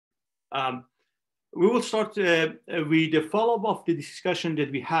we will start with the follow-up of the discussion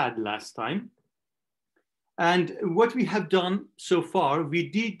that we had last time. And what we have done so far, we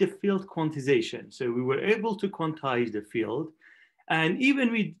did the field quantization. So we were able to quantize the field. And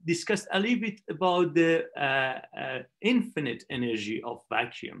even we discussed a little bit about the infinite energy of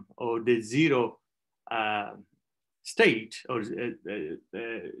vacuum, or the zero state, or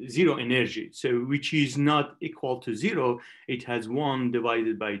zero energy. So which is not equal to zero. It has 1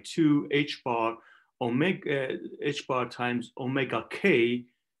 divided by 2 h bar omega h bar times omega k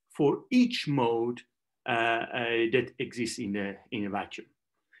for each mode that exists in a vacuum.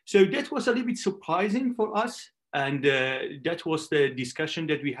 So that was a little bit surprising for us. And that was the discussion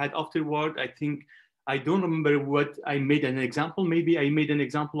that we had afterward. I think, I don't remember what I made an example. Maybe I made an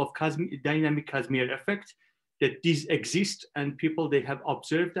example of dynamic Casimir effect, that these exist and people, they have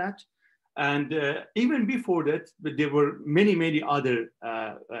observed that. And even before that, but there were many, many other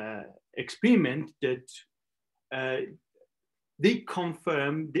experiments that they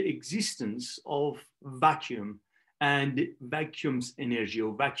confirm the existence of vacuum and vacuum's energy,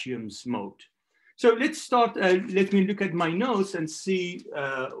 or vacuum's mode. So let's start, let me look at my notes and see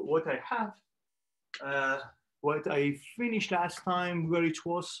what I have, what I finished last time, where it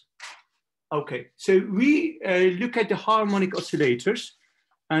was. Okay, so we look at the harmonic oscillators,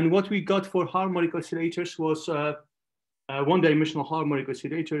 and what we got for harmonic oscillators was one-dimensional harmonic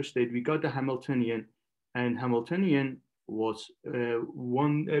oscillators, that we got the Hamiltonian, and Hamiltonian was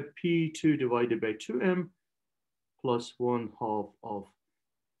P2 divided by 2m plus 1/2 of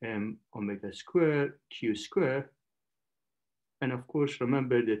m omega square q square. And of course,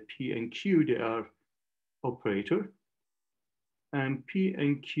 remember that P and Q, they are operator. And P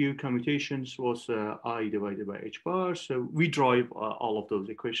and Q commutations was I divided by h bar. So we drive all of those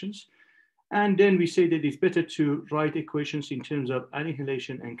equations. And then we say that it's better to write equations in terms of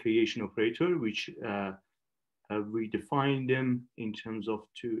annihilation and creation operator, which we define them in terms of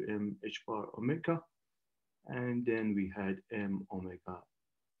 2m h bar omega. And then we had m omega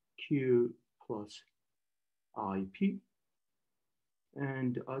q plus IP.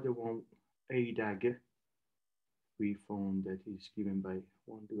 And the other one, A dagger, we found that is given by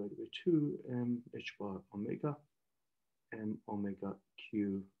 1 divided by 2 m h bar omega, m omega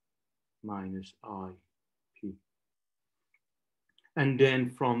q minus IP. And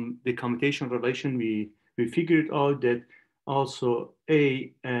then from the commutation relation, we figured out that also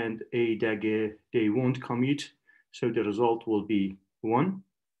A and A dagger, they won't commute. So the result will be 1.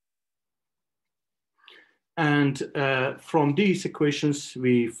 And from these equations,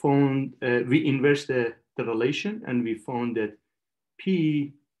 we found, we inverse the relation, and we found that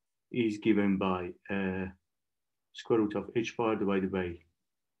P is given by square root of h bar divided by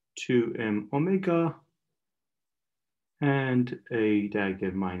 2m omega, and A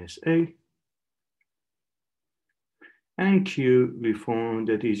dagger minus A. And Q, we found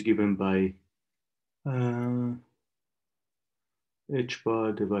that is given by h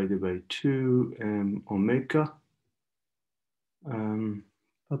bar divided by 2m omega,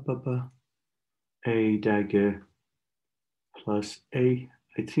 A dagger plus A.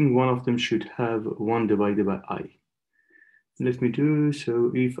 I think one of them should have 1 divided by I. Let me do,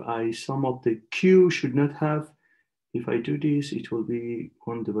 so if I sum up the Q, should not have, if I do this, it will be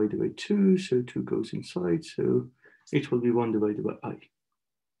 1 divided by 2, so 2 goes inside, so it will be 1 divided by I.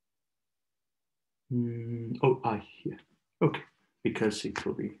 Oh, I here, okay, because it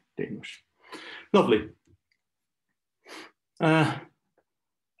will be the inverse. Lovely.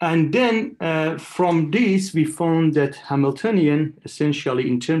 And then from this, we found that Hamiltonian, essentially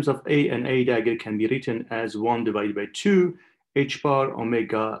in terms of A and A dagger, can be written as 1 divided by 2 h bar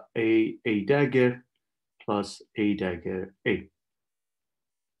omega A dagger plus A dagger A.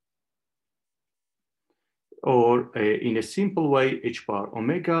 Or in a simple way, h bar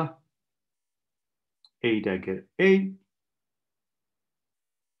omega A dagger A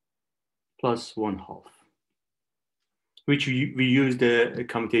plus 1/2. Which we use the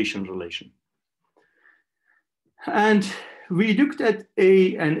commutation relation. And we looked at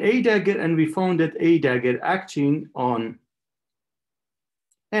A and A dagger, and we found that A dagger acting on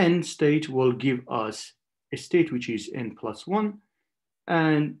N state will give us a state which is N plus 1,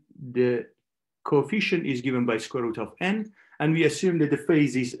 and the coefficient is given by square root of N, and we assume that the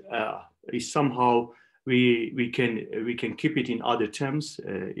phase is somehow, we can keep it in other terms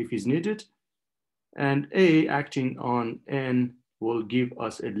if is needed. And A acting on N will give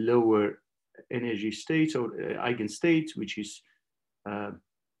us a lower energy state, or eigenstate, which is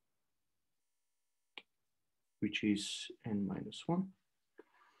N minus 1.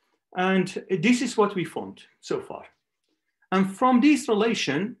 And this is what we found so far. And from this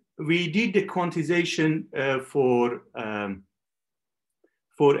relation, we did the quantization for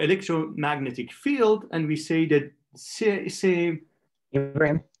electromagnetic field, and we say that say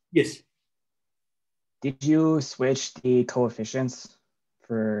Ibrahim, yes. did you switch the coefficients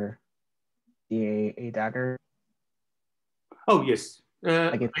for the A dagger? Oh yes,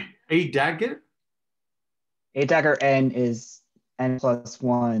 A dagger. A dagger n is n plus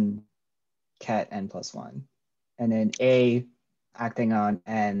 1 ket n plus 1, and then A acting on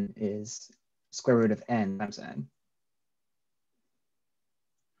n is square root of n times n.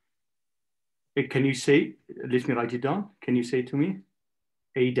 Can you say, let me write it down. Can you say to me,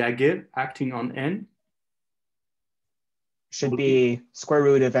 A dagger acting on n? Should be square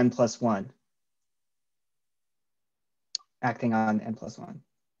root of n plus 1 acting on n plus 1.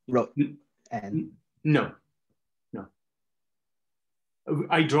 You wrote n. No.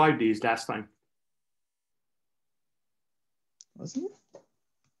 I tried these last time. Wasn't it?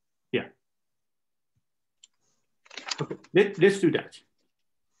 Yeah. Okay, let's do that.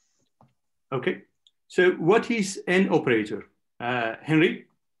 Okay, so what is n operator? Henry?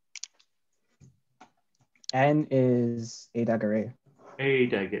 N is A dagger A. A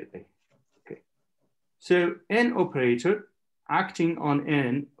dagger A. Okay, so n operator acting on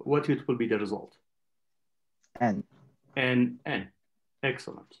n, what it will be the result? N. N.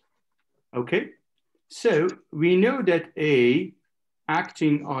 Excellent. Okay, so we know that A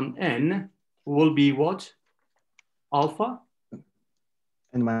acting on n will be what? Alpha?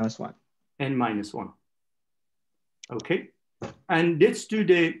 N minus 1. N minus 1. Okay, and let's do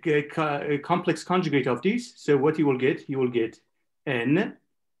the complex conjugate of these. So what you will get n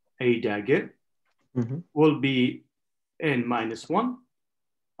A dagger will be n minus 1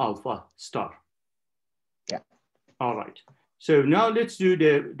 alpha star. Yeah. All right. So now let's do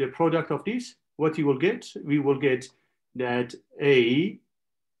the product of these. What you will get? We will get that A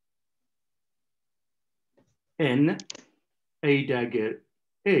n A dagger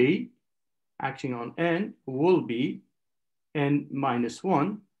A acting on n will be n minus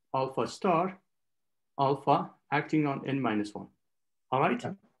 1 alpha star alpha acting on n minus 1. All right.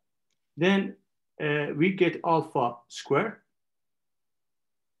 Okay. Then we get alpha square.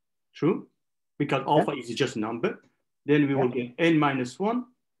 True, because alpha is just a number. Then we will get n minus 1,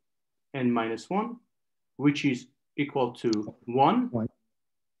 which is equal to 1.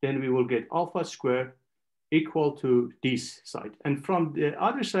 Then we will get alpha square equal to this side. And from the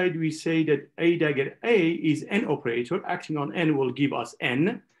other side, we say that A dagger A is n operator. Acting on n will give us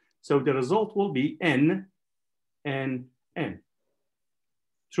n. So the result will be n.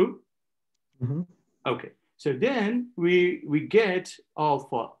 True? Okay. So then we get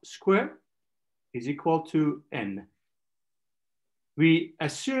alpha square is equal to n. We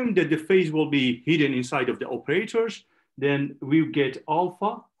assume that the phase will be hidden inside of the operators. Then we get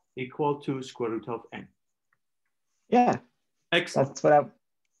alpha equal to square root of n. Yeah. Excellent. That's what I...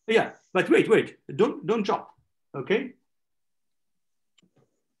 Yeah, but wait. Don't jump. Okay.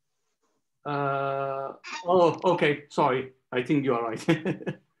 Oh, okay. Sorry. I think you are right.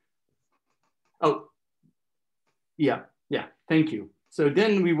 Oh, yeah. Thank you. So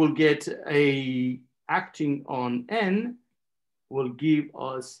then we will get a acting on n will give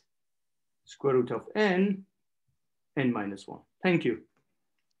us square root of n minus 1. Thank you.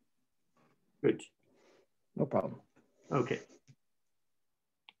 Good. No problem. Okay.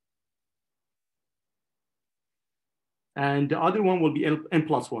 And the other one will be n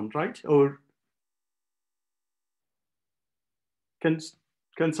plus 1, right? Or can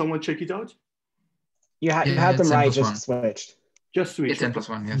someone check it out? You have them right, just switched. Just switch. It's n plus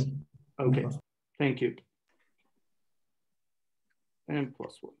 1, yes. Okay, thank you. N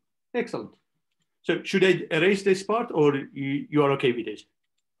plus 1. Excellent. So should I erase this part or you are okay with it?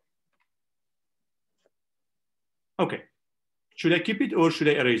 Okay. Should I keep it or should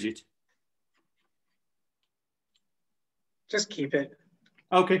I erase it? Just keep it.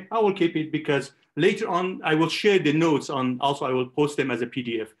 Okay, I will keep it because later on I will share the notes on, also I will post them as a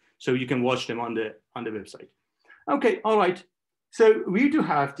PDF so you can watch them on the website. Okay, all right. So we do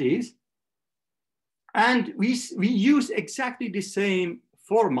have these and we use exactly the same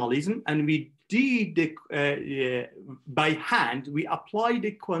formalism and we did the, by hand, we applied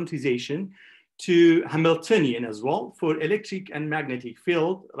the quantization to Hamiltonian as well for electric and magnetic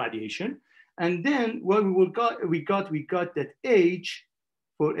field radiation. And then what we got that H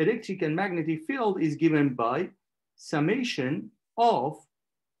for electric and magnetic field is given by summation of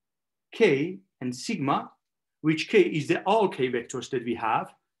K and sigma, which K is the all K vectors that we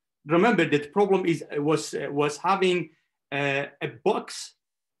have. Remember that the problem was having a box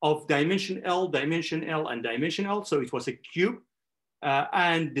of dimension L, and dimension L, so it was a cube.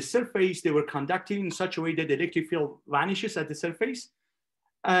 and the surface, they were conducted in such a way that the electric field vanishes at the surface.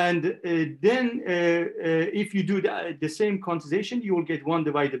 And then if you do the same quantization, you will get 1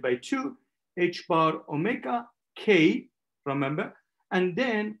 divided by 2 h bar omega k, remember? And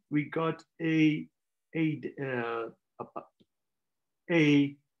then we got a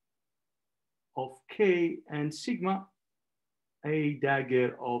of k and sigma, a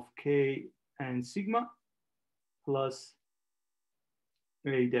dagger of k and sigma, plus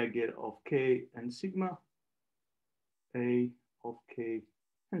a dagger of k and sigma, a of k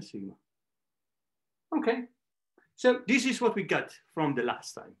and sigma. Okay, so this is what we got from the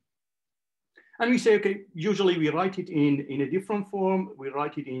last time. And we say, okay, usually we write it in a different form. We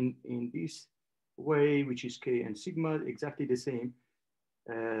write it in this way, which is k and sigma, exactly the same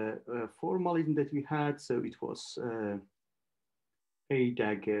formalism that we had. So it was a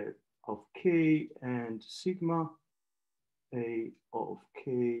dagger of k and sigma, a of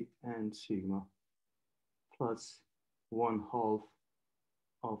k and sigma, plus 1/2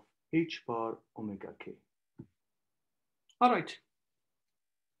 of h bar omega k. All right.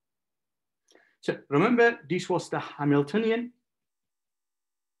 So remember, this was the Hamiltonian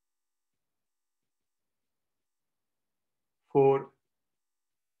for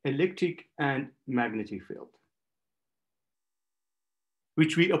electric and magnetic field,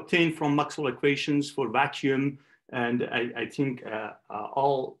 which we obtained from Maxwell equations for vacuum. And I think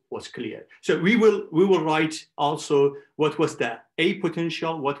all was clear. So we will write also what was the A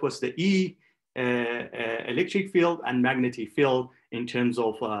potential, what was the E electric field and magnetic field in terms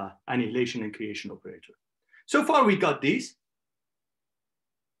of annihilation and creation operator. So far we got this.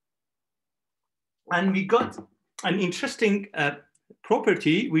 And we got an interesting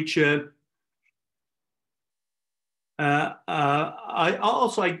property, which we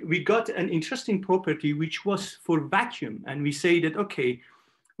got an interesting property which was for vacuum. And we say that, okay,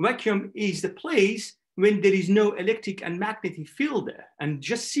 vacuum is the place when there is no electric and magnetic field there, and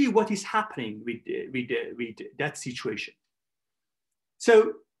just see what is happening with that situation.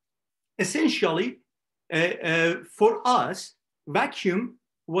 So essentially, for us, vacuum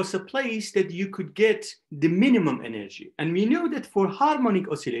was a place that you could get the minimum energy. And we know that for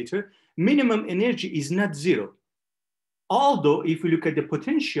harmonic oscillator, minimum energy is not 0. Although if we look at the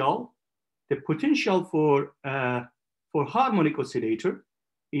potential for harmonic oscillator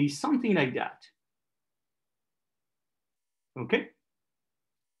is something like that. Okay.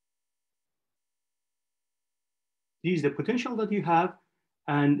 This is the potential that you have,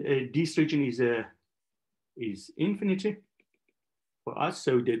 and this region is infinity for us.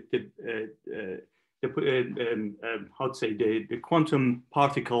 So how to say the quantum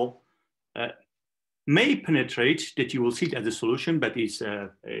particle may penetrate, that you will see it as a solution, but is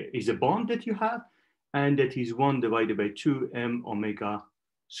a bond that you have, and that is 1 divided by 2 m omega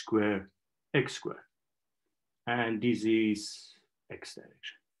square x square. And this is x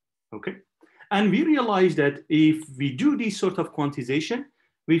direction, okay? And we realize that if we do this sort of quantization,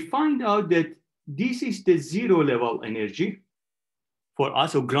 we find out that this is the 0 level energy for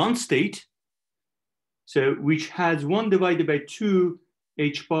us, or ground state, so which has 1 divided by 2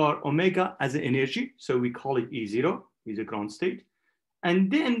 h bar omega as an energy. So we call it E0, is a ground state.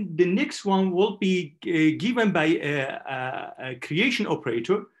 And then the next one will be given by a creation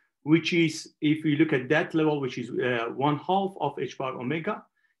operator, which is, if we look at that level, which is 1/2 of h bar omega,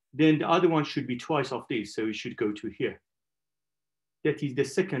 then the other one should be twice of this. So we should go to here. That is the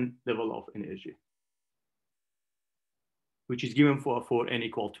second level of energy, which is given for n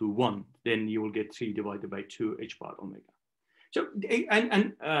equal to 1. Then you will get 3 divided by 2 h bar omega. So,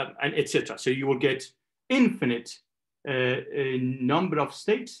 and etc. So you will get infinite number of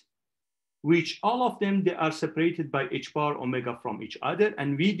states, which all of them, they are separated by h bar omega from each other.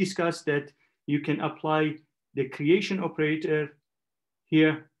 And we discussed that you can apply the creation operator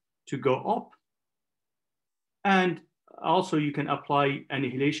here to go up. And also you can apply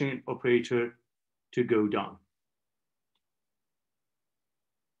annihilation operator to go down.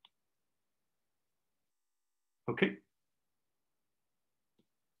 Okay.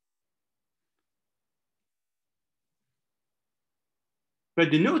 But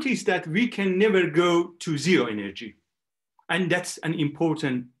the notice that we can never go to 0 energy. And that's an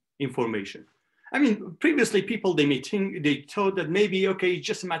important information. I mean, previously people, they thought that maybe, okay, it's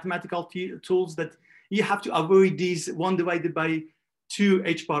just mathematical tools that you have to avoid these 1 divided by 2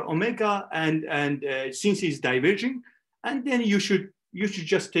 h bar omega, and since it's diverging, and then you should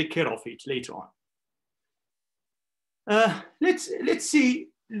just take care of it later on. Let's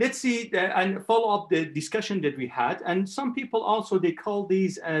see and follow up the discussion that we had. And some people also, they call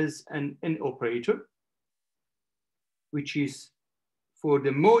these as an operator, which is for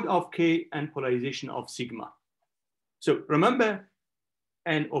the mode of K and polarization of sigma. So remember,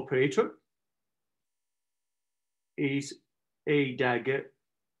 an operator is A dagger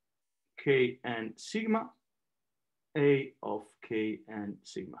K and sigma, A of K and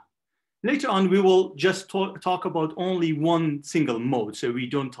sigma. Later on, we will just talk about only one single mode. So we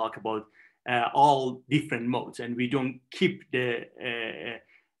don't talk about all different modes, and we don't keep the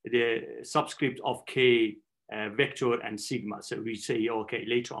subscript of K vector and sigma. So we say, okay,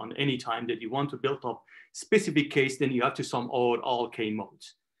 later on, anytime that you want to build up specific case, then you have to sum over all K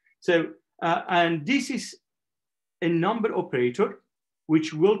modes. So, and this is a number operator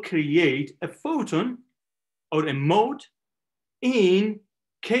which will create a photon or a mode in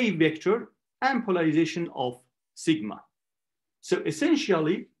K vector and polarization of sigma. So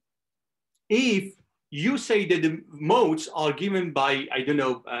essentially, if you say that the modes are given by, I don't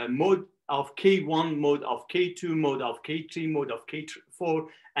know, mode of K1, mode of K2, mode of K3, mode of K4,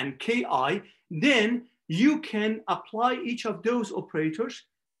 and Ki, then you can apply each of those operators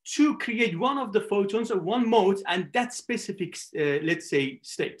to create one of the photons or one mode and that specific, let's say,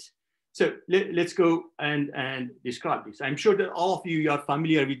 state. So let's go and describe this. I'm sure that all of you are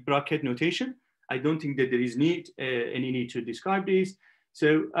familiar with bracket notation. I don't think that there is any need to describe this.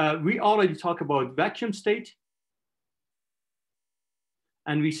 So we already talked about vacuum state.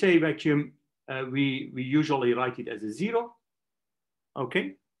 And we say vacuum, we usually write it as a 0,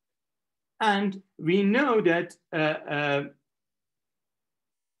 okay? And we know that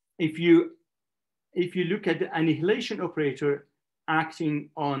if you look at the annihilation operator acting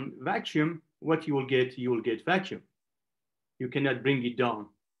on vacuum, what you will get vacuum. You cannot bring it down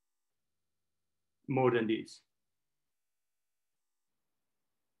more than this.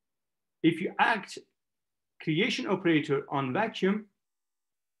 If you act creation operator on vacuum,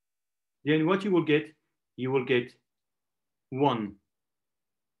 then what you will get 1.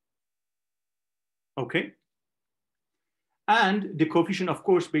 Okay? And the coefficient, of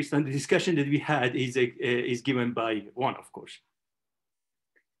course, based on the discussion that we had, is given by 1, of course.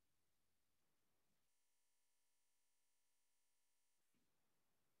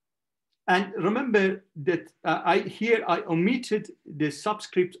 And remember that here I omitted the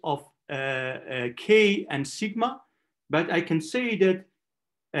subscript of K and sigma, but I can say that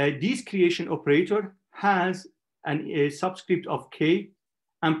this creation operator has a subscript of K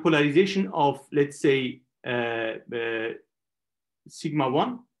and polarization of, let's say, sigma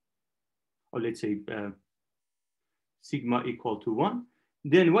 1, or let's say sigma equal to 1.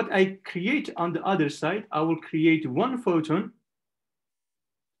 Then what I create on the other side, I will create one photon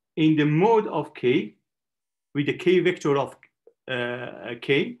in the mode of K with the K vector of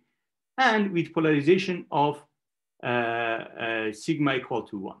K and with polarization of sigma equal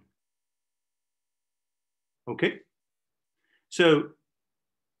to 1. Okay? So,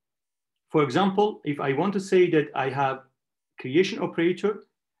 for example, if I want to say that I have creation operator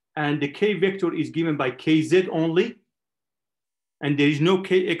and the K vector is given by Kz only, and there is no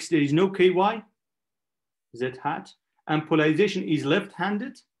Kx, there is no Ky, Z hat, and polarization is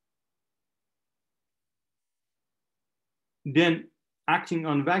left-handed, then acting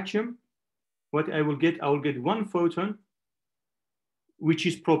on vacuum, what I will get one photon which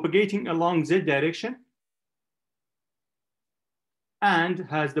is propagating along Z direction and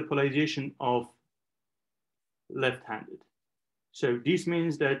has the polarization of left-handed. So this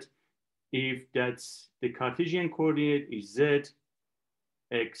means that if that's the Cartesian coordinate is Z,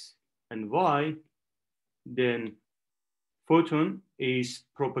 X, and Y, then photon is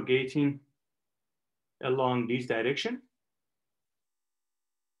propagating along this direction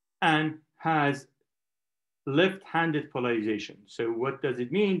and has left-handed polarization. So what does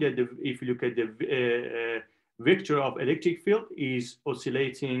it mean? That if you look at the vector of electric field is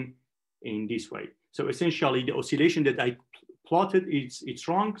oscillating in this way. So essentially the oscillation that I plotted, it's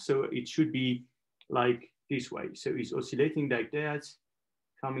wrong. So it should be like this way. So it's oscillating like that,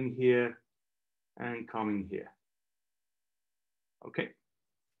 coming here and coming here. Okay.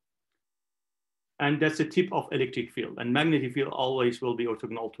 And that's the tip of electric field, and magnetic field always will be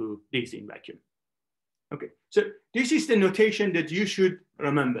orthogonal to this in vacuum. Okay, so this is the notation that you should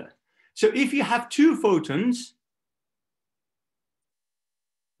remember. So if you have two photons,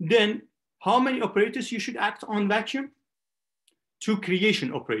 then how many operators you should act on vacuum? Two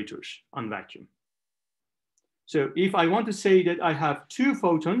creation operators on vacuum. So if I want to say that I have two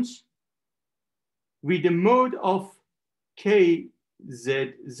photons with the mode of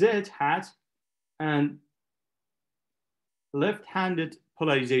KZZ hat and left-handed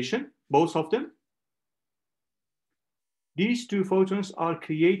polarization, both of them, these two photons are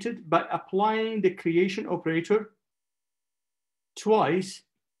created by applying the creation operator twice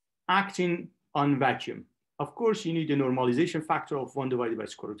acting on vacuum. Of course, you need a normalization factor of 1 divided by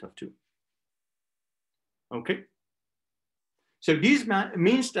square root of 2. Okay. So this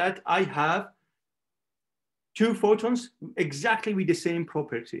means that I have 2 photons exactly with the same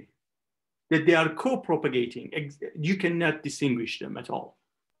property, that they are co-propagating. You cannot distinguish them at all.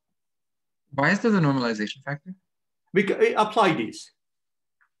 Why is there the normalization factor? Because apply this.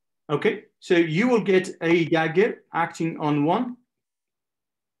 Okay, so you will get a dagger acting on 1.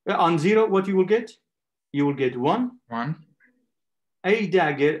 On 0, what you will get? You will get 1. 1. A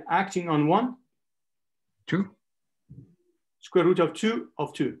dagger acting on 1. 2. Square root of 2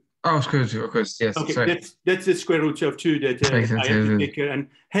 of 2. Oh, square root 2, of course, yes. Okay, sorry. that's the square root of 2 that I have to take care. And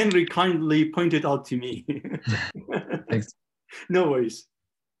Henry kindly pointed out to me. Thanks. No worries.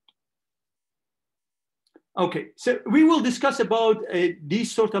 Okay, so we will discuss about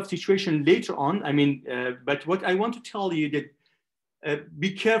this sort of situation later on. I mean, but what I want to tell you that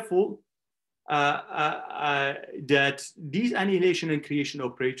be careful that these annihilation and creation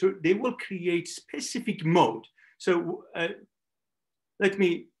operator, they will create specific mode. So let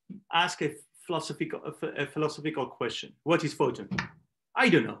me ask a philosophical question. What is photon? I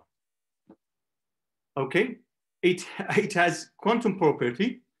don't know. Okay, it has quantum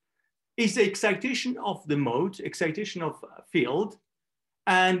property. It's the excitation of the mode, excitation of field,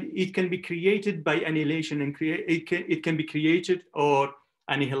 and it can be created by annihilation, and it can be created or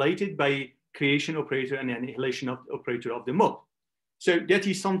annihilated by creation operator and annihilation of operator of the mode. So that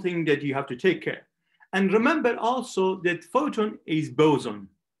is something that you have to take care. And remember also that photon is boson.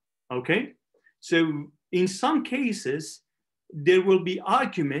 Okay, so in some cases there will be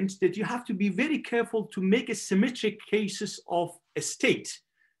arguments that you have to be very careful to make a symmetric cases of a state,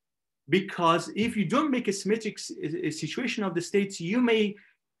 because if you don't make a symmetric situation of the states, you may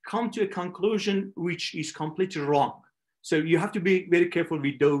come to a conclusion which is completely wrong. So you have to be very careful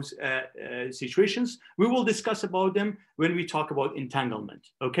with those situations. We will discuss about them when we talk about entanglement.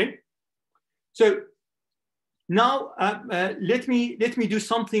 Okay, so now let me do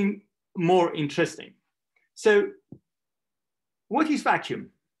something more interesting. So what is vacuum?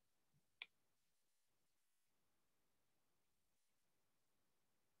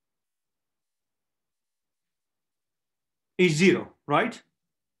 Is 0, right?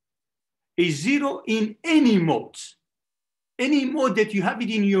 Is 0 in any mode. Any mode that you have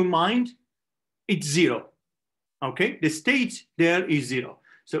it in your mind, it's 0. Okay, the state there is 0.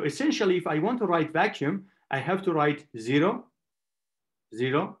 So essentially, if I want to write vacuum, I have to write 0,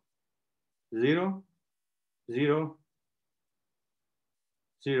 0, 0, 0,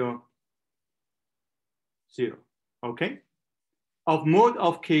 0, 0. Okay, of mode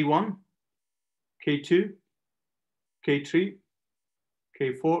of K1, K2, K3,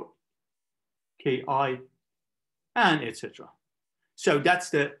 K4, Ki, and etc. So that's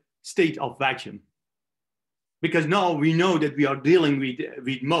the state of vacuum. Because now we know that we are dealing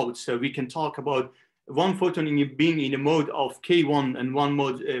with modes, so we can talk about one photon being in a mode of K1 and one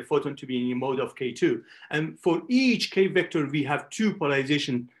photon to be in a mode of K2. And for each K vector, we have 2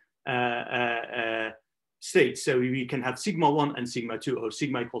 polarization states. So we can have sigma 1 and sigma 2, or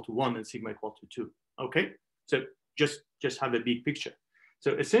sigma equal to 1 and sigma equal to 2. Okay, so just have a big picture.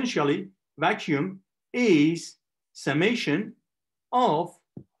 So essentially, vacuum is summation of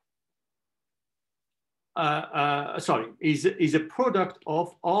is a product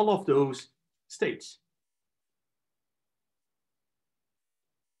of all of those states.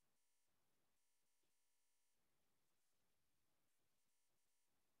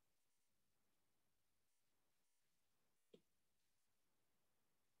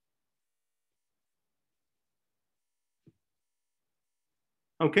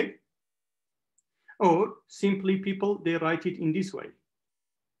 Okay, or simply people, they write it in this way.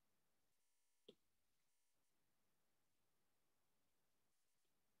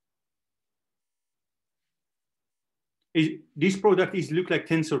 This product is look like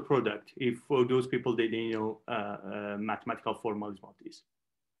tensor product, if for those people they know mathematical formalism of this.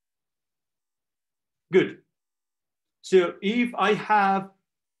 Good. So if I have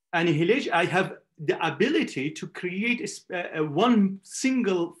annihilation, I have the ability to create a one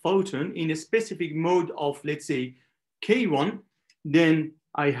single photon in a specific mode of, let's say, K1, then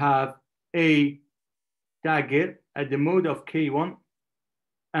I have a dagger at the mode of K1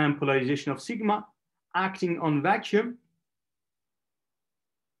 and polarization of sigma acting on vacuum,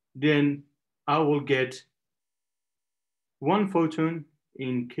 then I will get one photon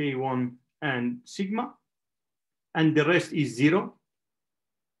in K1 and sigma, and the rest is 0.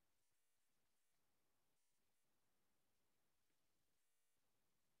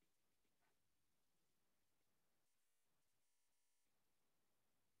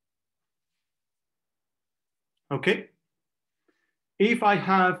 Okay. If I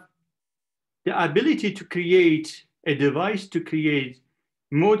have the ability to create a device to create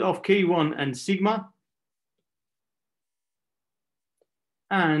mode of K1 and sigma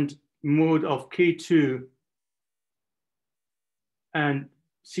and mode of K2 and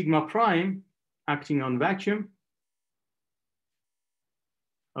sigma prime acting on vacuum,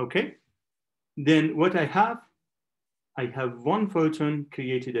 okay, then what I have one photon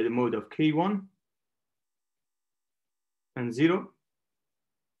created at the mode of K1 and 0.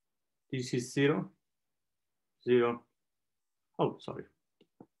 This is 0, 0. Oh, sorry.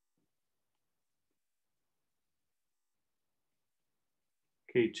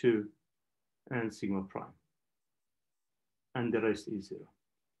 K2 and sigma prime. And the rest is 0.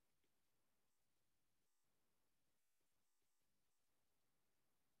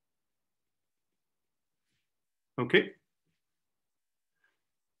 Okay.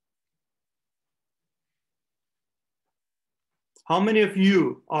 How many of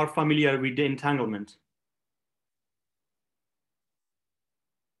you are familiar with the entanglement?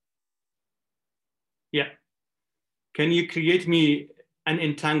 Yeah. Can you create me an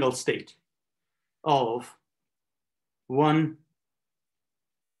entangled state of 1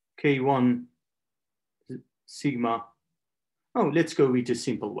 K1 sigma? Oh, let's go with a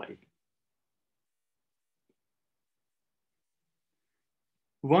simple way.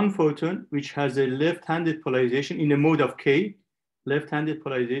 One photon which has a left-handed polarization in the mode of K, left-handed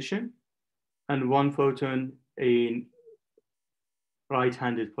polarization, and one photon in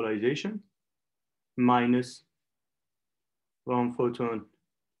right-handed polarization, minus one photon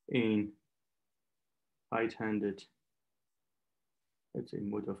in right-handed, let's say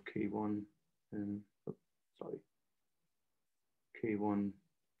mode of K1 and, oh, sorry, K1,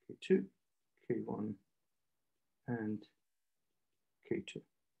 K2, K1, and K2.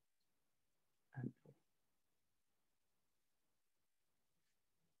 And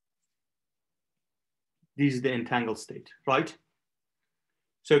this is the entangled state, right?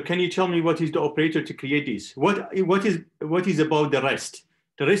 So can you tell me what is the operator to create this? What is about the rest?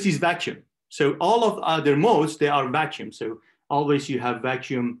 The rest is vacuum. So all of other modes, they are vacuum. So always you have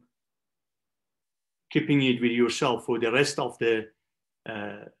vacuum keeping it with yourself for the rest of the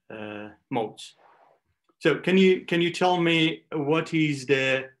modes. So can you tell me what is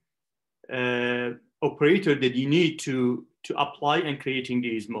the operator that you need to apply and creating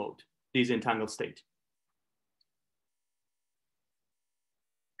these mode, these entangled state?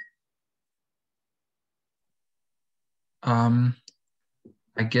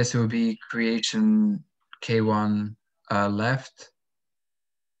 I guess it would be creation K1 left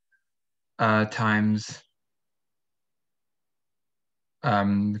times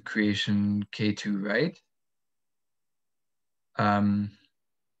creation K2 right,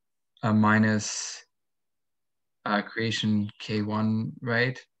 minus creation K1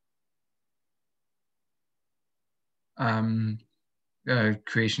 right,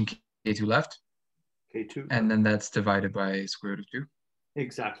 creation K2 left. K2. And then that's divided by square root of 2.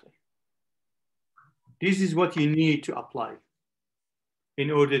 Exactly. This is what you need to apply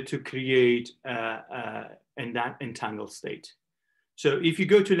in order to create an entangled state. So if you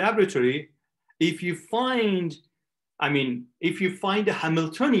go to laboratory, if you find a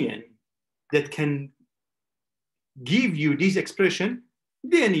Hamiltonian that can give you this expression,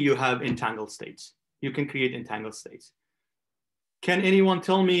 then you have entangled states. You can create entangled states. Can anyone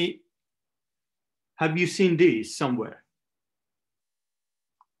tell me, have you seen this somewhere?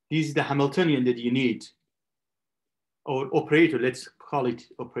 This is the Hamiltonian that you need, or operator, let's call it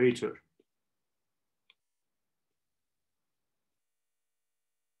operator.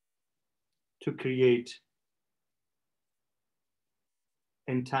 To create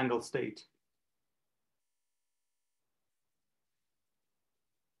entangled state.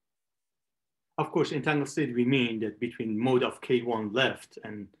 Of course, entangled state, we mean that between mode of K1 left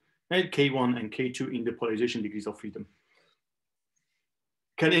and K1 and K2 in the polarization degrees of freedom.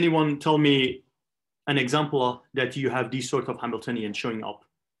 Can anyone tell me an example that you have this sort of Hamiltonian showing up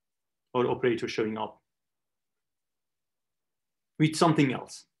or operator showing up with something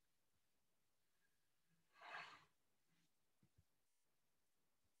else?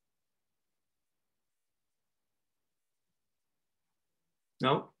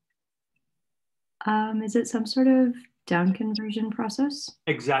 No? Is it some sort of down conversion process?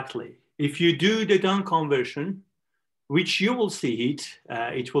 Exactly. If you do the down conversion, which you will see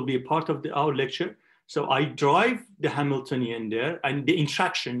it will be a part of our lecture. So I drive the Hamiltonian there, and the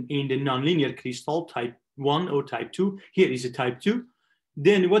interaction in the nonlinear crystal type 1 or type 2, here is a type 2.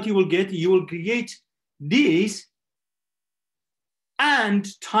 Then what you will get, you will create this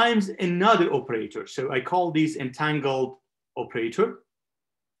and times another operator. So I call this entangled operator,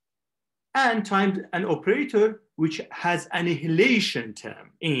 and times an operator which has annihilation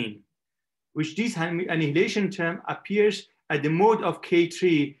term in, which this annihilation term appears at the mode of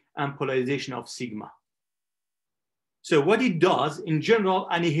K3 and polarization of sigma. So what it does, in general,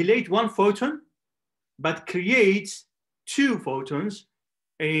 annihilate one photon, but creates two photons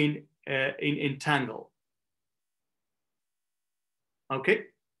in entangle. Okay.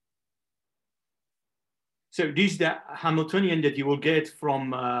 So this is the Hamiltonian that you will get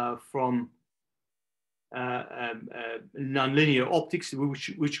from nonlinear optics,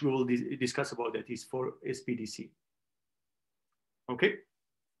 which we will discuss about. That is for SPDC. Okay.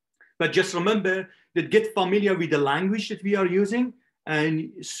 But just remember that get familiar with the language that we are using,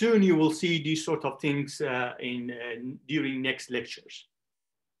 and soon you will see these sort of things during next lectures.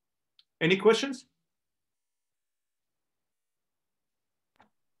 Any questions?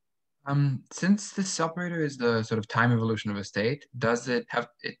 Since this operator is the sort of time evolution of a state,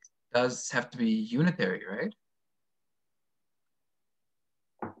 it does have to be unitary, right?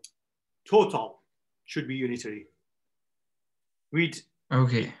 Total should be unitary.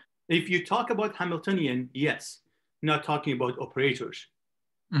 Okay. If you talk about Hamiltonian, yes, not talking about operators,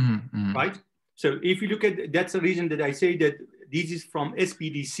 right? So if you look at, that's the reason that I say that this is from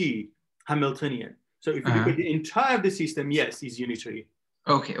SPDC Hamiltonian. So if you look at the entire of the system, yes, is unitary.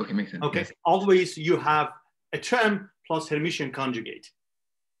 Okay, makes sense. Okay, yes. Always you have a term plus Hermitian conjugate.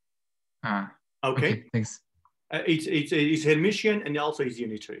 Okay, thanks. It's Hermitian and also is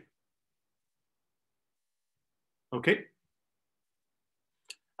unitary. Okay.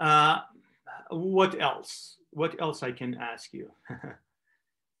 What else? What else I can ask you?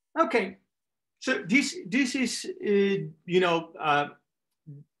 Okay, so this is the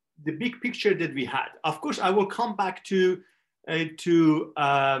big picture that we had. Of course, I will come back to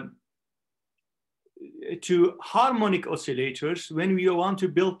harmonic oscillators when we want to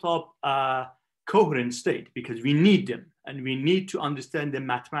build up a coherent state, because we need them and we need to understand the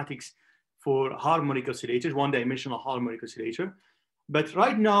mathematics for harmonic oscillators, one-dimensional harmonic oscillator. But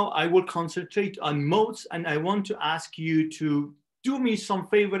right now I will concentrate on modes, and I want to ask you to do me some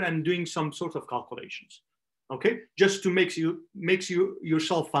favor and doing some sort of calculations, okay? Just to make you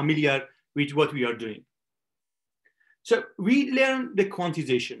yourself familiar with what we are doing. So we learned the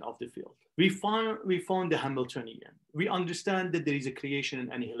quantization of the field. We found the Hamiltonian. We understand that there is a creation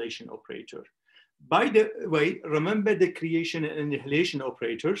and annihilation operator. By the way, remember the creation and annihilation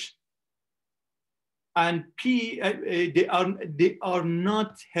operators. And they are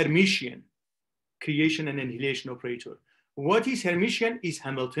not Hermitian, creation and annihilation operator. What is Hermitian is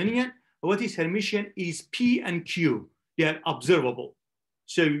Hamiltonian. What is Hermitian is P and Q. They are observable.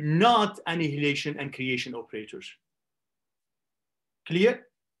 So not annihilation and creation operators. Clear?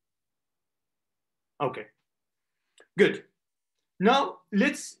 Okay, good. Now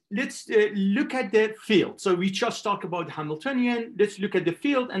let's look at the field. So we just talked about Hamiltonian. Let's look at the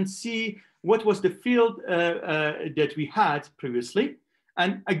field and see what was the field that we had previously.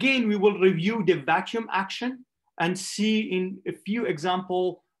 And again, we will review the vacuum action and see in a few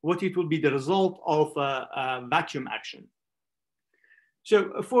examples what it will be the result of vacuum action.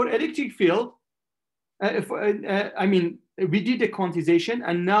 So for electric field, we did the quantization,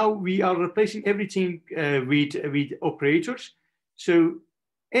 and now we are replacing everything with operators. So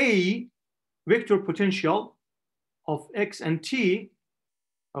A, vector potential of X and T,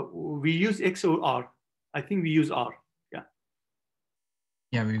 we use X or R? I think we use R, yeah.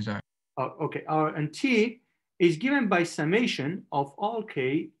 Yeah, we use R. Okay, R and T is given by summation of all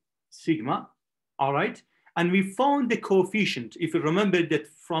K sigma, all right? And we found the coefficient, if you remember that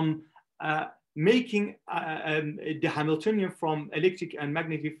from making the Hamiltonian from electric and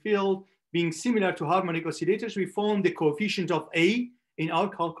magnetic field being similar to harmonic oscillators, we found the coefficient of A in our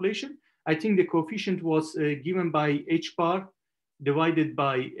calculation. I think the coefficient was given by H bar divided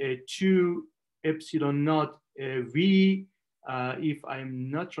by 2 epsilon naught V. If I'm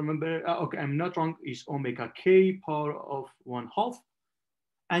not okay, I'm not wrong, is omega K power of 1/2.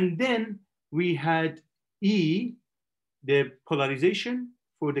 And then we had E, the polarization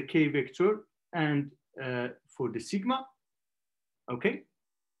for the K vector and for the sigma, okay?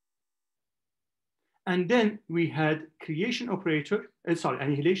 And then we had creation operator,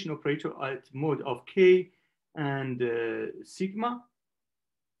 annihilation operator at mode of K and sigma,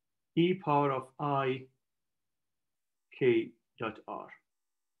 E power of I K dot R.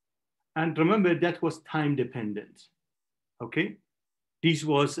 And remember that was time dependent, okay? This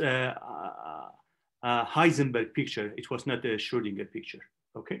was a Heisenberg picture. It was not a Schrodinger picture,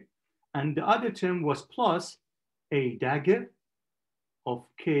 okay? And the other term was plus A dagger of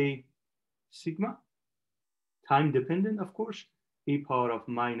K sigma, time dependent, of course, e power of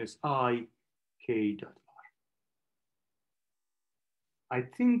minus I K dot R. I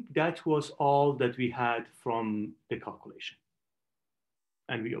think that was all that we had from the calculation,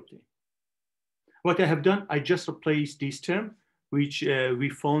 and we obtained. What I have done, I just replaced this term, which we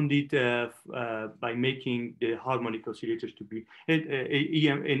found it by making the harmonic oscillators to be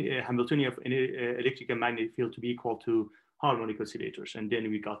Hamiltonian electric and magnetic field to be equal to harmonic oscillators, and then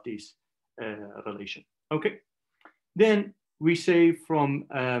we got this relation. Okay, then we say from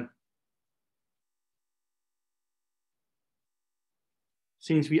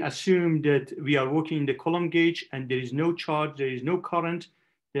since we assume that we are working in the Coulomb gauge and there is no charge, there is no current,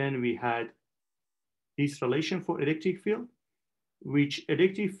 then we had this relation for electric field, which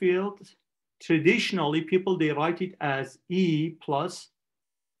electric field, traditionally people, they write it as E plus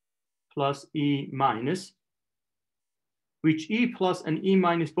E minus, which E plus and E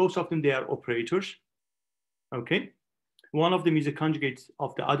minus, both of them, they are operators, okay? One of them is a conjugate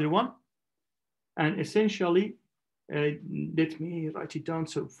of the other one. And essentially, let me write it down.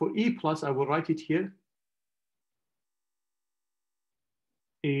 So for E plus, I will write it here,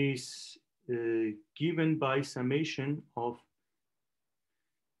 is given by summation of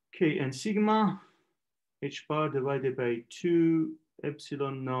K and sigma H bar divided by 2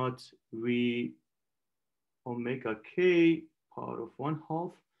 epsilon naught V omega K power of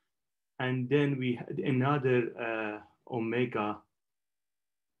 1/2. And then we had another omega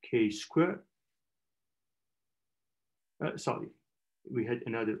K squared. Sorry, we had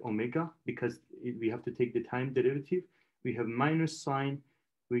another omega because we have to take the time derivative. We have minus sign,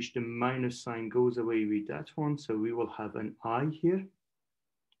 which the minus sign goes away with that one. So we will have an I here.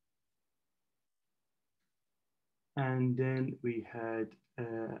 And then we had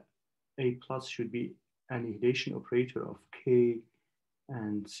A plus should be annihilation operator of K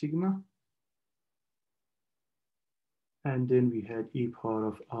and sigma. And then we had E power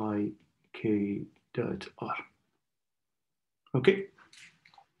of I K dot R. Okay.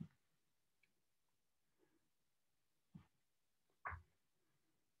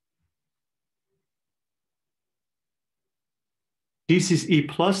 This is E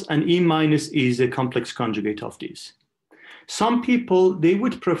plus, and E minus is a complex conjugate of this. Some people, they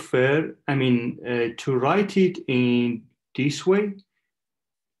would prefer, to write it in this way,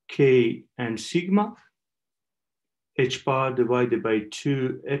 K and sigma, H bar divided by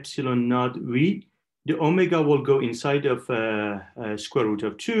 2 epsilon naught V. The omega will go inside of square root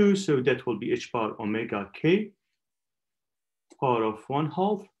of 2, so that will be H bar omega K, power of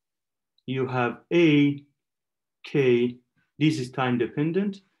 1/2. You have A, K, this is time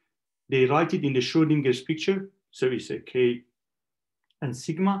dependent. They write it in the Schrodinger's picture, so it's a K and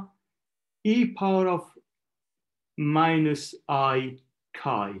sigma, E power of minus I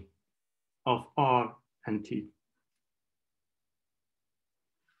chi of R and T.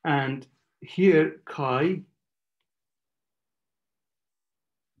 And here chi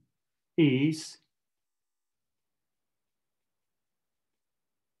is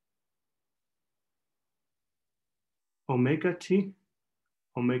omega T,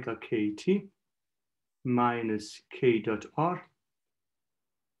 omega KT minus K dot R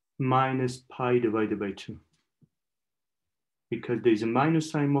minus pi divided by 2. Because there's a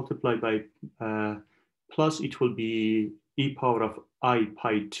minus sign multiplied by plus, it will be E power of I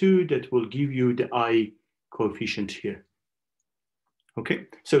pi 2 that will give you the I coefficient here. Okay,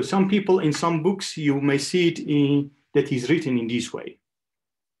 so some people in some books, you may see it in that is written in this way.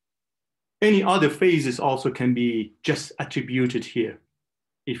 Any other phases also can be just attributed here.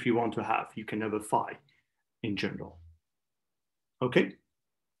 If you want to have, you can have a phi in general. Okay,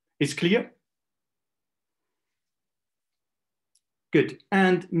 it's clear? Good,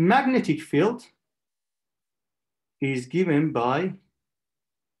 and magnetic field is given by,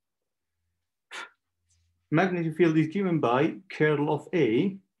 curl of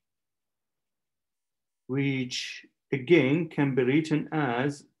A, which again can be written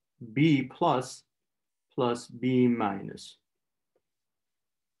as B plus plus B minus,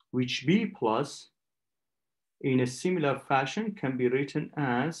 which B plus in a similar fashion can be written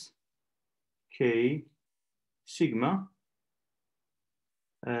as K sigma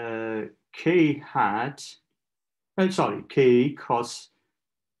K hat, K cross,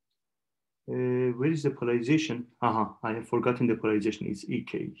 where is the polarization? I have forgotten the polarization, it's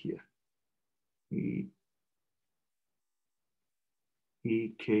EK here.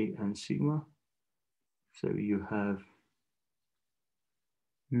 EK and sigma. So you have,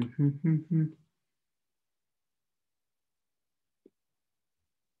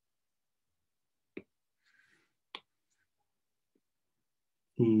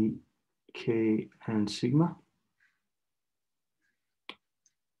 E, K, and sigma.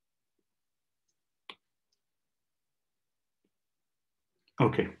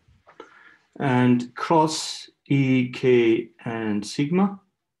 Okay. And cross E, K, and sigma.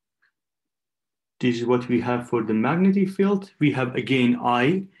 This is what we have for the magnetic field. We have again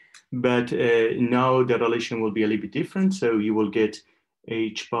I, but now the relation will be a little bit different. So you will get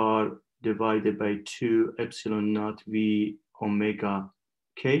H bar divided by 2 epsilon naught V omega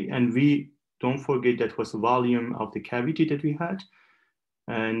K. And V, don't forget, that was the volume of the cavity that we had.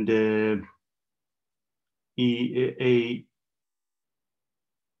 And A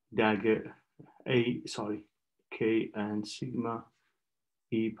dagger, K and sigma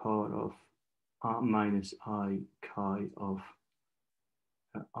E power of R minus I chi of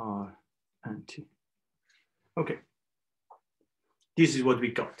R and T. Okay. This is what we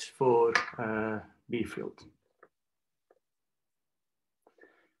got for B field.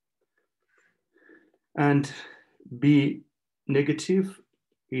 And B negative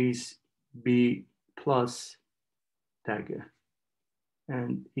is B plus dagger.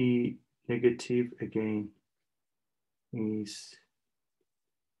 And E negative again is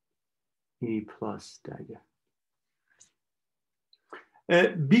E plus dagger.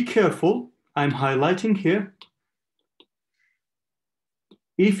 Be careful, I'm highlighting here.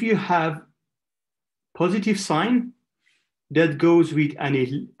 If you have positive sign, that goes with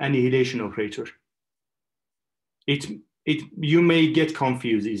annihilation operator. You may get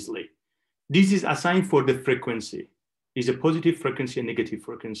confused easily. This is assigned for the frequency. It's a positive frequency and negative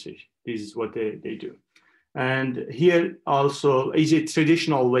frequency. This is what they do. And here also is a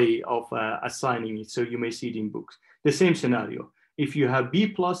traditional way of assigning it. So you may see it in books. The same scenario. If you have B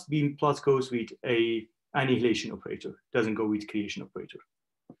plus goes with a annihilation operator, doesn't go with creation operator.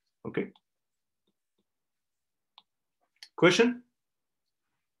 Okay. Question?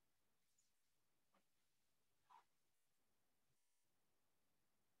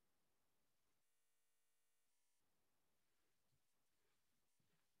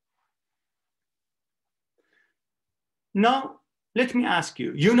 Now, let me ask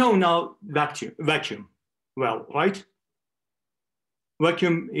you, you know now vacuum well, right?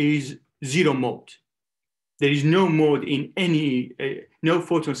 Vacuum is zero mode. There is no mode in any, no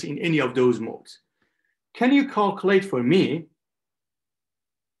photons in any of those modes. Can you calculate for me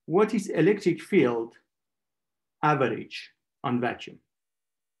what is electric field average on vacuum?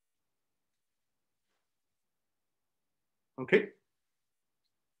 Okay.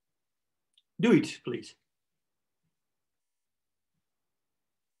 Do it, please.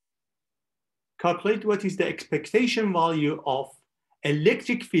 Calculate what is the expectation value of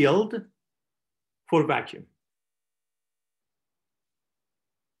electric field for vacuum.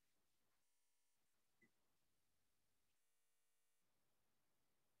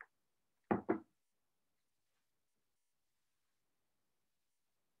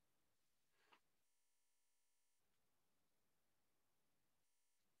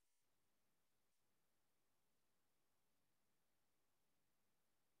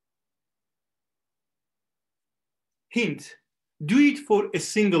 Hint, do it for a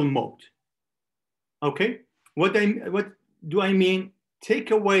single mode. Okay, what do I mean?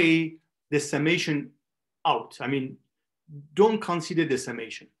 Take away the summation out. I mean, don't consider the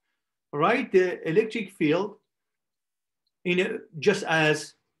summation. All right, the electric field, just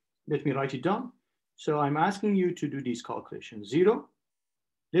as, let me write it down. So I'm asking you to do this calculation. 0.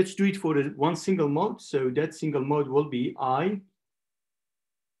 Let's do it for one single mode. So that single mode will be I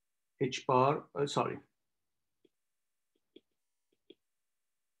H bar,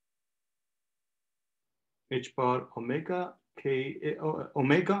 H bar omega K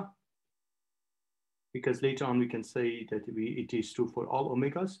omega, because later on we can say that it is true for all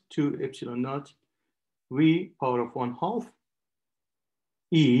omegas, 2 epsilon naught V power of 1/2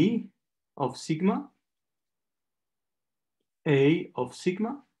 E of sigma A of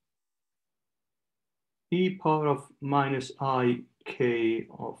sigma E power of minus I K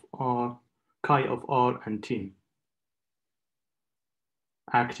of R, chi of R and T,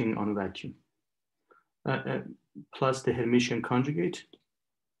 acting on vacuum. Plus the Hermitian conjugate,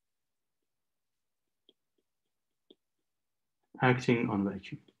 acting on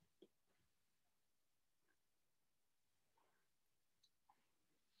vacuum.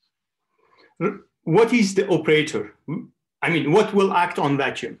 What is the operator? I mean, what will act on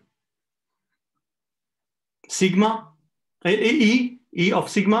vacuum? Sigma, E of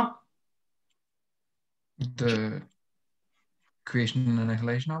sigma? The creation and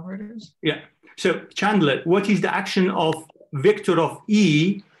annihilation operators? Yeah. So Chandler, what is the action of vector of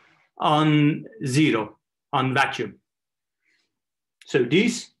E on 0, on vacuum? So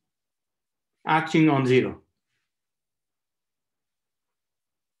this acting on 0.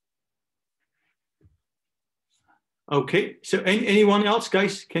 Okay, so anyone else,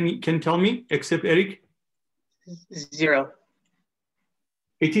 guys, can tell me except Eric? 0.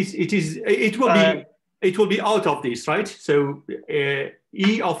 It will be out of this, right? So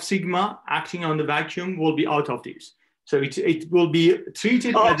E of sigma acting on the vacuum will be out of this. So it will be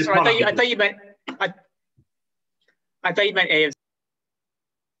treated as a parameter. I thought you meant A of.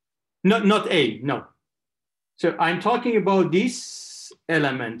 Not A, no. So I'm talking about these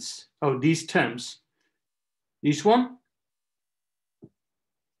elements or these terms. This one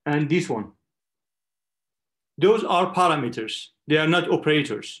and this one. Those are parameters. They are not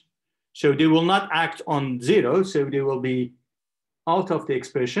operators. So they will not act on 0. So they will be out of the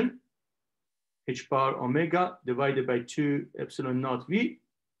expression. H bar omega divided by 2 epsilon naught V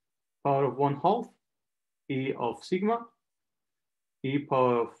power of 1/2 E of sigma E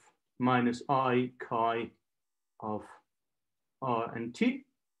power of minus I chi of R and T.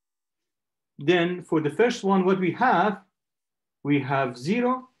 Then for the first one, what we have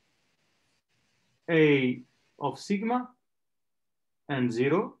 0, A of sigma and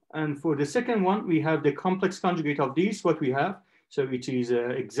 0. And for the second one, we have the complex conjugate of these, what we have. So it is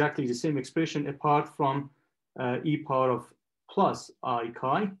exactly the same expression apart from E power of plus I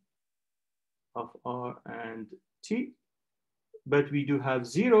chi of R and T. But we do have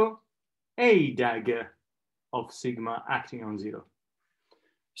 0, A dagger of sigma acting on 0.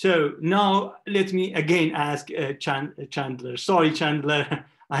 So now let me again ask Chandler. Sorry, Chandler,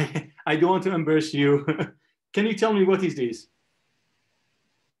 I don't want to embarrass you. Can you tell me what is this?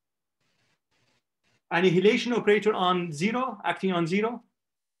 Annihilation operator on 0, acting on 0?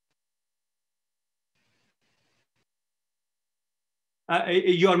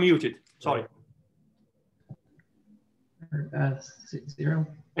 You are muted, sorry. 0.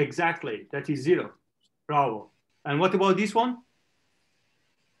 Exactly, that is 0. Bravo. And what about this one?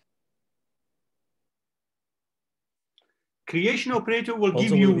 Creation operator will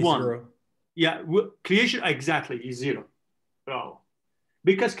give you 1. 0. Yeah, creation exactly is 0. Bravo.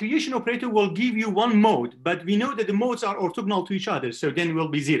 Because creation operator will give you one mode, but we know that the modes are orthogonal to each other, so then it will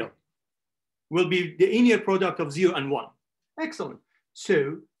be 0. Will be the linear product of 0 and 1. Excellent. So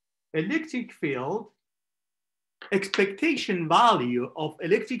electric field, expectation value of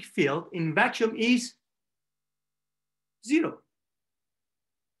electric field in vacuum is 0.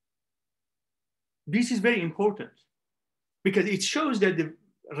 This is very important because it shows that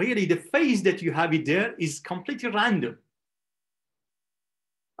really the phase that you have it there is completely random.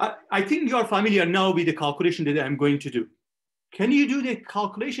 I think you are familiar now with the calculation that I'm going to do. Can you do the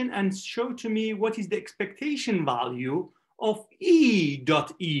calculation and show to me what is the expectation value of E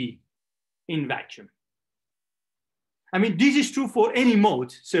dot E in vacuum? I mean, this is true for any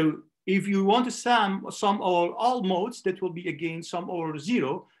mode. So if you want to sum over all modes, that will be again sum over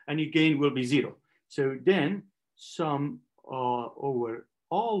 0, and again will be 0. So then sum over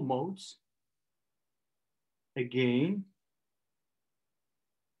all modes, again,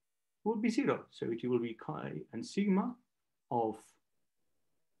 will be 0. So it will be chi and sigma of,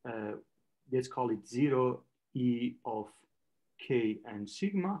 let's call it 0 E of K and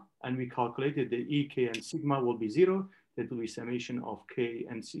sigma. And we calculated the E, K, and sigma will be 0. That will be summation of K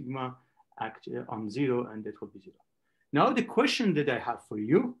and sigma act on 0, and that will be 0. Now the question that I have for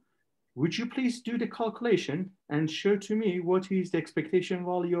you, would you please do the calculation and show to me what is the expectation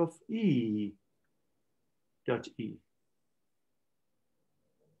value of E dot E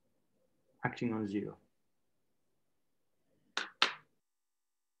acting on 0?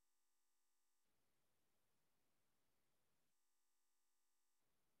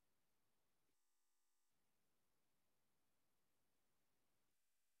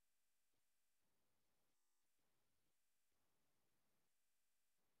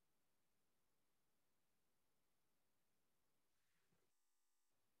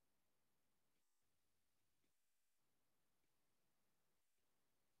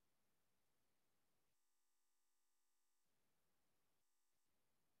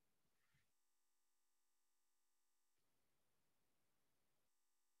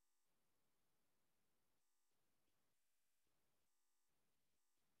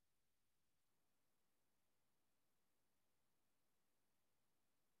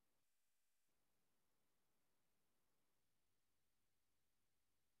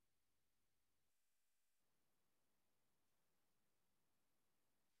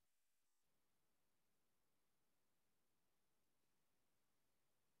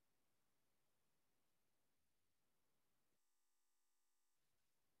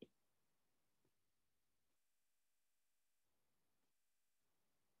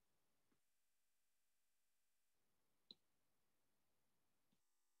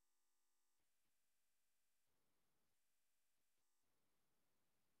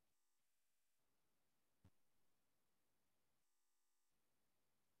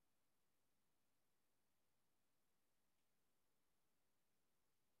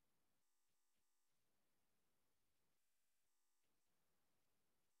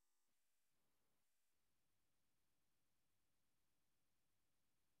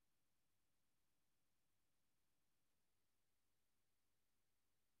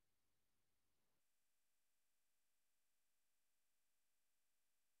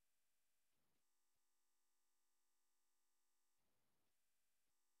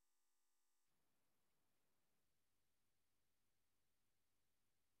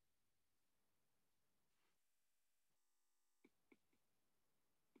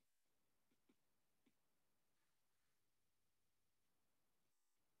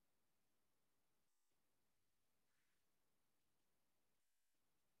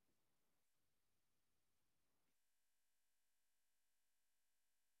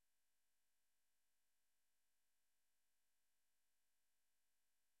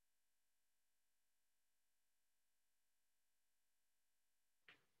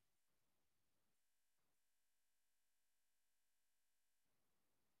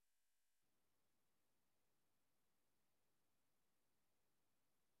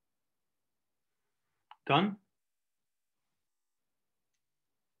 Done?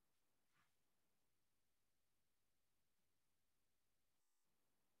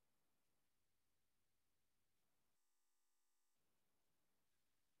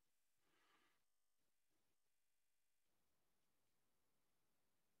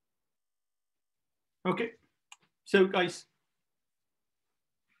 Okay, so guys,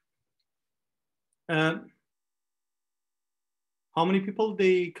 how many people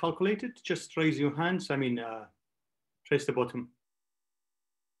they calculated? Just raise your hands. I mean, press the bottom.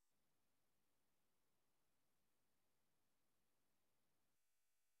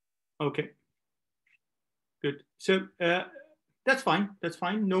 Okay, good. So that's fine. That's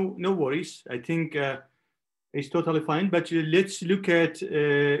fine. No worries. I think it's totally fine. But let's look at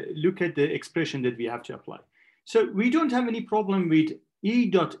the expression that we have to apply. So we don't have any problem with E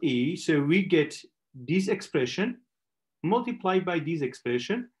dot E. So we get this expression multiplied by this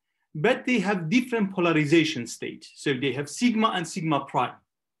expression, but they have different polarization state. So they have sigma and sigma prime.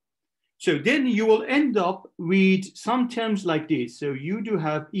 So then you will end up with some terms like this. So you do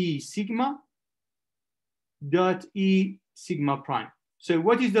have E sigma dot E sigma prime. So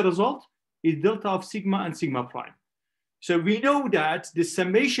what is the result? Is delta of sigma and sigma prime. So we know that the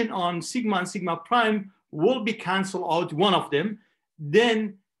summation on sigma and sigma prime will be canceled out, one of them.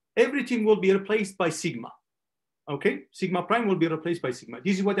 Then everything will be replaced by sigma. Okay, sigma prime will be replaced by sigma.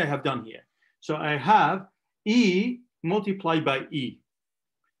 This is what I have done here. So I have E multiplied by E.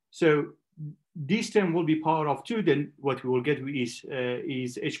 So this term will be power of 2. Then what we will get is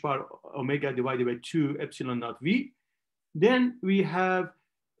h bar omega divided by 2 epsilon naught V. Then we have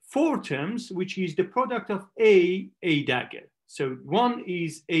 4 terms, which is the product of A dagger. So one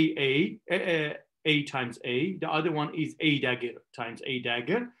is A times A. The other one is A dagger times A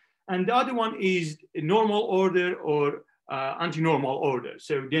dagger. And the other one is normal order or anti-normal order.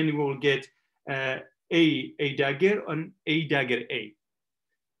 So then we will get A dagger and A dagger A.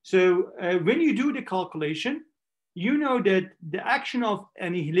 So when you do the calculation, you know that the action of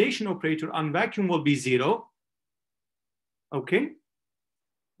annihilation operator on vacuum will be 0. Okay.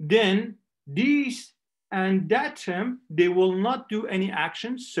 Then these and that term, they will not do any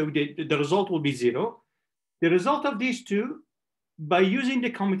actions. So the result will be 0. The result of these two, by using the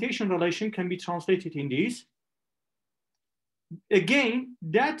commutation relation, can be translated in this. Again,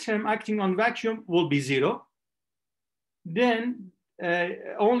 that term acting on vacuum will be 0. Then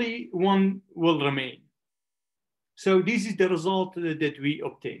only one will remain. So this is the result that we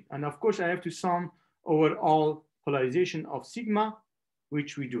obtain. And of course, I have to sum over all polarization of sigma,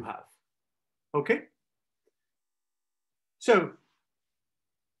 which we do have. Okay? So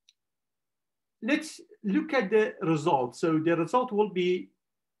let's look at the result. So the result will be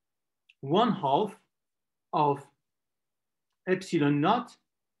 1/2 of epsilon naught.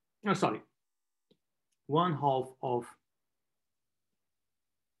 No, sorry. 1/2 of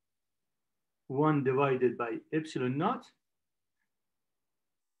 1 divided by epsilon naught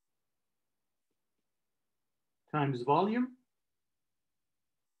times volume,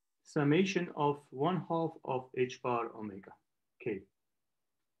 summation of 1/2 of h bar omega k,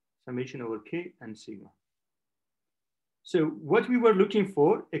 summation over k and sigma. So what we were looking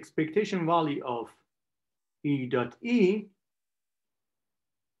for, expectation value of E dot E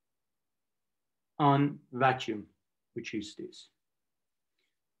on vacuum, which is this.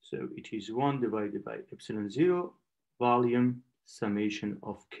 So it is 1 divided by epsilon 0, volume, summation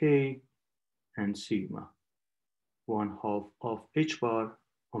of k and sigma, 1/2 of h bar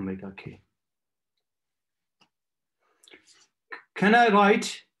omega k. Can I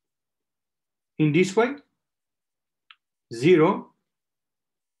write in this way? 0,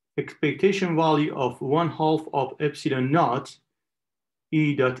 expectation value of 1/2 of epsilon naught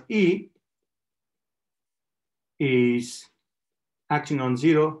E dot E is acting on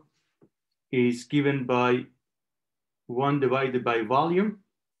 0 is given by 1 divided by volume,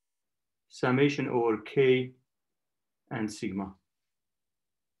 summation over k and sigma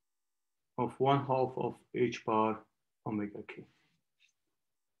of 1/2 of h bar omega k.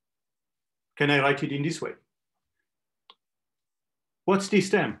 Can I write it in this way? What's this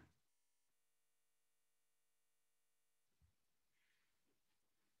term?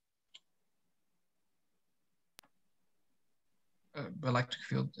 Electric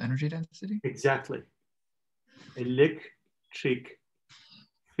field energy density? Exactly. Electric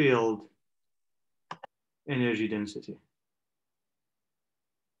field energy density.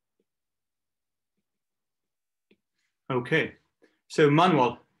 Okay. So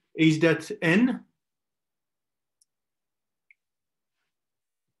Manuel, is that N?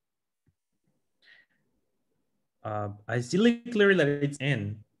 I see clearly that it's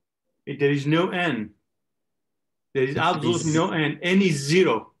N. There is no N. There is It absolutely is- no n. N is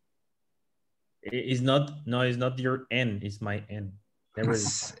 0. It's not, no, it's not your n, it's my n. Never is.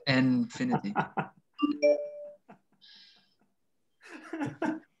 It's infinity.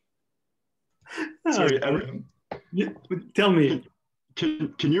 Sorry, Tell me.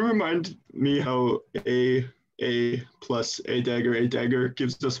 can you remind me how a plus a dagger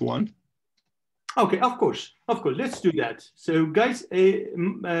gives us 1? Okay, of course. Let's do that. So guys,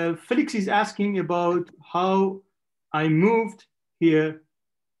 Felix is asking about how I moved here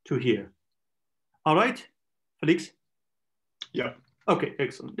to here. All right, Felix? Yeah. Okay,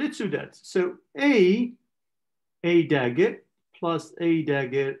 excellent. Let's do that. So a dagger plus a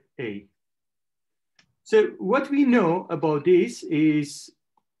dagger a. So what we know about this is,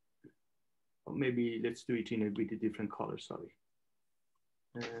 or maybe let's do it in with a different color, sorry.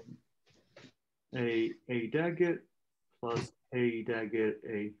 A dagger plus a dagger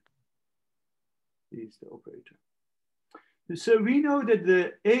a is the operator. So we know that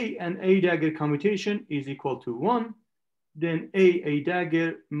the a and a dagger commutation is equal to 1. Then a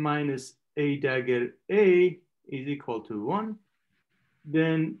dagger minus a dagger a is equal to 1.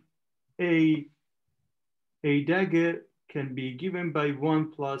 Then a dagger can be given by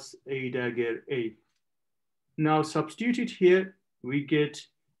 1 plus a dagger a. Now substitute it here, we get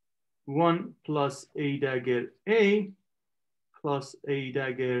 1 plus a dagger a plus a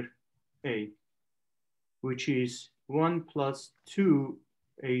dagger a, which is 1 plus 2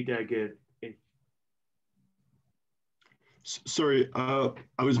 a dagger a. Sorry, I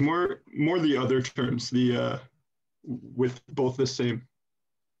was more the other terms, the with both the same,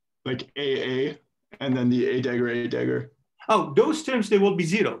 like a and then the a dagger. Oh, those terms, they will be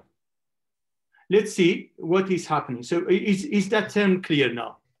 0. Let's see what is happening. So is that term clear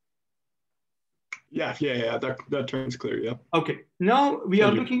now? Yeah, that term's clear, yeah. Okay, now we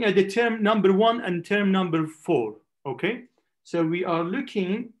are looking at the term number 1 and term number 4, okay? So we are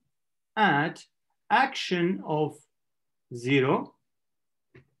looking at action of 0,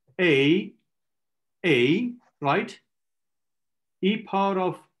 a, right? E power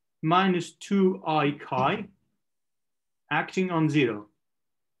of minus 2i chi acting on 0,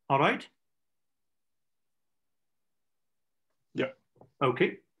 all right? Yeah.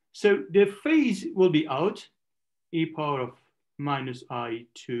 Okay, so the phase will be out, e power of minus I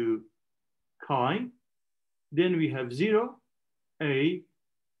 2 chi. Then we have 0, a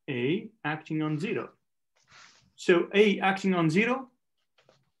acting on 0. So a acting on 0?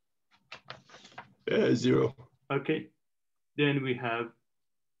 0. Okay, then we have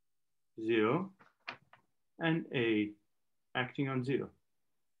 0 and a acting on 0.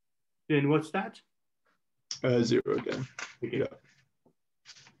 Then what's that? 0 again. Okay. Yeah.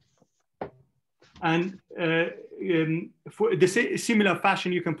 And for the similar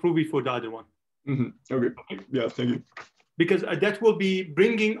fashion, you can prove it for the other one. Okay. Yeah, thank you. Because that will be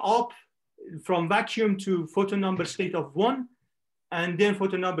bringing up from vacuum to photon number state of 1, and then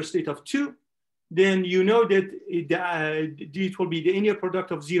photon number state of 2. Then you know that it will be the linear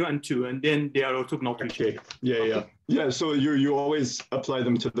product of 0 and 2, and then they are orthogonal to each other. Yeah. So you always apply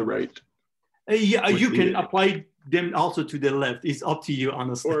them to the right. You can apply them also to the left. It's up to you,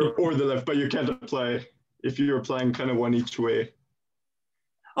 honestly. Or the left, but you can't apply if you're applying kind of one each way.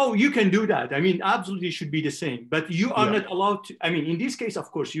 Oh, you can do that. I mean, absolutely should be the same, but you are not allowed to. I mean, in this case,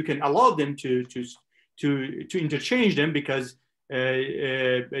 of course, you can allow them to interchange them because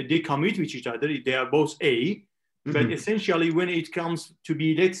they commute with each other. They are both A, but essentially when it comes to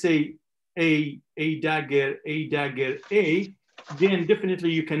be, let's say, a dagger, A, then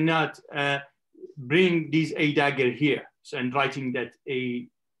definitely you cannot bring this a dagger here. So, and writing that a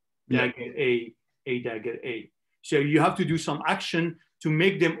dagger, A dagger, A. So you have to do some action to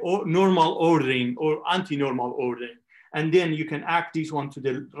make them normal ordering or anti-normal ordering. And then you can act this one to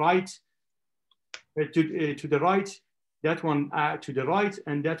the right, to the right, that one to the right,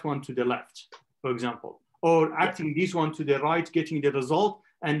 and that one to the left, for example. Or acting this one to the right, getting the result,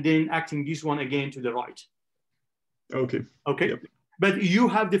 and then acting this one again to the right. Okay. Okay. Yep. But you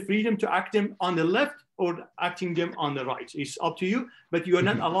have the freedom to act them on the left or acting them on the right. It's up to you, but you are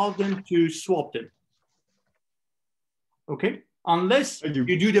not allowed them to swap them. Okay. Unless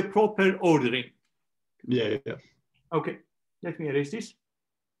you do the proper ordering. Yeah. Okay, let me erase this.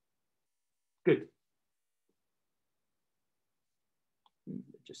 Good.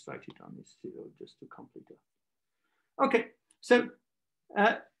 Just write it on this 0 just to complete it. Okay, so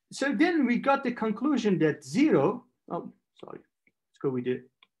then we got the conclusion that 0, oh, sorry, let's go with the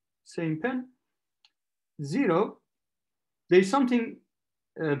same pen. 0, there's something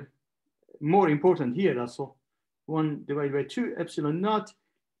more important here also. 1 divided by 2 epsilon naught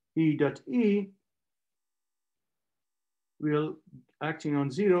E dot E will, acting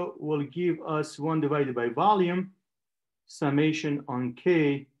on 0, will give us 1 divided by volume, summation on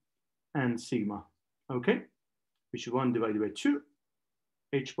K and sigma, okay? Which is 1 divided by 2,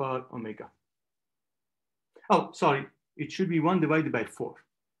 h bar omega. Oh, sorry, it should be 1 divided by 4.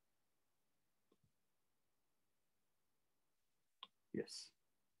 Yes,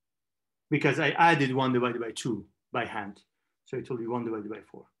 because I added 1 divided by 2 by hand. So it will be 1 divided by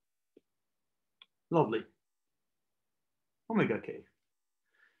 4. Lovely. Omega K.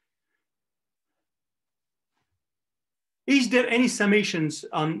 Is there any summations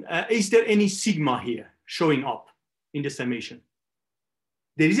on, is there any sigma here showing up in the summation?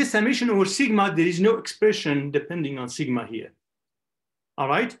 There is a summation over sigma. There is no expression depending on sigma here. All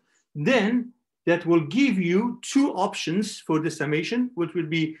right. Then that will give you 2 options for the summation, which will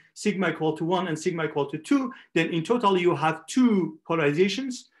be sigma equal to 1 and sigma equal to 2. Then in total, you have 2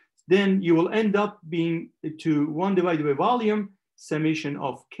 polarizations. Then you will end up being to 1 divided by volume, summation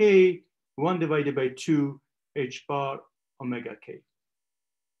of K, 1 divided by 2, h bar omega K.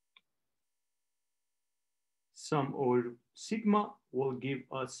 Sum over sigma will give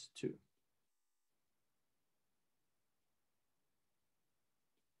us 2.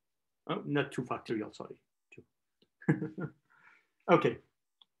 Oh, not 2 factorial, sorry, 2. Okay.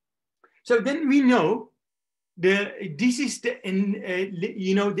 So then we know this is the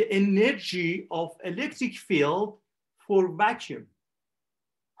you know, the energy of electric field for vacuum.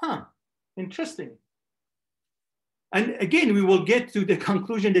 Huh, interesting. And again, we will get to the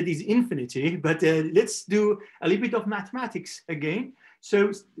conclusion that is infinity, but let's do a little bit of mathematics again.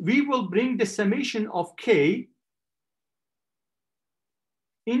 So we will bring the summation of K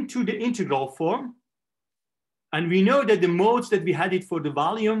into the integral form. And we know that the modes that we had it for the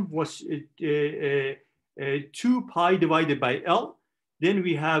volume was 2 pi divided by L. Then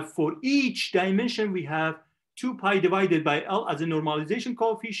we have for each dimension, we have 2 pi divided by L as a normalization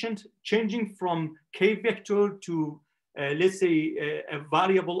coefficient, changing from K vector to, let's say, a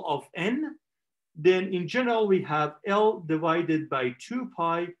variable of N. Then in general, we have L divided by 2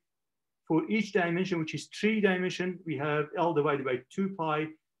 pi. For each dimension, which is 3 dimension, we have L divided by 2 pi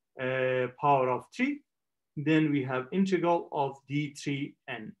power of 3. Then we have integral of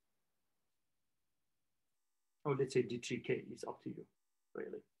d3n. Or let's say d3k, is up to you,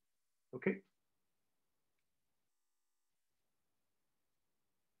 really. Okay.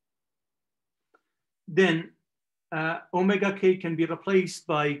 Then omega k can be replaced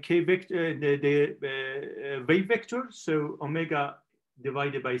by k vector, the wave vector. So omega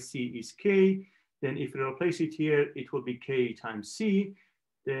divided by c is k. Then if we replace it here, it will be k times c.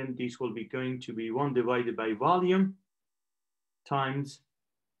 Then this will be going to be 1 divided by volume times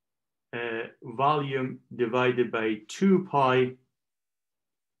volume divided by 2 pi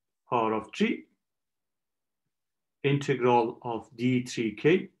power of 3 integral of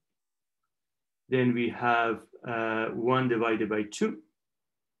d3k. Then we have 1 divided by 2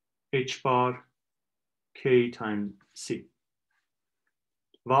 h bar k times c.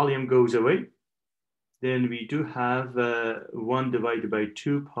 Volume goes away. Then we do have 1 divided by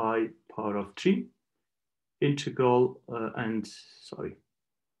 2 pi power of 3 integral and sorry,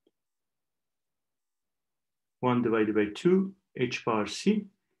 1 divided by 2 h bar c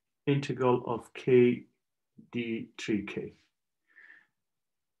integral of k d3k.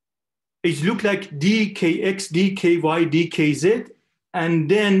 It looks like dkx, dky, dkz, and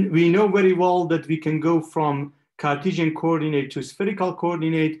then we know very well that we can go from Cartesian coordinate to spherical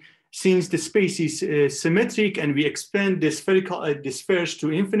coordinate. Since the space is symmetric and we expand the spherical the spheres to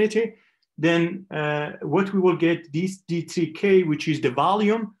infinity, then what we will get, this d3k, which is the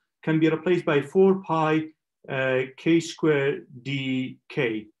volume, can be replaced by 4 pi k squared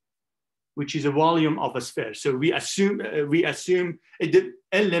dk, which is a volume of a sphere. So we assume the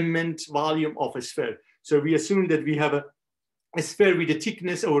element volume of a sphere. So we assume that we have a sphere with a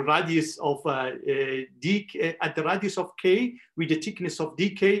thickness or radius of d at the radius of k with the thickness of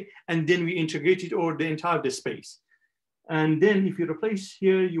dk, and then we integrate it over the entire space. And then if you replace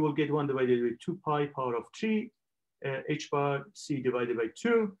here, you will get 1 divided by 2 pi power of 3 h bar c divided by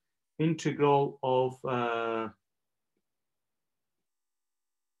 2 integral of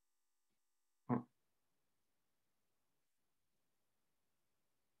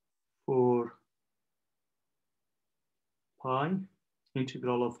 4 pi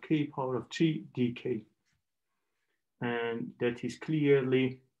integral of k power of 3 dk. And that is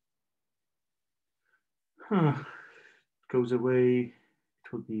clearly, goes away,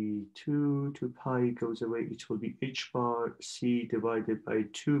 it will be 2 pi goes away, it will be h bar c divided by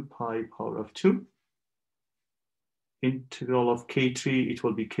 2 pi power of 2. Integral of k3, it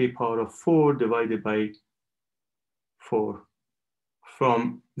will be k power of 4 divided by 4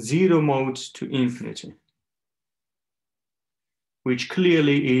 from 0 modes to infinity, which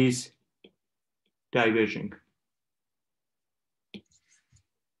clearly is diverging.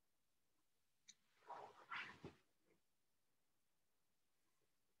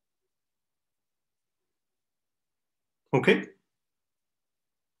 Okay.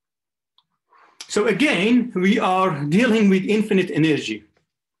 So again, we are dealing with infinite energy.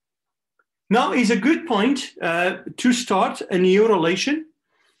 Now is a good point to start a new relation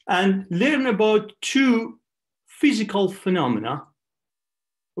and learn about two physical phenomena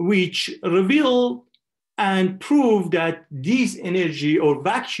which reveal and prove that this energy or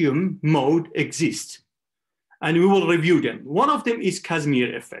vacuum mode exists. And we will review them. One of them is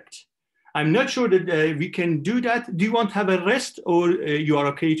Casimir effect. I'm not sure that we can do that. Do you want to have a rest, or you are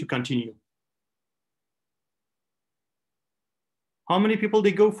okay to continue? How many people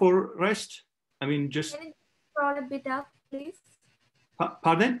they go for rest? I mean, just... Can you scroll a bit up, please?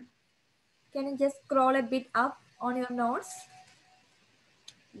 Pardon? Can you just scroll a bit up on your notes?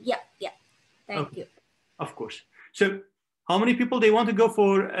 Yeah. Thank you. Of course. So how many people they want to go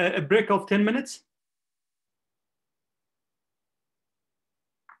for a break of 10 minutes?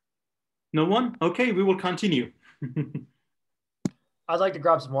 No one? Okay, we will continue. I'd like to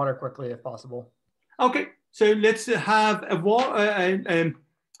grab some water quickly if possible. Okay, so let's have a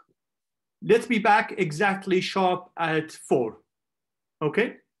let's be back exactly sharp at 4.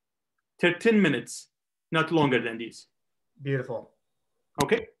 Okay? 13 minutes, not longer than this. Beautiful.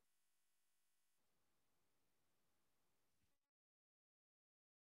 Okay.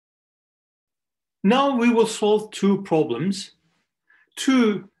 Now we will solve two problems,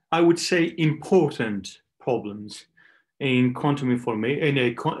 two, I would say, important problems in quantum information,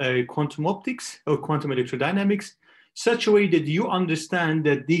 in quantum optics or quantum electrodynamics, such a way that you understand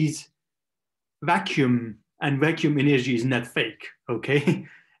that these vacuum and vacuum energy is not fake, okay?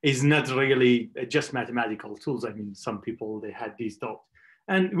 Is not really just mathematical tools. I mean, some people, they had these thoughts.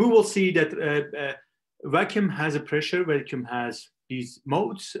 And we will see that vacuum has a pressure, vacuum has these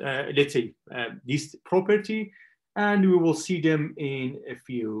modes, let's say this property, and we will see them in a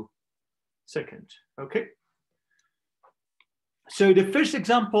few seconds, okay? So the first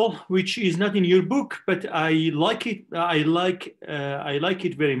example, which is not in your book, but I like it, I like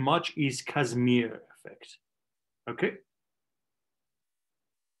it very much, is Casimir effect, okay?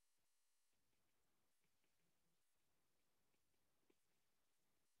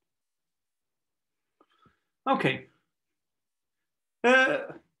 Okay.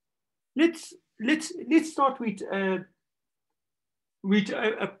 Let's start with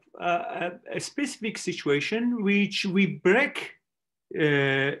a specific situation which we break.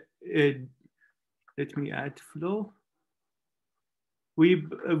 Let me add flow. We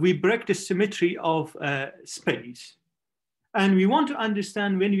break the symmetry of space, and we want to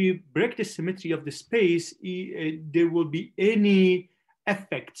understand when we break the symmetry of the space, there will be any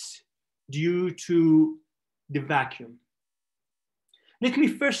effects due to the vacuum. Let me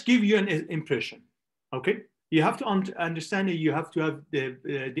first give you an impression, okay? You have to understand it, you have to have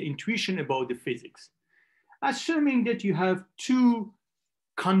the intuition about the physics. Assuming that you have two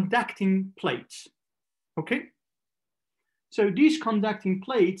conducting plates, okay? So these conducting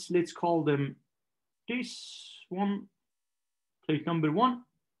plates, let's call them this one, plate number 1,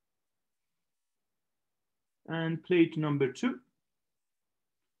 and plate number 2.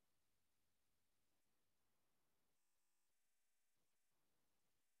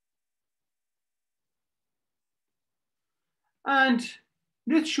 And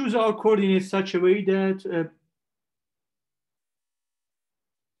let's choose our coordinates such a way that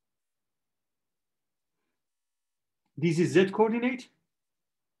this is Z coordinate,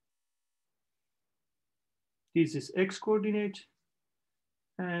 this is X coordinate,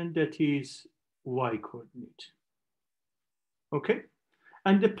 and that is Y coordinate. Okay,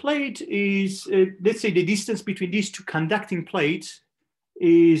 and the plate is, let's say the distance between these two conducting plates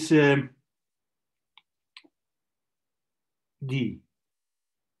is D.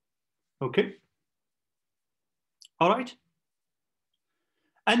 Okay. All right.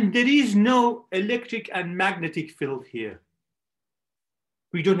 And there is no electric and magnetic field here.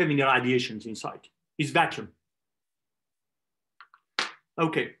 We don't have any radiations inside. It's vacuum.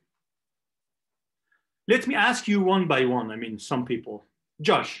 Okay. Let me ask you one by one. I mean, some people.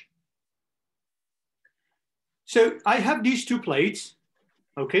 Josh. So I have these two plates.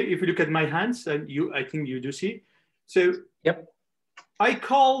 Okay. If you look at my hands, and I think you do see. So yep. I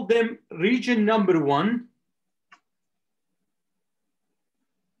call them region number 1,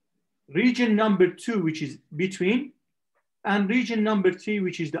 region number 2, which is between, and region number 3,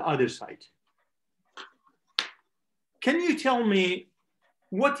 which is the other side. can you tell me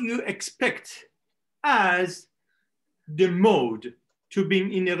what you expect as the mode to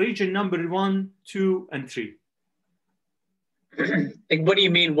be in the region number 1, 2, and 3? Like, what do you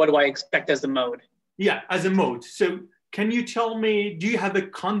mean? What do I expect as the mode? Yeah, as a mode. So can you tell me, do you have a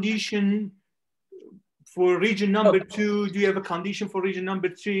condition for region number 2? Do you have a condition for region number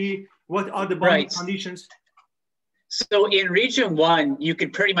 3? What are the boundary conditions? So in region 1, you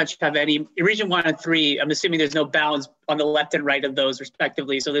could pretty much have any, in region 1 and 3, I'm assuming there's no bounds on the left and right of those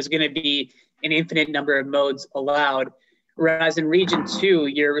respectively. So there's going to be an infinite number of modes allowed. Whereas in region 2,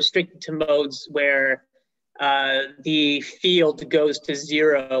 you're restricted to modes where the field goes to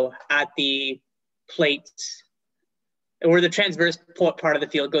 0 at the plates, or the transverse part of the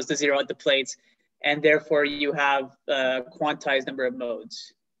field goes to 0 at the plates. And therefore you have a quantized number of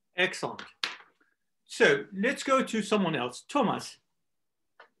modes. Excellent. So let's go to someone else. Thomas.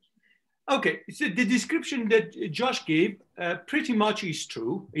 Okay, so the description that Josh gave pretty much is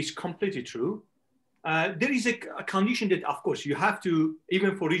true, is completely true. There is a condition that, of course, you have to,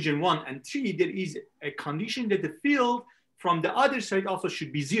 even for region 1 and 3, there is a condition that the field from the other side also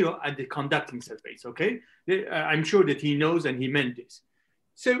should be 0 at the conducting surface, okay? I'm sure that he knows and he meant this.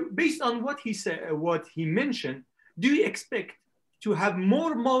 So based on what he said, what he mentioned, do you expect to have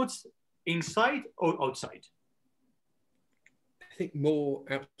more modes inside or outside? I think more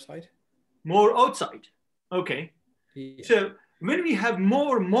outside. More outside, okay. Yeah. So when we have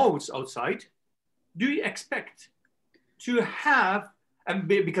more modes outside, do you expect to have, and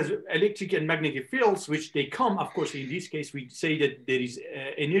because electric and magnetic fields, which they come, of course, in this case, we say that there is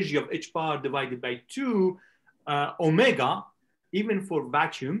energy of h bar divided by 2 omega, even for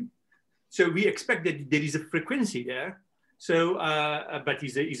vacuum. So we expect that there is a frequency there. So, but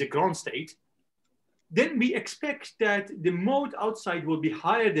is a ground state. Then we expect that the mode outside will be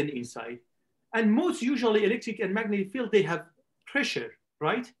higher than inside. And most usually electric and magnetic field, they have pressure,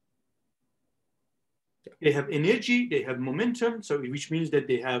 right? They have energy, they have momentum, so which means that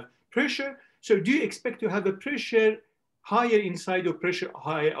they have pressure. So do you expect to have a pressure higher inside or pressure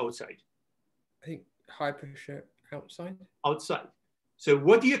higher outside? I think high pressure outside. Outside. So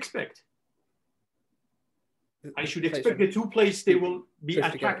what do you expect? I should expect the two plates, they will be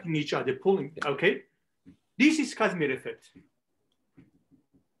attracting each other, pulling, okay? This is Casimir effect.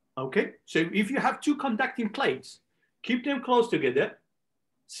 Okay, so if you have two conducting plates, keep them close together.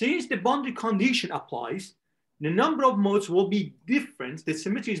 Since the boundary condition applies, the number of modes will be different, the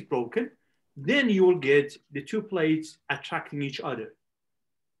symmetry is broken, then you will get the two plates attracting each other.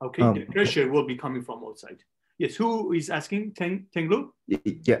 Okay, the pressure will be coming from outside. Yes, who is asking? Tenglu?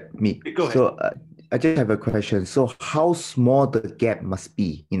 Yeah, me. Go ahead. So I just have a question. So how small the gap must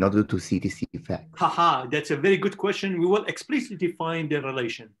be in order to see this effect? Haha, that's a very good question. We will explicitly find the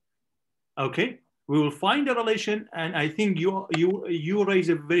relation. Okay, we will find the relation, and I think you raise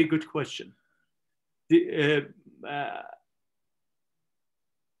a very good question. We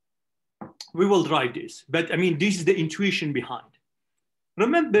will drive this, but I mean, this is the intuition behind.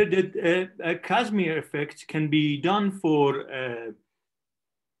 Remember that Casimir effect can be done for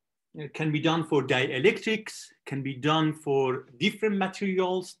dielectrics, can be done for different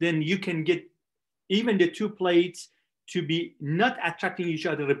materials. Then you can get even the two plates to be not attracting each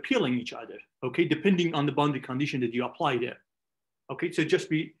other, repelling each other. Okay, depending on the boundary condition that you apply there. Okay, so just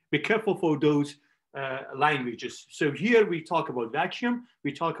be careful for those languages. So here we talk about vacuum,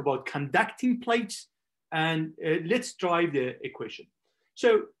 we talk about conducting plates, and let's drive the equation.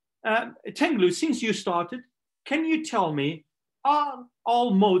 So Tenglu, since you started, can you tell me, are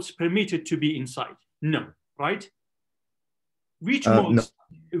all modes permitted to be inside? No, right? Which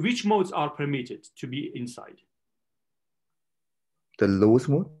modes are permitted to be inside? The lowest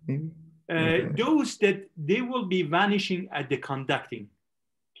mode, maybe? Those that they will be vanishing at the conducting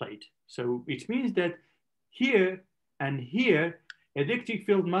plate. So it means that here and here, electric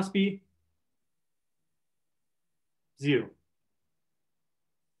field must be 0.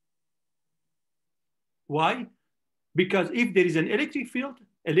 Why? Because if there is an electric field,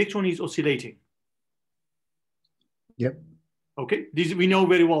 electron is oscillating. Yep. Okay, this we know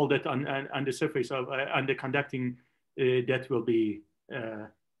very well that on the surface of on the conducting that will be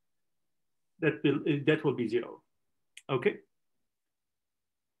 0. Okay.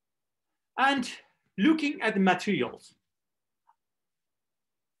 And looking at the materials,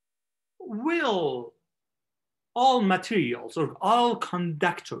 will all materials or all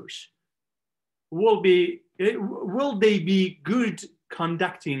conductors will they be good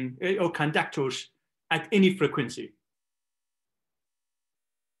conducting or conductors at any frequency?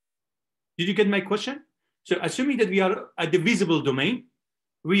 Did you get my question? So assuming that we are at the visible domain,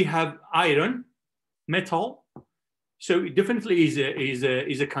 we have iron, metal. So it definitely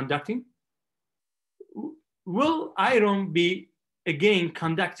is a conducting. Will iron be again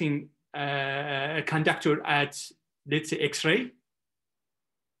conducting a conductor at, let's say, X-ray?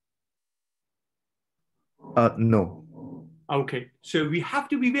 No. Okay, so we have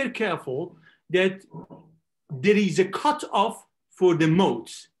to be very careful that there is a cutoff for the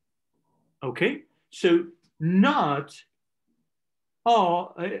modes. Okay, so not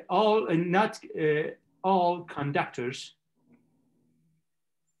all conductors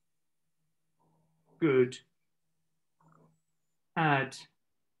good at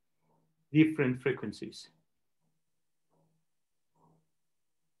different frequencies.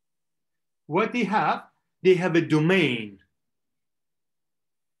 What they have a domain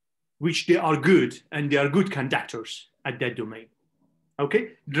which they are good, and they are good conductors at that domain.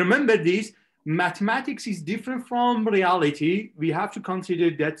 Okay, remember this, mathematics is different from reality. We have to consider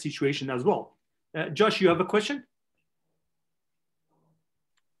that situation as well. Josh, you have a question?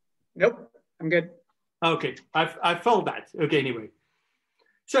 Nope, I'm good. Okay, I felt that. Okay, anyway.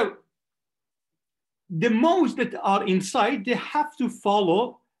 So the modes that are inside, they have to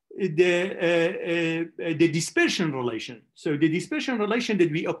follow the dispersion relation. So the dispersion relation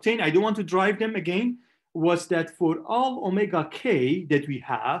that we obtain, I don't want to drive them again, was that for all omega k that we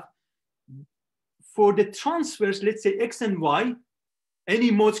have, for the transverse, let's say X and Y,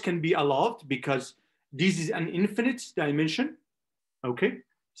 any modes can be allowed because this is an infinite dimension. Okay,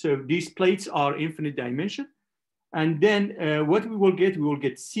 so these plates are infinite dimension. And then what we will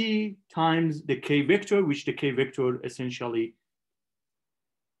get C times the K vector, which the K vector essentially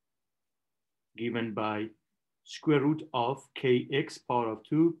given by square root of Kx power of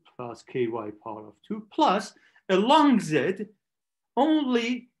 2 plus Ky power of 2 plus along Z,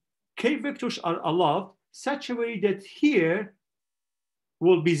 only K vectors are allowed such a way that here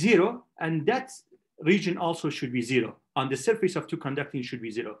will be 0, and that region also should be 0. On the surface of two conducting should be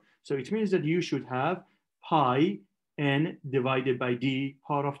 0. So it means that you should have pi n divided by d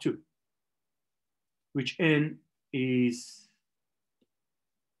power of 2, which n is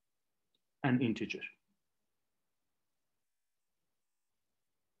an integer.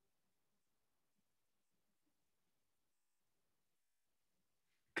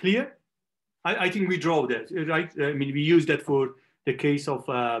 Clear? I think we draw that, right? I mean, we use that for the case of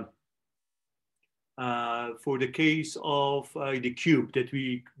the cube that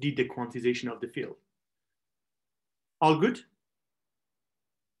we did the quantization of the field. All good?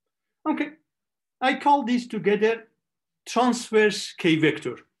 Okay. I call these together transverse K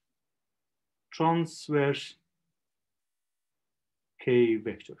vector. Transverse K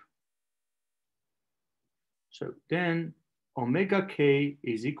vector. So then omega K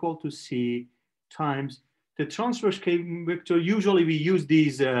is equal to C times the transverse K vector. Usually we use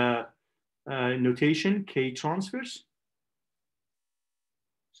these notation K transverse.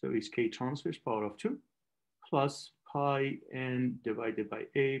 So it's K transverse power of 2 plus pi n divided by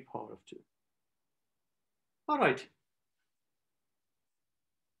a power of 2. All right.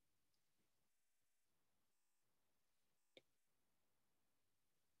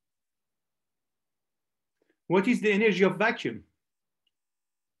 What is the energy of vacuum?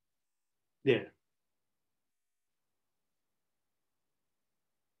 There.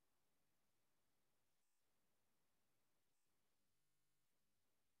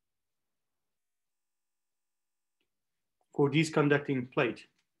 For this conducting plate.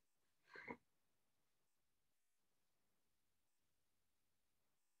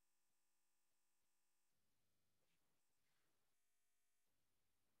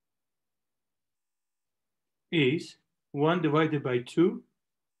 Is 1 divided by 2,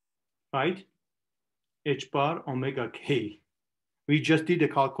 right? H bar omega K. We just did a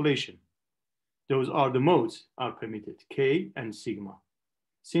calculation. Those are the modes are permitted, K and sigma.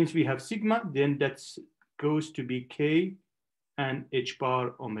 Since we have sigma, then that goes to be K and H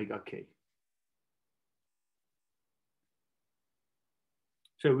bar omega K.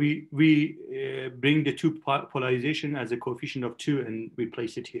 So we bring the two polarization as a coefficient of 2 and we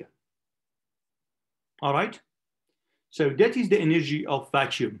place it here. All right. So that is the energy of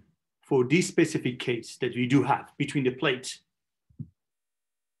vacuum for this specific case that we do have between the plates.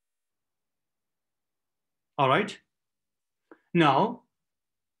 All right. Now,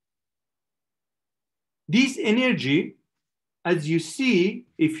 this energy, as you see,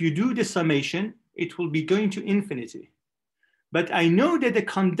 if you do the summation, it will be going to infinity. But I know that the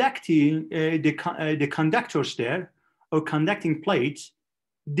conducting, the conductors there, or conducting plates,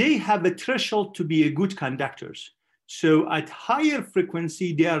 they have a threshold to be a good conductors. So at higher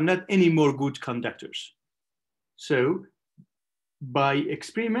frequency, they are not any more good conductors. So by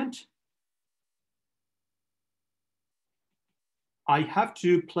experiment, I have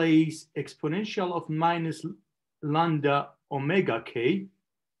to place exponential of minus lambda omega k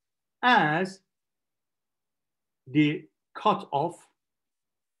as the cutoff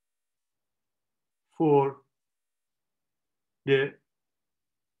for the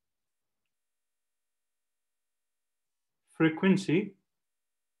frequency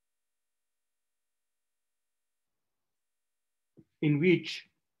in which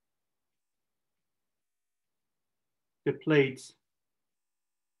the plates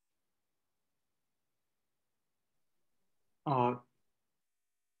are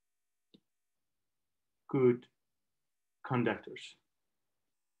good conductors.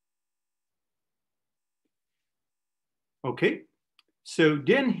 Okay, so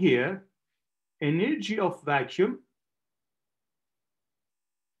then here, energy of vacuum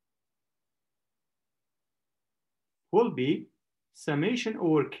will be summation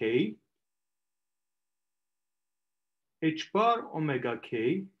over k h bar omega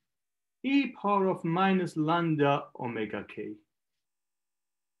k e power of minus lambda omega k.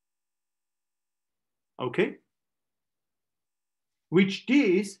 Okay, which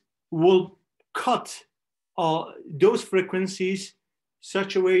this will cut those frequencies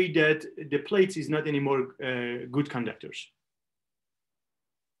such a way that the plates is not anymore good conductors.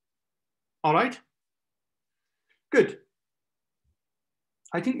 All right, good.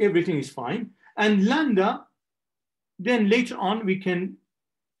 I think everything is fine. And lambda, then later on we can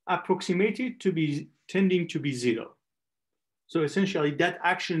approximate it to be tending to be 0. So essentially that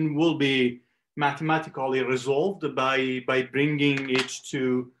action will be mathematically resolved by bringing it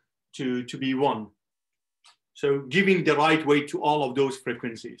to be 1. So giving the right weight to all of those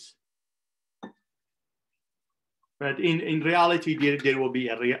frequencies. But in reality, there will be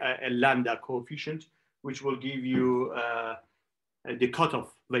a lambda coefficient, which will give you the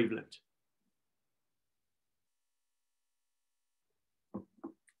cutoff wavelength.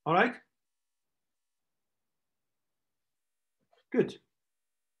 All right. Good.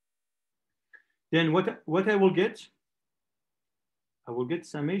 Then what I will get? I will get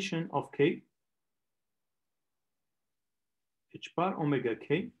summation of k h bar omega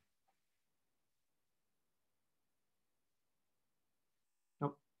k.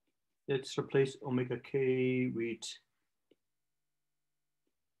 Nope. Let's replace omega k with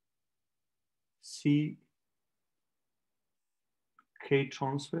c k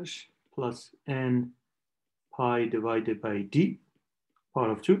transverse plus n pi divided by d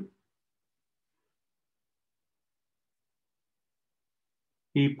power of 2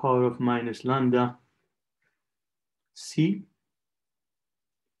 e power of minus lambda c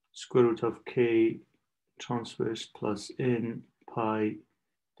square root of k transverse plus n pi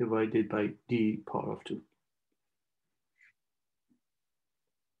divided by d power of 2.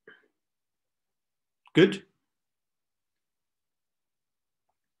 Good.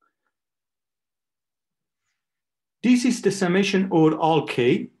 This is the summation over all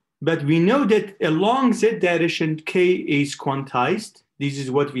k, but we know that along z direction k is quantized. This is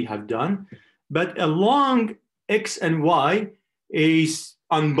what we have done. But along x and y is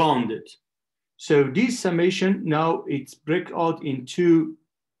unbounded. So this summation, now it's break out in two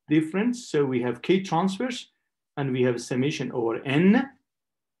difference. So we have k transverse and we have a summation over n,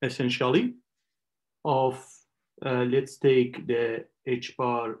 essentially, of, let's take the h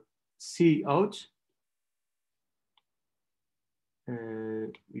bar c out.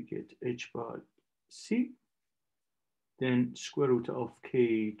 We get h bar c, then square root of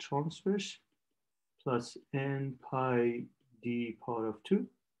k transverse plus n pi d power of 2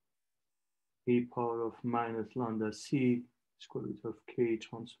 e power of minus lambda c square root of k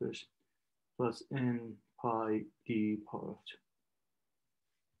transverse plus n pi d power of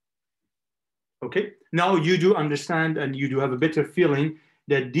 2. Okay, now you do understand and you do have a better feeling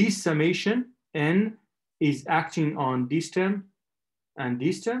that this summation n is acting on this term and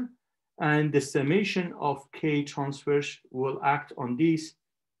this term, and the summation of k transverse will act on this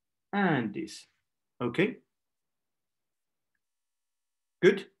and this. Okay,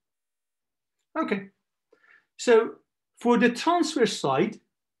 good. Okay, so for the transverse side,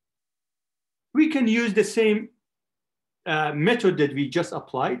 we can use the same method that we just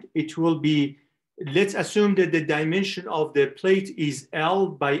applied. It will be, let's assume that the dimension of the plate is L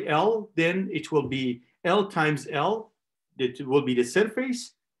by L, then it will be L times L, that will be the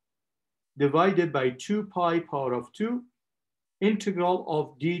surface, divided by 2 pi power of 2 integral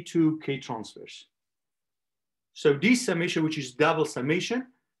of d2 k transverse. So this summation, which is double summation,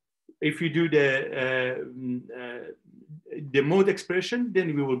 if you do the mode expression,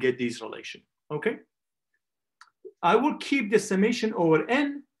 then we will get this relation, okay? I will keep the summation over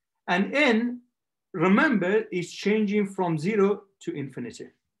n, and n, remember, is changing from 0 to infinity.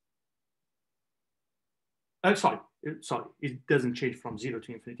 Sorry, it doesn't change from 0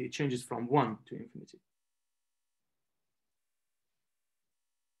 to infinity. It changes from 1 to infinity.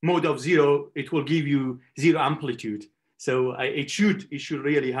 Mode of 0, it will give you 0 amplitude. So it should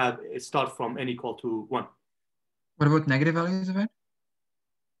really have start from n equal to 1. What about negative values of n?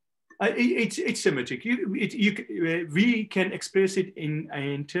 It's symmetric. We can express it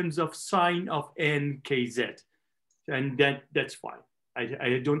in terms of sine of n kz, and that's fine.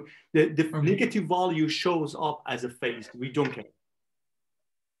 I don't. The negative value shows up as a phase. We don't care.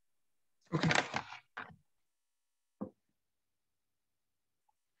 Okay.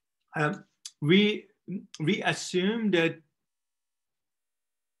 We assume that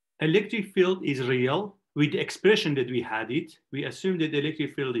electric field is real with the expression that we had it. We assume that the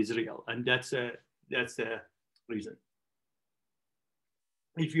electric field is real, and that's a reason.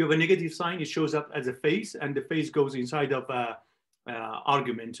 If you have a negative sign, it shows up as a phase, and the phase goes inside of a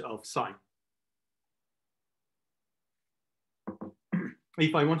argument of sign.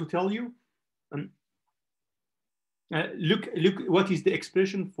 If I want to tell you, look what is the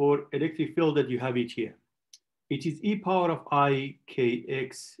expression for electric field that you have it here. It is e power of I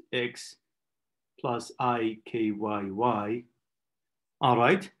kx x plus I ky y. All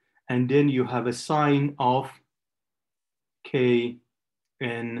right, and then you have a sign of k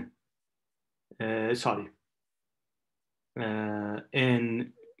n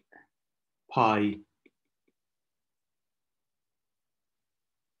n pi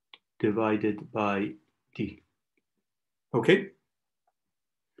divided by d. Okay.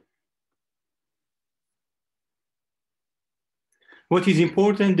 What is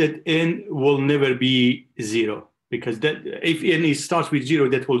important that n will never be 0, because that if n starts with 0,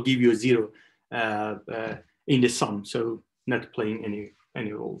 that will give you a 0 in the sum. So not playing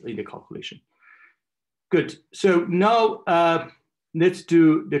any role in the calculation. Good. So now let's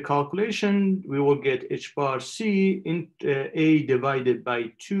do the calculation. We will get h bar c in a divided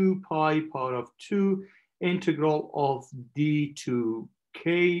by 2 pi power of 2 integral of d to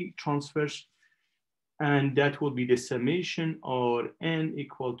k transverse, and that will be the summation or n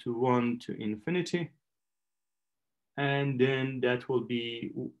equal to 1 to infinity, and then that will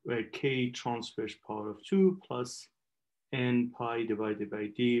be k transverse power of 2 plus n pi divided by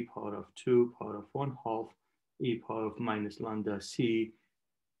d power of 2 power of 1/2 e power of minus lambda c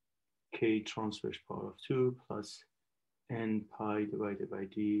k transverse power of 2 plus n pi divided by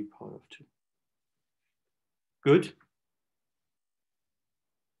d power of 2. Good.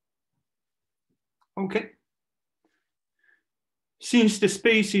 Okay. Since the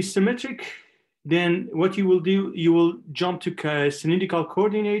space is symmetric, then what you will do, you will jump to cylindrical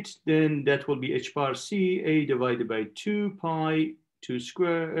coordinates. Then that will be h bar c a divided by 2 pi 2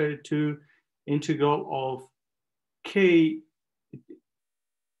 square to integral of k.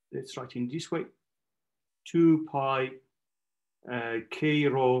 Let's write in this way: 2 pi k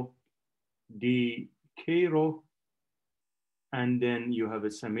rho d k rho, and then you have a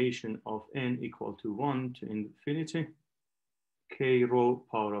summation of n equal to 1 to infinity, k rho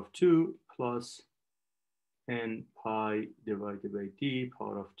power of 2 plus n pi divided by d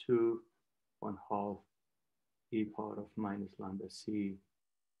power of 2 1/2 e power of minus lambda c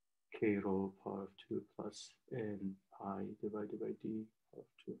k rho power of 2 plus n pi divided by d power of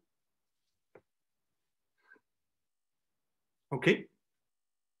 2. Okay.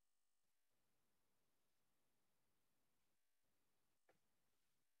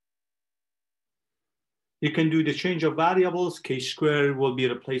 You can do the change of variables. K squared will be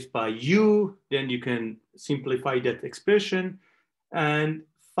replaced by u. Then you can simplify that expression. And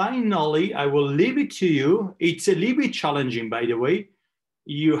finally, I will leave it to you. It's a little bit challenging, by the way.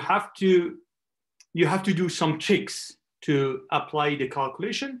 You have to do some tricks to apply the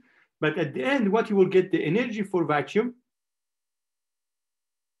calculation. But at the end, what you will get, the energy for vacuum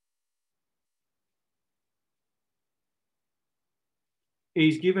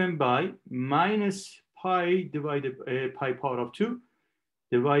is given by minus pi divided pi power of 2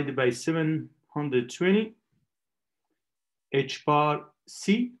 divided by 720 h bar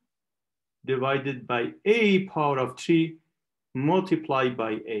c divided by a power of 3 multiplied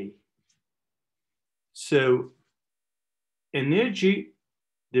by a. So energy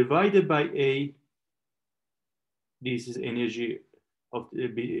divided by a, this is energy of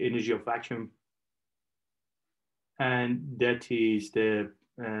vacuum, and that is the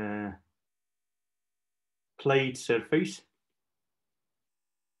plate surface,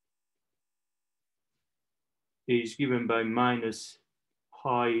 is given by minus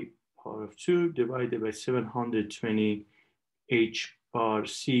pi power of 2 divided by 720 h bar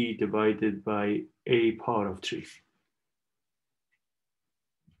c divided by a power of 3.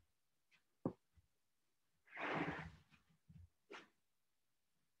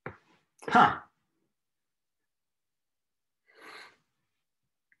 Huh.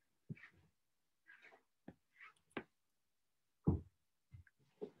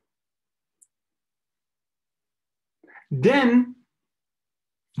 Then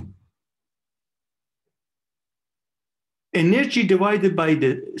energy divided by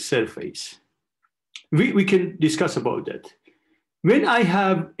the surface. We can discuss about that. When I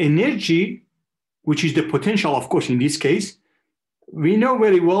have energy, which is the potential, of course, in this case, we know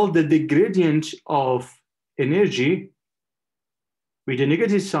very well that the gradient of energy with a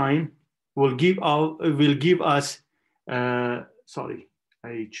negative sign will give us, sorry,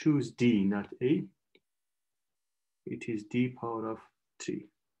 I choose D, not A. It is D power of 3.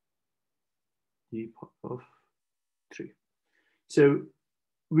 D power of 3. So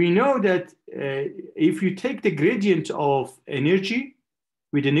we know that if you take the gradient of energy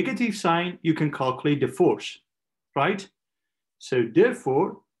with a negative sign, you can calculate the force, right? So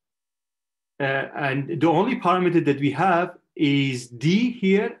therefore, and the only parameter that we have is D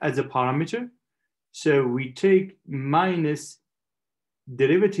here as a parameter. So we take minus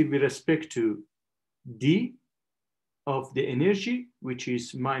derivative with respect to D of the energy, which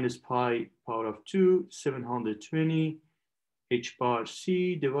is minus pi power of 2, 720 h bar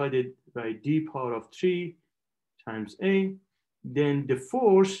c divided by d power of 3 times a. Then the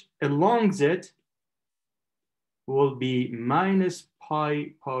force along z will be minus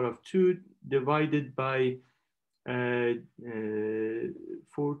pi power of 2 divided by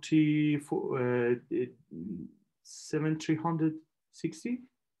 7,360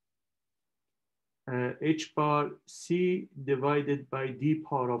 h bar c divided by d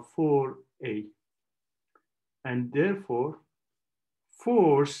power of 4a. And therefore,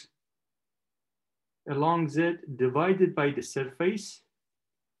 force along z divided by the surface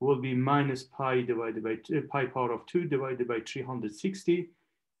will be minus pi divided by pi power of 2 divided by 360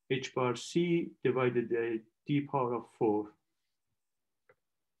 h bar c divided by d power of 4.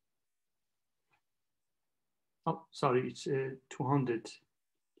 Oh, sorry, it's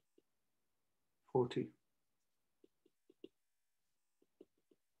 240.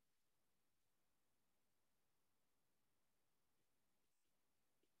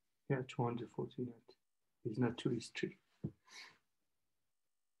 Yeah, 240. It's not 2, it's 3.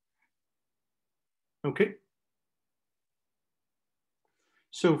 Okay.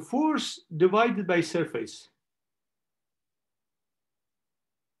 So force divided by surface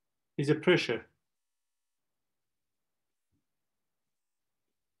is a pressure.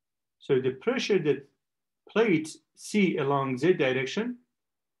 So the pressure that plates C along Z direction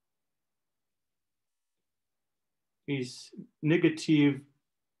is negative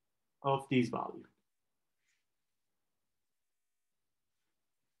of this value.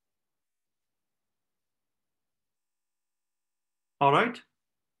 All right.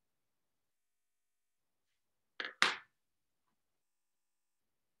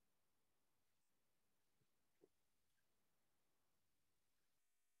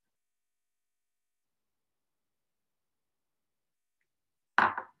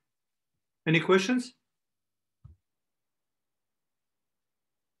 Any questions?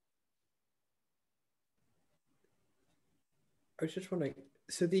 I was just wondering,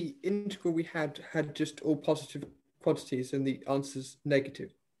 so the integral we had just all positive quantities and the answer's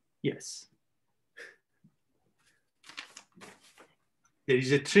negative? Yes. There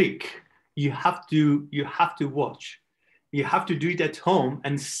is a trick. You have to watch. You have to do it at home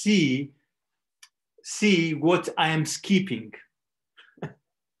and see what I am skipping.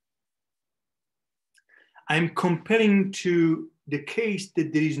 I'm comparing to the case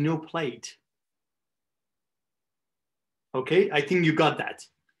that there is no plate. Okay, I think you got that.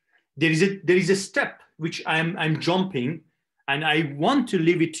 There is a step which I'm jumping, and I want to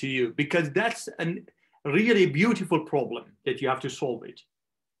leave it to you because that's a really beautiful problem that you have to solve it.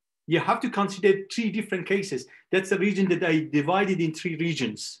 You have to consider 3 different cases. That's the reason that I divided in 3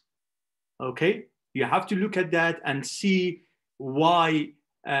 regions. Okay, you have to look at that and see why.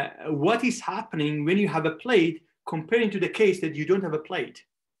 What is happening when you have a plate comparing to the case that you don't have a plate.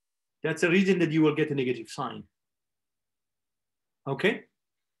 That's the reason that you will get a negative sign. Okay.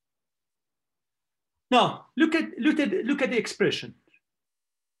 Now look at the expression.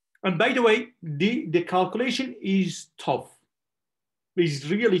 And by the way, the calculation is tough. It's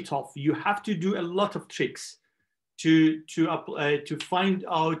really tough. You have to do a lot of tricks to find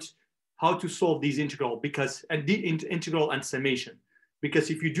out how to solve these integral integral and summation.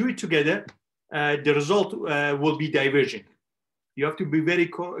 Because if you do it together, the result will be diverging. You have to be very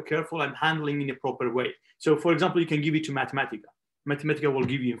careful and handling in a proper way. So for example, you can give it to Mathematica. Mathematica will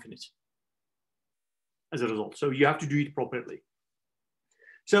give you infinite as a result. So you have to do it properly.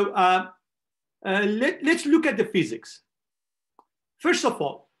 So Let's look at the physics. First of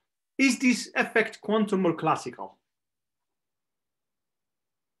all, is this effect quantum or classical?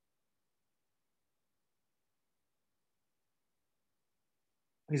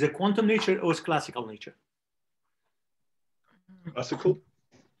 Is it quantum nature or is classical nature? Classical.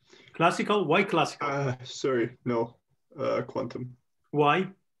 Classical? Why classical? Sorry, no, quantum. Why?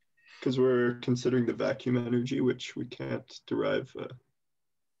 Because we're considering the vacuum energy, which we can't derive.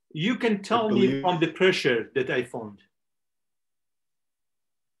 You can tell me from the pressure that I found.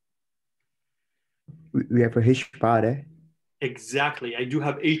 We have a H bar there. Exactly, I do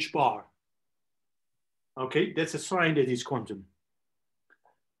have H bar. Okay, that's a sign that is quantum.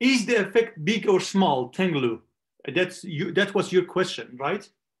 Is the effect big or small, Tenglu? That was your question, right?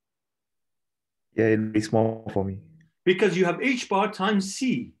 Yeah, it's small for me. Because you have H bar times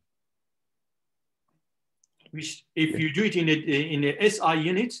C, which if you do it in a SI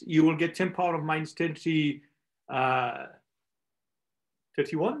units, you will get 10 power of minus 30,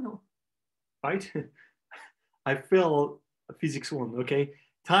 31, no? Right? I failed physics 1, okay?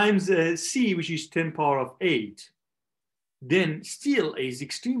 Times C, which is 10 power of 8. Then still is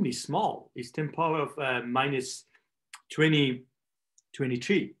extremely small. It's 10 power of minus 20,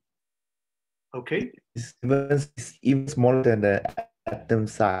 23. Okay? It's even smaller than the atom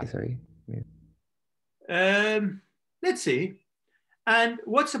size, right? Let's see. And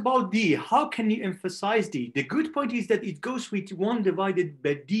what's about D? How can you emphasize D? The good point is that it goes with 1 divided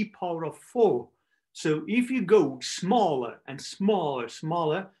by D power of 4. So if you go smaller and smaller,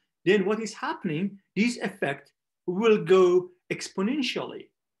 smaller, then what is happening, this effect will go exponentially,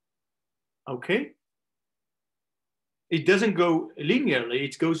 okay? It doesn't go linearly,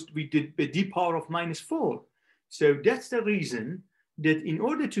 it goes with the D power of minus 4. So that's the reason that in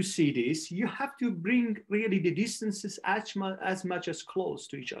order to see this, you have to bring really the distances as much as close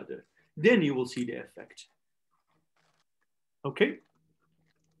to each other. Then you will see the effect, okay?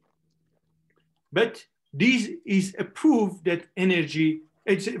 But this is a proof that energy,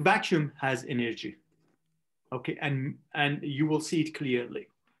 vacuum has energy. Okay, and you will see it clearly.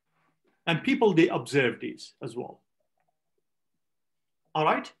 And people, they observe this as well. All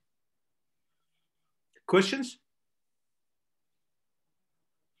right? Questions?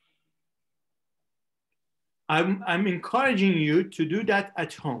 I'm encouraging you to do that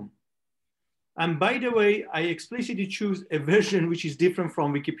at home. And by the way, I explicitly choose a version which is different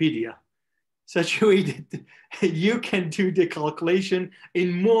from Wikipedia, such a way that you can do the calculation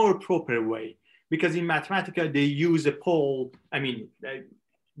in more proper way. Because in Mathematica, they use a pole,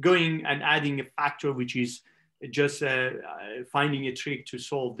 going and adding a factor, which is just finding a trick to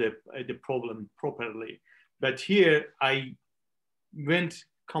solve the problem properly. But here, I went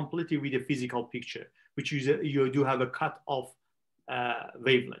completely with a physical picture, which is you do have a cut-off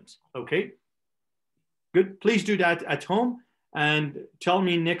wavelength, okay? Good, please do that at home and tell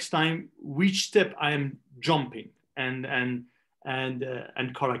me next time which step I am jumping and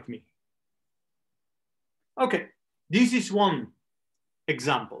correct me. Okay, this is one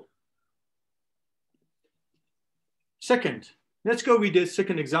example. Second, let's go with the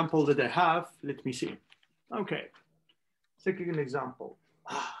second example that I have. Let me see. Okay, second example.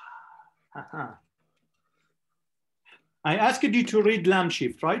 I asked you to read lamp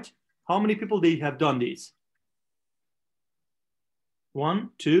shift, right? How many people they have done this? 1,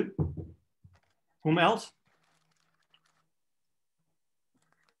 2. Whom else?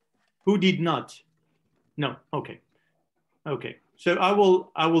 Who did not? No. Okay. Okay. So I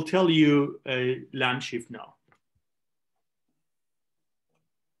will tell you a lamp shift now.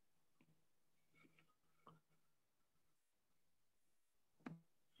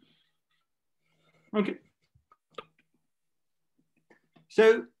 Okay.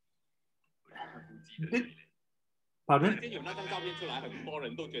 So, pardon?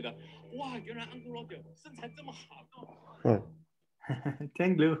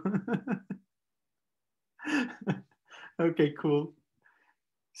 Thank you. Okay, cool.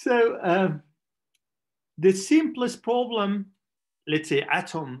 So the simplest problem, let's say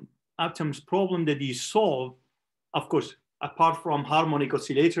atoms problem that is solved, of course, apart from harmonic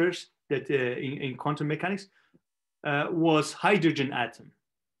oscillators that in quantum mechanics, was hydrogen atom,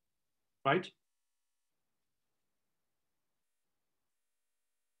 right?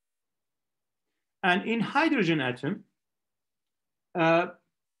 And in hydrogen atom,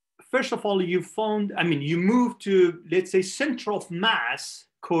 first of all, you found, you move to, let's say, center of mass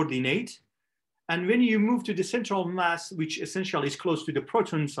coordinate. And when you move to the center of mass, which essentially is close to the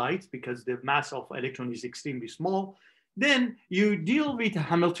proton site because the mass of electron is extremely small, then you deal with a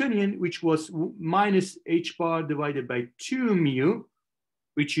Hamiltonian, which was minus h bar divided by 2 mu,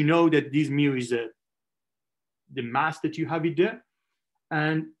 which you know that this mu is the mass that you have it there,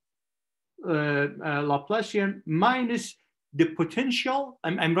 and Laplacian minus the potential.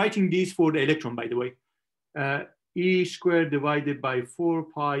 I'm writing this for the electron, by the way. E squared divided by 4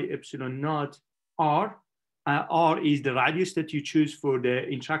 pi epsilon naught r. R is the radius that you choose for the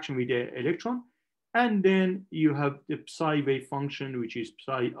interaction with the electron. And then you have the psi wave function, which is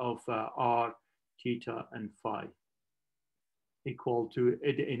psi of r, theta, and phi, equal to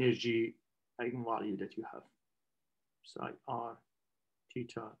the energy eigenvalue that you have, psi r,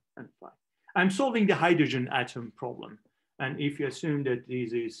 theta, and phi. I'm solving the hydrogen atom problem. And if you assume that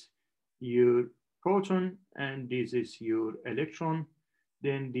this is your proton and this is your electron,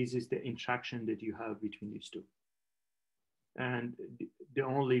 then this is the interaction that you have between these two. And the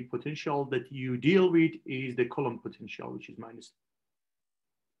only potential that you deal with is the Coulomb potential, which is minus.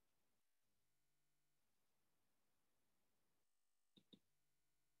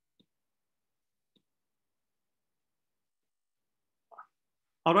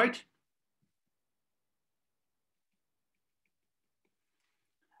 All right.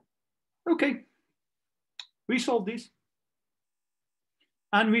 Okay, we solved this.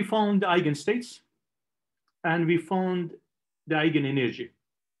 And we found the eigenstates, and we found the eigenenergy.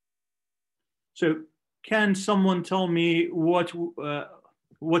 So can someone tell me what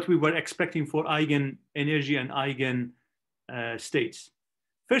we were expecting for eigenenergy and eigen states?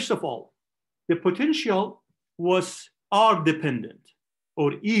 First of all, the potential was R dependent,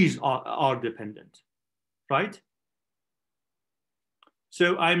 or is R dependent, right?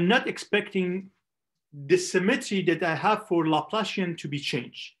 So I'm not expecting the symmetry that I have for Laplacian to be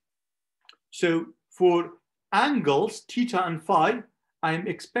changed. So for angles, theta and phi, I'm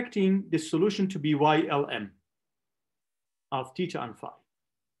expecting the solution to be YLM of theta and phi.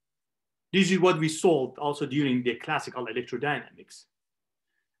 This is what we solved also during the classical electrodynamics.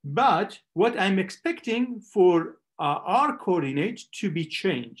 But what I'm expecting for R coordinate to be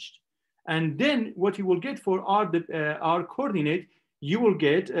changed. And then what you will get for R coordinate, you will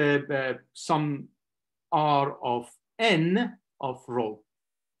get some R of n of rho.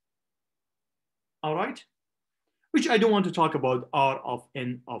 All right? Which I don't want to talk about R of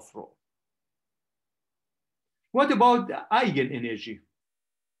n of rho. What about the eigenenergy?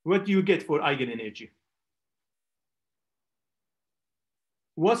 What do you get for eigenenergy?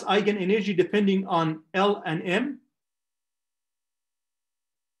 What's eigenenergy depending on L and M?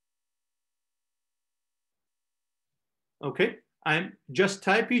 Okay, I'm just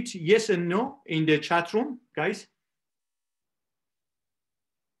type it yes and no in the chat room, guys.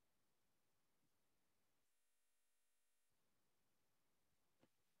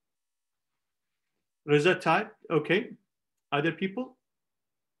 Reza type, okay. Other people?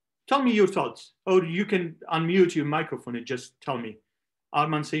 Tell me your thoughts, or you can unmute your microphone and just tell me.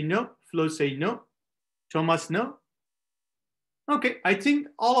 Arman say no, Flo say no, Thomas no. Okay, I think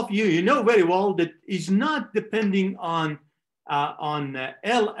all of you, you know very well that it's not depending on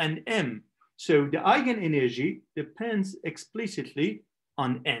L and M. So the eigenenergy depends explicitly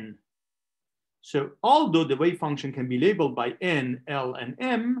on N. So although the wave function can be labeled by N, L, and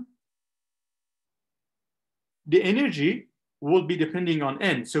M, the energy will be depending on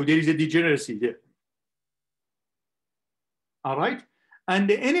N. So there is a degeneracy there. All right. And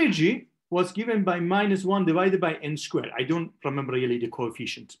the energy was given by -1 divided by N squared. I don't remember really the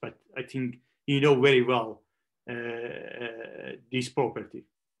coefficients, but I think you know very well this property.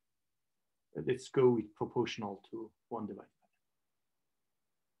 Let's go with proportional to 1 divided by N.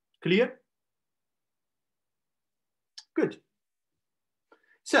 Clear? Good.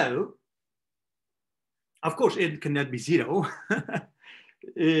 So, of course, N cannot be 0.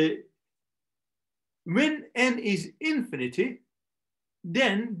 When N is infinity,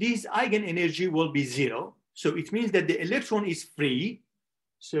 then this eigenenergy will be 0. So it means that the electron is free.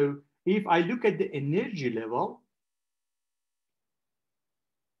 So if I look at the energy level,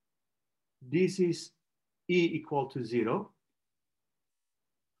 this is E equal to 0,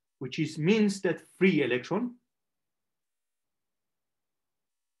 which means that free electron.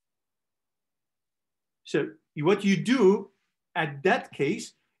 So what you do at that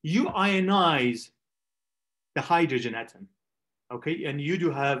case, you ionize the hydrogen atom, okay? And you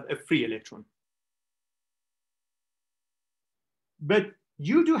do have a free electron. But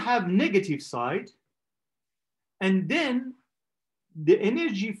you do have negative side, and then the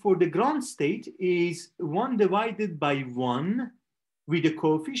energy for the ground state is 1 divided by 1 with a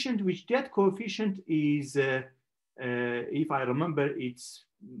coefficient, which that coefficient is, if I remember, it's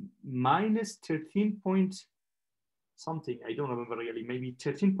minus 13 point something. I don't remember really, maybe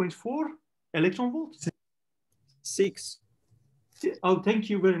 13.4 electron volts? 6. Oh, thank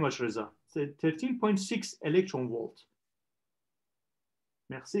you very much, Reza. So 13.6 electron volt.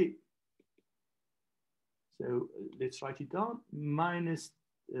 Merci. So let's write it down. Minus,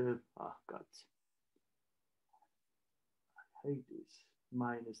 God, I hate this.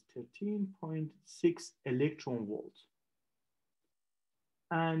 Minus 13.6 electron volt.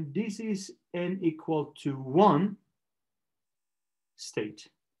 And this is n equal to 1 state.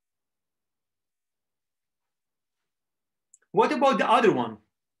 What about the other one?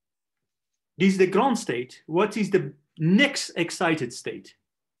 This is the ground state. What is the next excited state?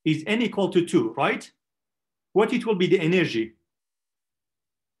 Is n equal to 2, right? What it will be the energy?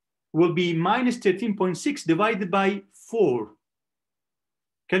 Will be minus 13.6 divided by 4.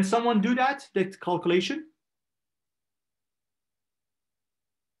 Can someone do that calculation?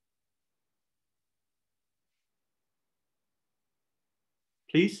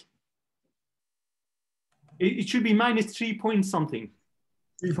 Please. It should be minus 3 point something.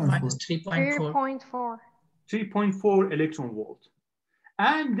 3.4. 3.4 electron volt.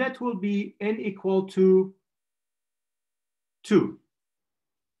 And that will be n equal to 2.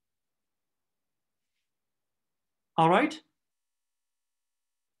 All right?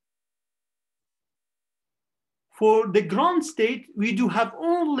 For the ground state, we do have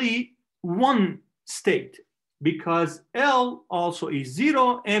only one state because L also is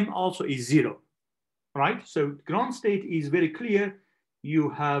 0, M also is 0. Right? So ground state is very clear.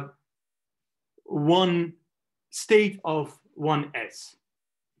 You have one state of 1s.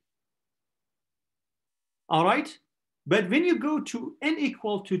 All right? But when you go to n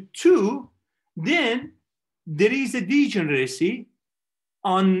equal to 2, then there is a degeneracy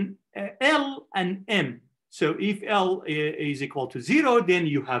on L and M. So if L is equal to 0, then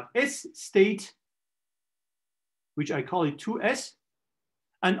you have S state, which I call it 2s.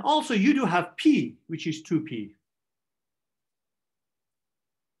 And also you do have P, which is 2P.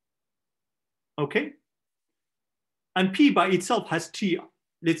 Okay? And P by itself has 3,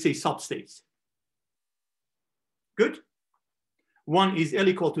 let's say, substates. Good? One is L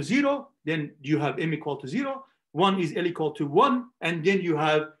equal to 0, then you have M equal to 0. One is L equal to 1, and then you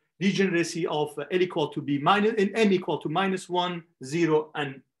have degeneracy of L equal to B minus, and M equal to -1, 0,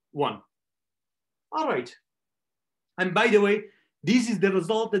 and 1. All right. And by the way, this is the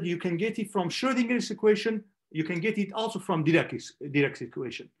result that you can get it from Schrödinger's equation. You can get it also from Dirac's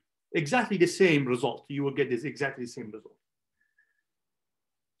equation. Exactly the same result. You will get this exactly the same result.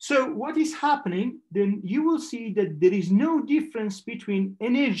 So what is happening, then you will see that there is no difference between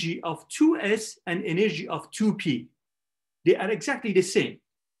energy of 2s and energy of 2p. They are exactly the same.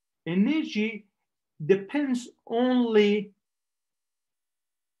 Energy depends only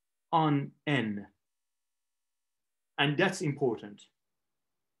on n. And that's important.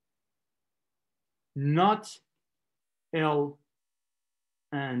 Not L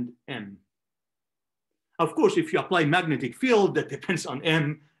and M. Of course, if you apply magnetic field, that depends on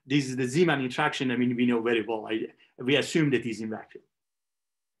M. This is the Zeeman interaction. I mean, we know very well. We assume that is in vacuum.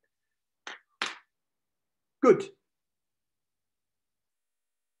 Good.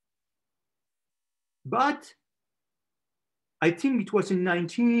 But I think it was in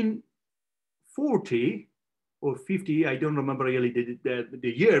 1940 or 50, I don't remember really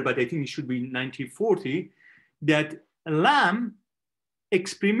the year, but I think it should be 1940, that Lamb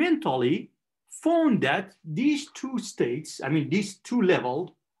experimentally found that these two states, I mean, these two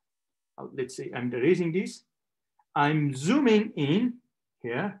levels, let's say I'm erasing this, I'm zooming in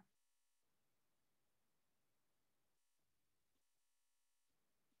here.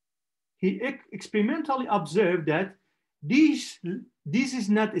 He experimentally observed that this is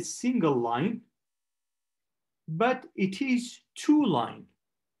not a single line, but it is two lines.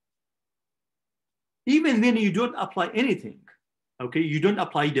 Even when you don't apply anything, okay, you don't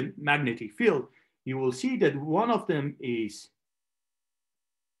apply the magnetic field, you will see that one of them is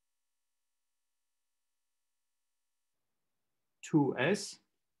 (2s),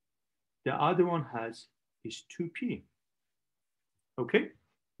 the other one is 2p. Okay?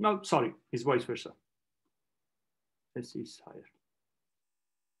 No, sorry, it's vice versa. S is higher,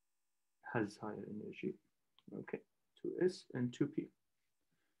 has higher energy. Okay, 2s and 2p.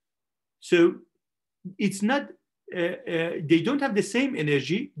 So it's not, they don't have the same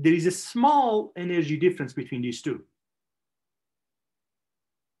energy. There is a small energy difference between these two.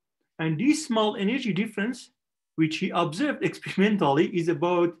 And this small energy difference, which he observed experimentally, is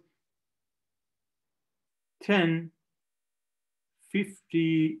about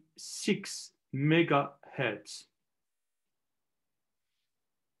 1056 megahertz.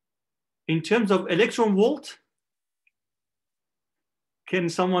 In terms of electron volt, can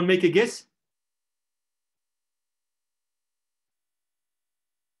someone make a guess?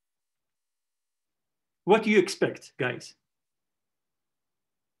 What do you expect, guys?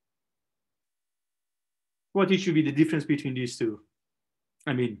 What should be the difference between these two?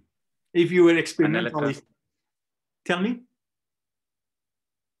 I mean, if you were experimentalist, tell me.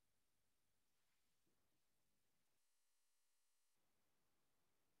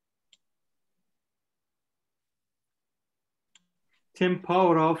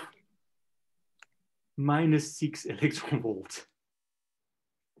 (10⁻⁻⁻6 electron volt.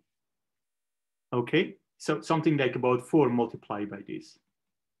 Okay, so something like about 4 multiplied by this.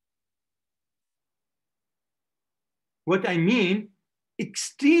 What I mean,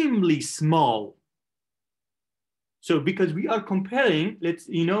 extremely small. So because we are comparing,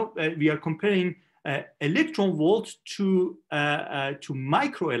 we are comparing electron volt to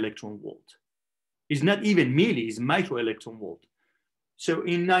micro electron volt. It's not even milli, it's micro electron volt. So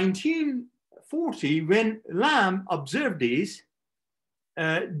in 1940, when Lamb observed this,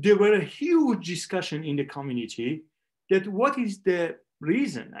 there were a huge discussion in the community that what is the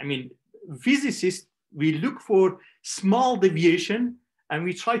reason? I mean, physicists, we look for small deviation and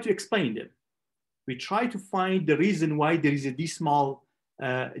we try to explain them. We try to find the reason why there is this small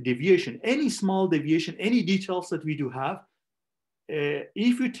deviation. Any small deviation, any details that we do have,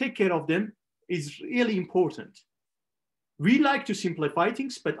 if you take care of them, is really important. We like to simplify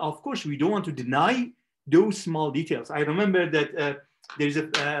things, but of course we don't want to deny those small details. I remember that there's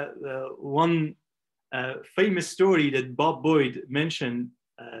one famous story that Bob Boyd mentioned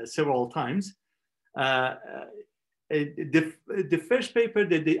several times. The first paper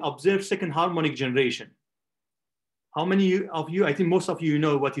that they observed second harmonic generation. How many of you, I think most of you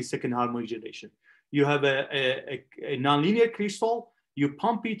know what is second harmonic generation. You have a nonlinear crystal, you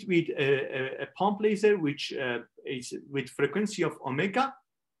pump it with a pump laser, which is with frequency of omega.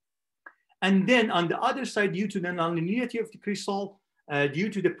 And then on the other side, due to the nonlinearity of the crystal, due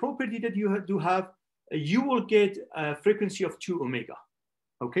to the property that you do have, you will get a frequency of 2 omega.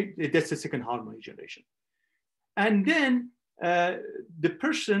 Okay, that's the second harmonic generation. And then the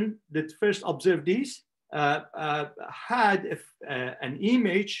person that first observed this had an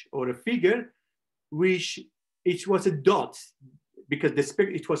image or a figure which it was a dot, because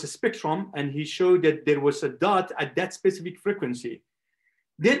it was a spectrum, and he showed that there was a dot at that specific frequency.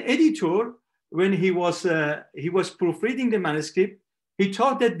 Then editor, when he was proofreading the manuscript, he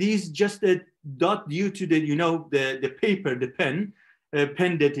thought that this just a dot due to the the paper, the pen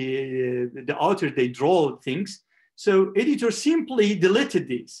that the author, they draw things. So editor simply deleted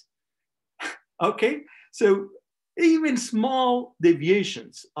this. Okay, so even small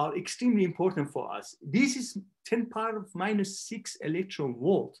deviations are extremely important for us. This is 10⁻⁻�6 electron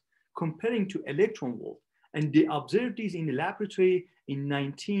volt comparing to electron volt. And they observed this in the laboratory in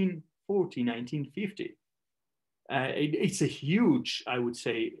 1940, 1950. It's a huge, I would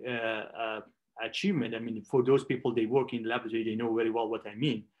say, achievement. I mean, for those people, they work in the laboratory, they know very well what I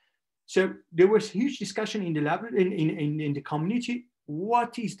mean. So there was huge discussion in the laboratory, in the community.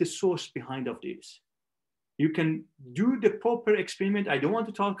 What is the source behind of this? You can do the proper experiment. I don't want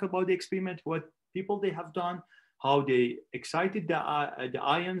to talk about the experiment, what people they have done, how they excited the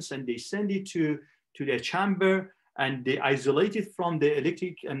ions and they send it to their chamber and they isolate it from the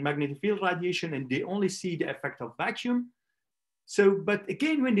electric and magnetic field radiation, and they only see the effect of vacuum. So, but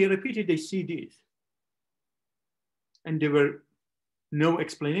again, when they repeat it, they see this. And there were no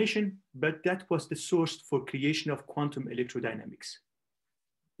explanation, but that was the source for creation of quantum electrodynamics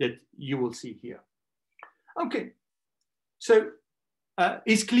that you will see here. Okay, so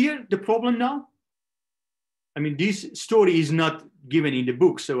is clear the problem now? I mean, this story is not given in the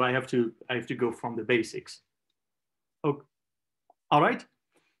book, so I have to go from the basics. Okay. All right.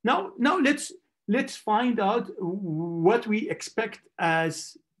 Now let's find out what we expect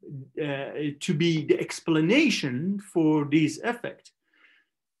as to be the explanation for this effect.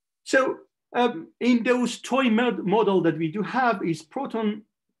 So in those toy model that we do have is proton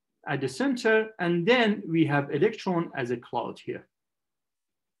at the center, and then we have electron as a cloud here.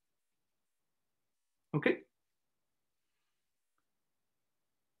 Okay.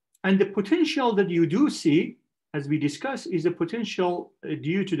 And the potential that you do see, as we discussed, is the potential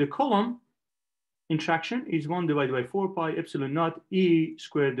due to the Coulomb interaction is 1 divided by 4 pi epsilon naught E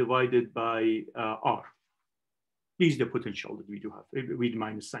squared divided by R. This is the potential that we do have with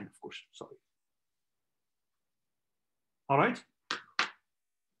minus sign, of course, sorry. All right.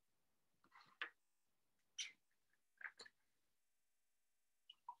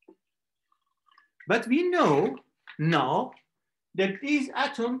 But we know now that this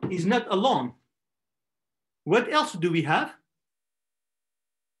atom is not alone. What else do we have?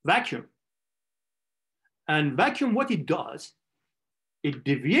 Vacuum. And vacuum, what it does, it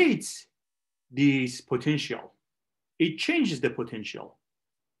deviates this potential. It changes the potential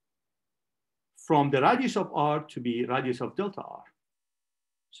from the radius of R to be radius of delta R.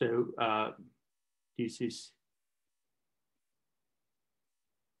 So this is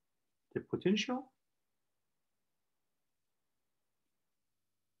the potential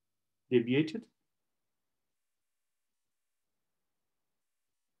deviated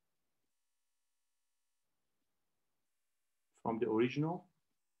from the original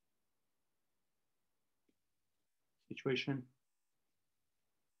situation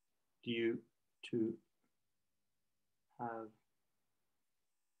due to have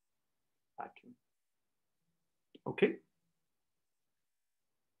vacuum. Okay.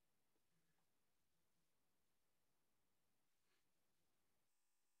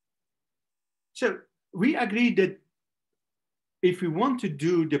 So we agreed that if we want to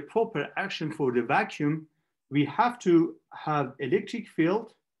do the proper action for the vacuum, we have to have electric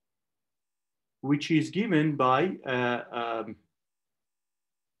field, which is given by,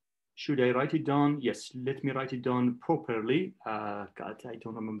 should I write it down? Yes, let me write it down properly. God, I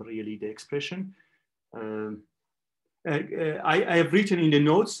don't remember really the expression. I have written in the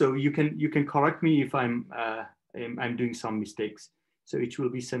notes, so you can correct me if I'm doing some mistakes. So it will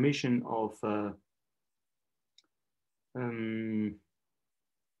be summation of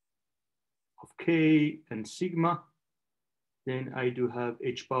K and sigma. Then I do have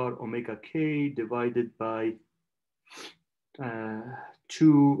h bar omega K divided by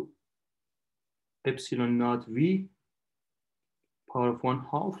 2 epsilon naught V power of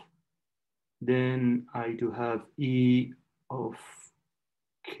 1/2. Then I do have E of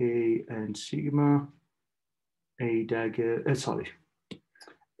K and sigma, A dagger,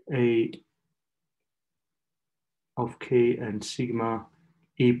 A of K and sigma,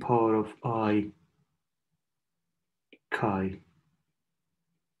 E power of I chi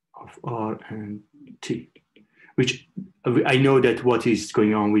of R and T, which I know that what is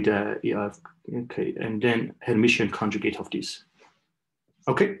going on with okay, and then Hermitian conjugate of this.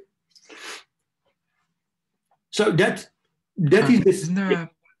 Okay. So that is this. Is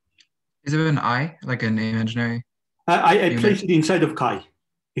there an I, like an imaginary? I placed it inside of chi,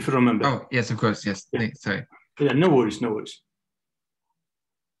 if you remember. Oh, yes, of course, yes. Yeah. Sorry. Yeah, no worries, no worries.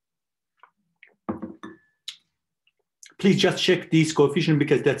 Please just check this coefficient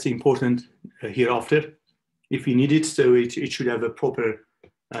because that's important hereafter if you need it. So it should have a proper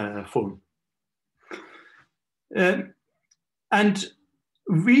form. And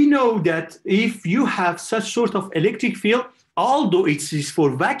we know that if you have such sort of electric field, although it is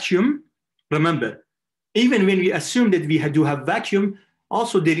for vacuum, remember, even when we assume that we do have vacuum,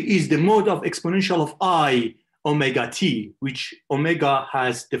 also there is the mode of exponential of I omega t, which omega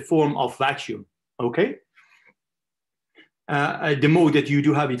has the form of vacuum, okay? The mode that you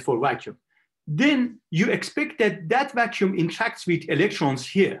do have it for vacuum. Then you expect that that vacuum interacts with electrons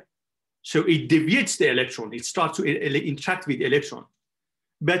here. So it deviates the electron. It starts to interact with electron.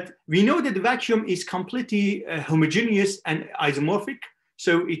 But we know that the vacuum is completely homogeneous and isomorphic.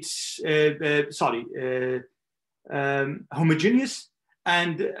 So it's, homogeneous.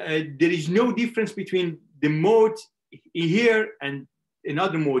 And there is no difference between the mode here and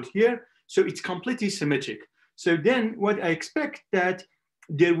another mode here. So it's completely symmetric. So then what I expect that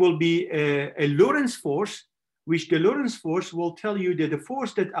there will be a Lorentz force, which the Lorentz force will tell you that the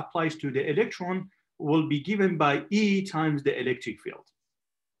force that applies to the electron will be given by E times the electric field.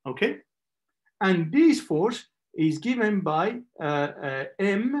 Okay? And this force is given by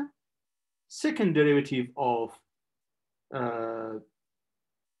M, second derivative of,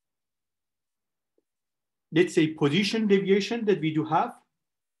 let's say, position deviation that we do have,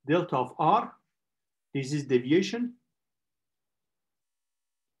 delta of R. This is deviation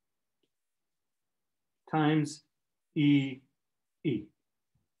times E.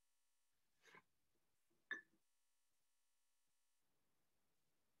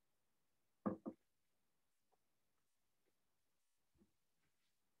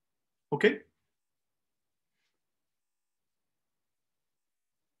 Okay.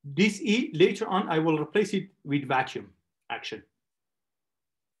 This E, later on, I will replace it with vacuum action.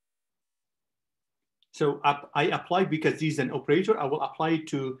 So I apply, because this is an operator, I will apply it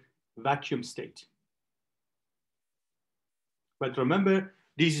to vacuum state. But remember,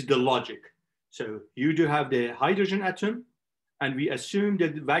 this is the logic. So you do have the hydrogen atom, and we assume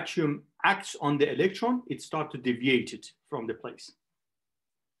that the vacuum acts on the electron, it starts to deviate it from the place.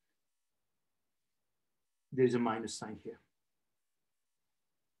 There's a minus sign here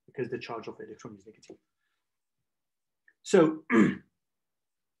because the charge of the electron is negative. So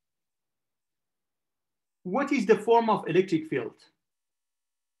what is the form of electric field?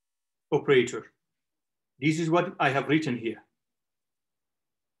 operator. This is what I have written here.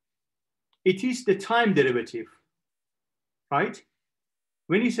 It is the time derivative, right?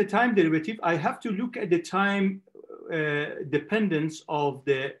 When it's a time derivative, I have to look at the time dependence of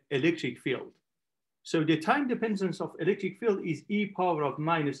the electric field. So the time dependence of electric field is e power of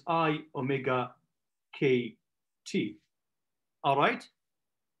minus I omega kt. All right?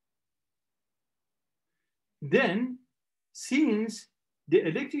 Then, since the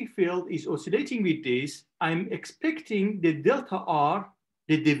electric field is oscillating with this, I'm expecting the delta R,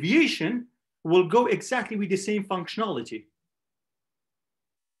 the deviation, will go exactly with the same functionality.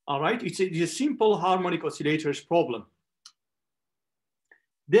 All right, it's a simple harmonic oscillators problem.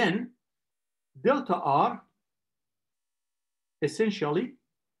 Then delta R essentially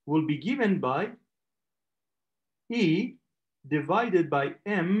will be given by E divided by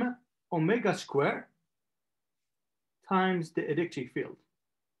M omega square times the electric field.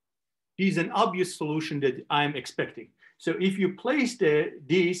 This is an obvious solution that I'm expecting. So if you place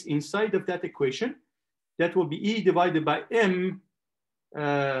this inside of that equation, that will be E divided by M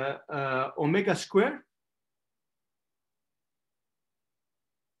omega square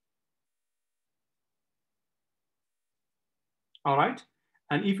all right,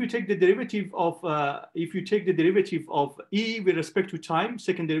 and if you take the derivative of E with respect to time,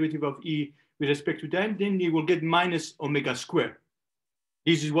 second derivative of E with respect to time, then you will get minus omega square.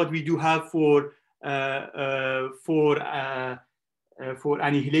 This is what we do have for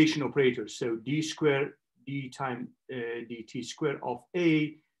annihilation operators. So d square d time dt square of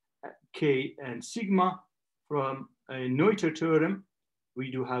A, K, and sigma. From a Noether theorem,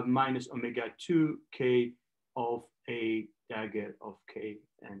 we do have minus omega 2 K of A dagger of K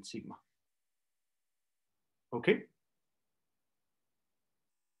and sigma. Okay.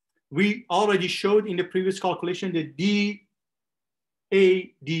 We already showed in the previous calculation that d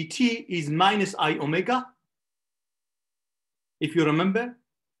A dt is minus I omega. If you remember,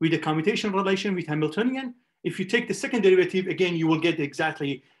 with the commutation relation with Hamiltonian, if you take the second derivative, again, you will get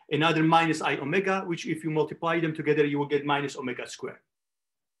exactly another minus I omega, which if you multiply them together, you will get minus omega square.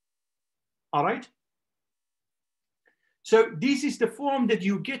 All right? So this is the form that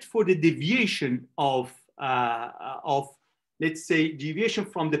you get for the deviation of let's say, deviation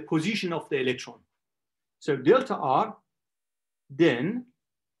from the position of the electron. So delta R then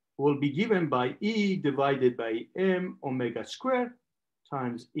will be given by E divided by M omega square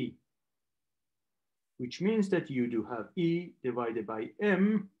times E, which means that you do have E divided by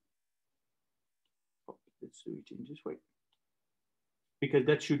M. Oh, let's do it in this way, because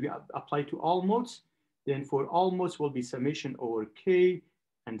that should be applied to all modes. Then for all modes will be summation over K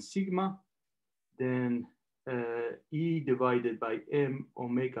and sigma. Then E divided by M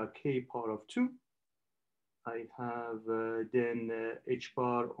omega K power of 2. I have then H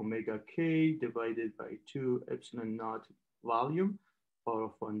bar omega K divided by 2 epsilon naught volume power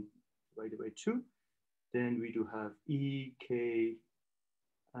of 1 divided by 2. Then we do have E, K,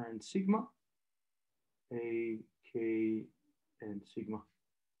 and sigma. A, K, and sigma.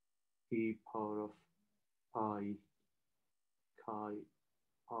 E power of I, chi,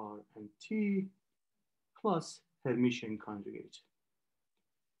 R, and T plus Hermitian conjugate.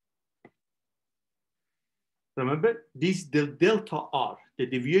 Remember, this the delta R, the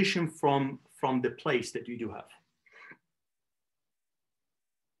deviation from the place that we do have.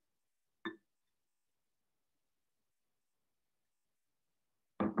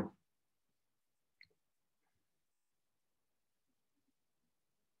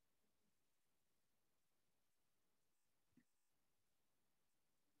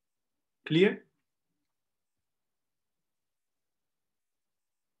 Clear?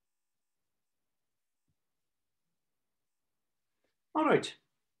 All right.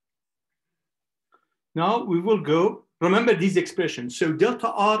 Now we will go, remember these expressions. So delta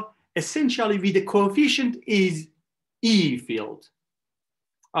R essentially with the coefficient is E field.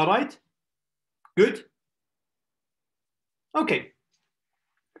 All right, good. Okay.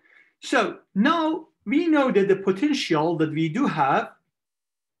 So now we know that the potential that we do have,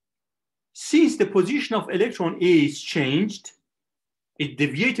 since the position of electron is changed, it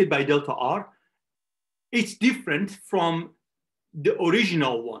deviated by delta R, it's different from the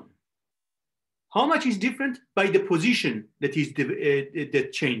original one. How much is different? By the position that is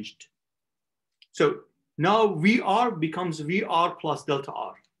that changed. So now VR becomes VR plus delta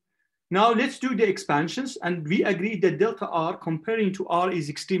R. Now let's do the expansions, and we agree that delta R comparing to R is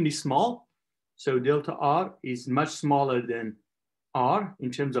extremely small. So delta R is much smaller than R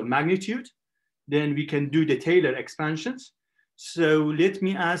in terms of magnitude. Then we can do the Taylor expansions. So let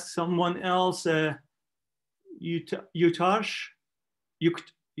me ask someone else, Yutarsh,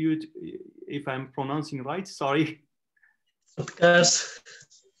 if I'm pronouncing right, sorry. Because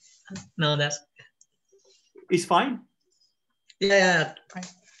no, that's it's fine. Yeah, fine.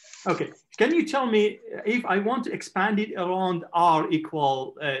 Okay. Can you tell me if I want to expand it around R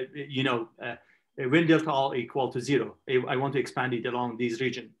equal, when delta R equal to 0, if I want to expand it along this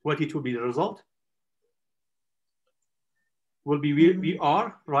region, what it will be the result? Will be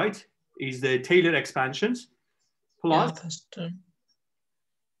VR, right? Is the Taylor expansions plus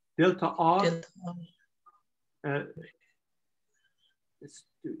delta R. Let's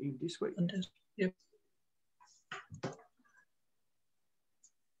do it this way. Yep.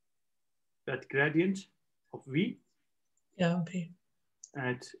 That gradient of V. Yeah, V.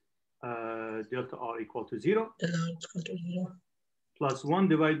 At delta R equal to 0. Delta R equal to 0. Plus 1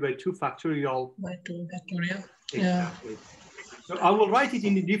 divided by 2 factorial. By 2 factorial. Exactly. Yeah. So I will write it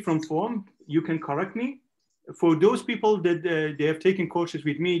in a different form. You can correct me. For those people that they have taken courses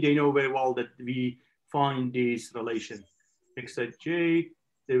with me, they know very well that we find this relation. X at j,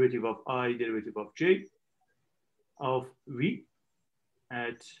 derivative of I, derivative of j, of V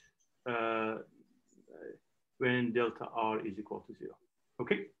at when delta R is equal to 0.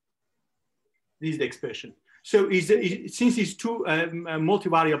 Okay? This is the expression. So since it's two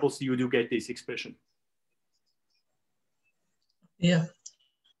multivariables, you do get this expression. Yeah.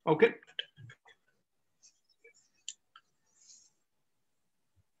 Okay.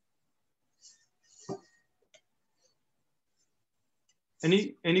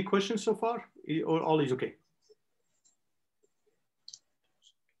 Any questions so far, or all is okay?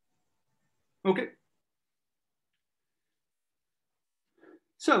 Okay.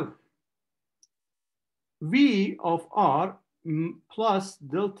 So V of R plus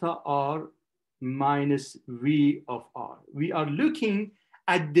delta R minus V of R. We are looking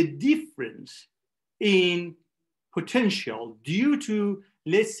at the difference in potential due to,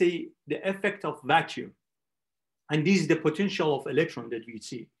 let's say, the effect of vacuum. And this is the potential of electron that we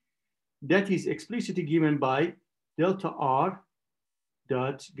see. That is explicitly given by delta R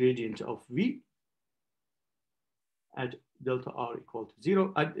dot gradient of V at delta R equal to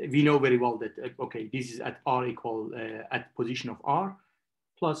 0. We know very well that, okay, this is at R equal, at position of R,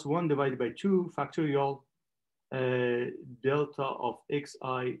 plus 1 divided by 2 factorial delta of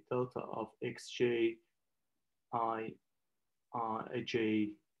xi, delta of xj, I,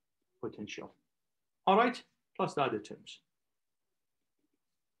 j potential. All right, plus the other terms.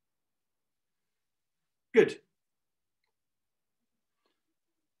 Good.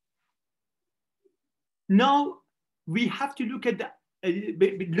 Now we have to look at the,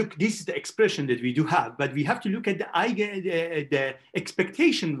 look, this is the expression that we do have, but we have to look at the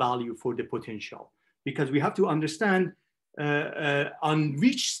expectation value for the potential, because we have to understand on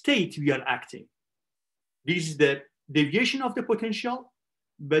which state we are acting. This is the deviation of the potential,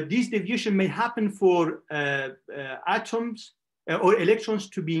 but this deviation may happen for atoms or electrons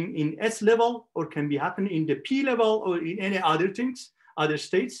to be in S level, or can be happen in the P level, or in any other things, other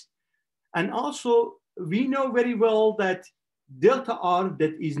states. And also, we know very well that delta R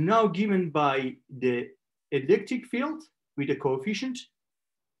that is now given by the electric field with a coefficient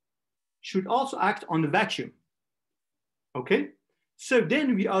should also act on the vacuum. Okay, so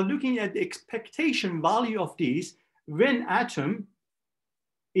then we are looking at the expectation value of these when atom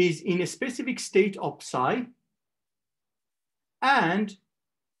is in a specific state of psi, and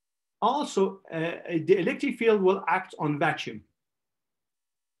also the electric field will act on vacuum.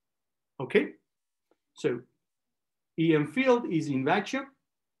 Okay, so EM field is in vacuum,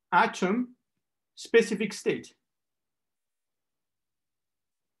 atom, specific state.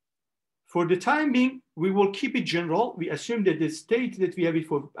 For the time being, we will keep it general. We assume that the state that we have it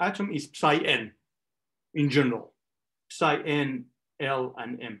for atom is psi n in general, psi n, L,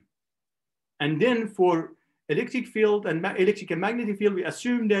 and M. And then for electric field and electric and magnetic field, we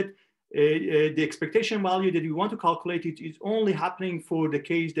assume that the expectation value that we want to calculate it is only happening for the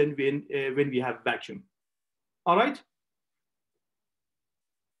case then when we have vacuum. All right?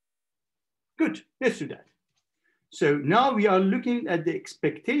 Good, let's do that. So now we are looking at the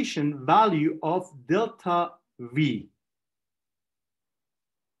expectation value of delta V.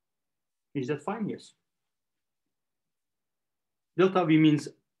 Is that fine? Yes. Delta V means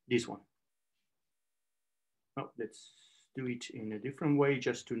this one. Oh, let's do it in a different way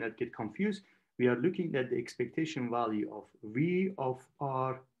just to not get confused. We are looking at the expectation value of V of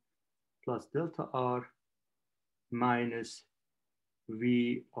R plus delta R minus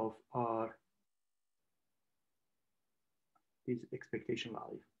V of R, this expectation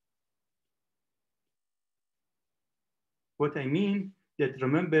value. What I mean that,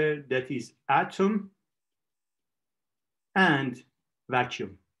 remember, that is atom and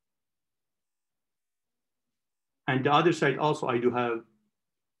vacuum. And the other side also, I do have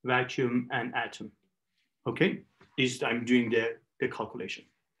vacuum and atom. Okay, this I'm doing the calculation.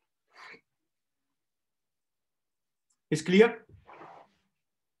 It's clear?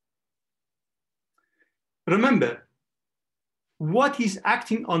 Remember, what is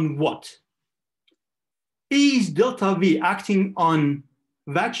acting on what? Is delta V acting on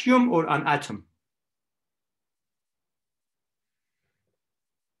vacuum or an atom?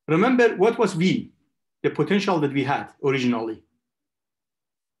 Remember, what was V? The potential that we had originally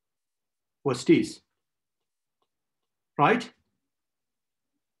was this, right?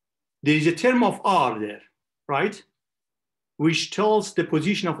 There is a term of R there, right? Which tells the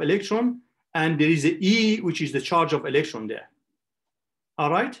position of electron, and there is a E, which is the charge of electron there.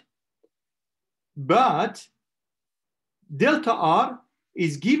 All right? But delta R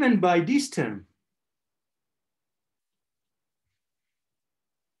is given by this term.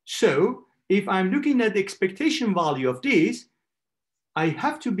 So if I'm looking at the expectation value of this, I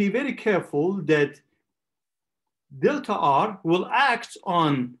have to be very careful that delta R will act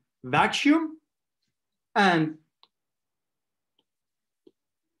on vacuum and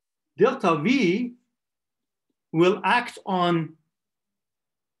delta V will act on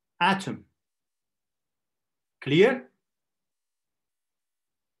atom. Clear?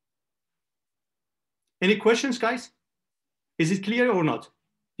 Any questions, guys? Is it clear or not?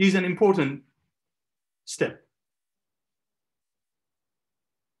 This is an important step.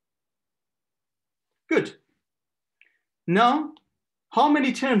 Good. Now, how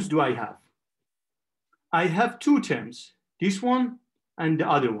many terms do I have? I have two terms, this one and the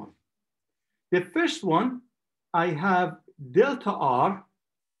other one. The first one, I have delta R,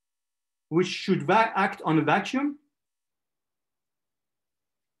 which should act on a vacuum.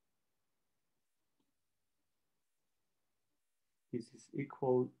 This is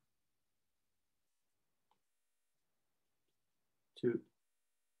equal to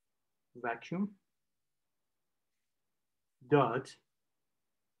vacuum dot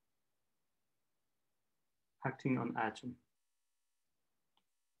acting on atom.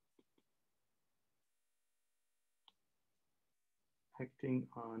 Acting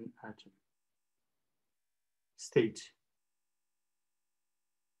on atom. State.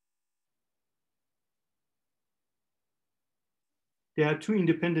 There are two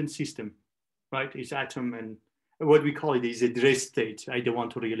independent systems, right? It's atom and what we call it is a rest state. I don't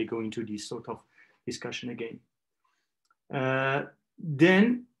want to really go into this sort of discussion again.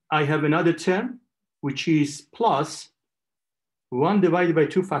 Then I have another term, which is plus 1 divided by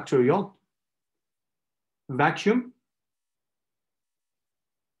 2 factorial, vacuum,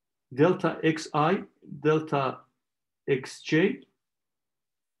 delta xi, delta xj,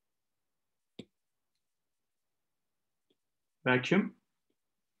 vacuum.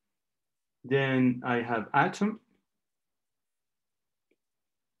 Then I have atom,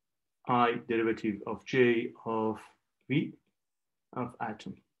 I derivative of j of v of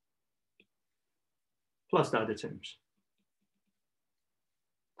atom, plus the other terms.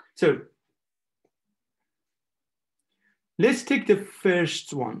 So let's take the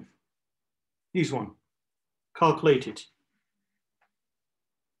first one, this one, calculate it.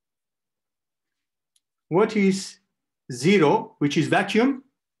 What is 0, which is vacuum,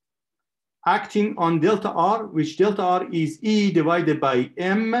 acting on delta R, which delta R is E divided by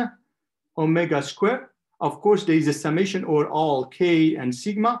M omega square. Of course, there is a summation over all K and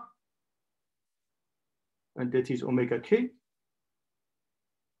sigma, and that is omega K,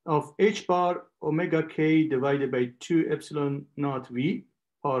 of H bar omega K divided by 2 epsilon naught V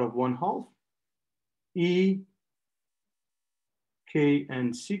power of 1/2 E K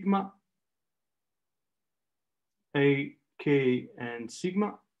and sigma A K and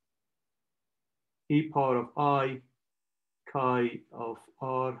sigma E power of I chi of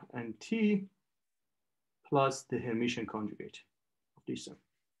R and T plus the Hermitian conjugate of this term,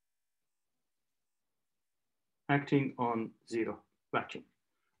 acting on 0 vacuum.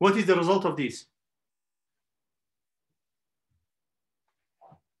 What is the result of this?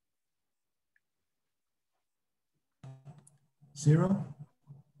 Zero.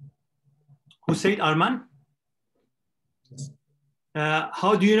 Who said Arman?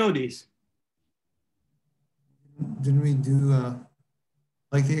 How do you know this? Didn't we do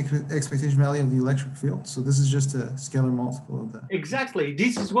like the expectation value of the electric field? So this is just a scalar multiple of that. Exactly.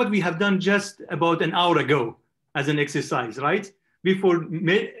 This is what we have done just about an hour ago as an exercise, right? Before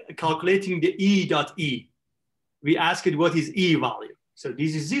calculating the E dot E, we asked it what is E value. So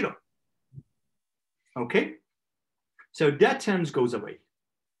this is 0. Okay? So that term goes away.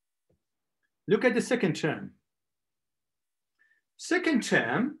 Look at the second term. Second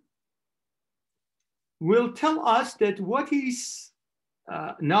term, will tell us that what is,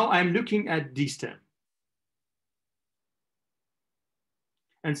 now I'm looking at this term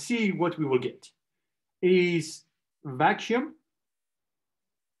and see what we will get. Is vacuum,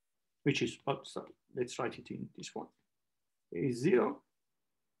 which is, oh, sorry, let's write it in this one, is 0.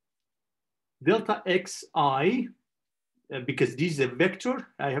 Delta xi, because this is a vector,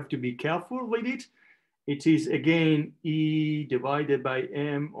 I have to be careful with it. It is again E divided by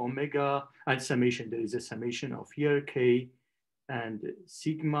M omega and summation. There is a summation of here K and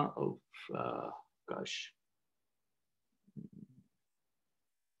sigma of, gosh.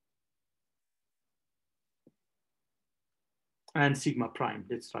 And sigma prime,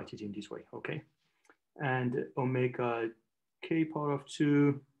 let's write it in this way, okay? And omega K power of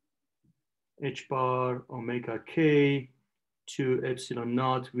 2, H bar omega K to epsilon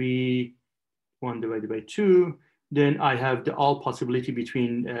naught V 1 divided by 2. Then I have the all possibility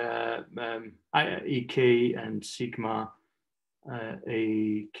between EK and sigma,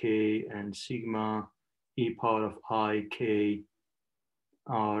 AK and sigma, E power of I, K,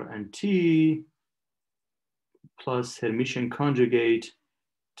 R, and T, plus Hermitian conjugate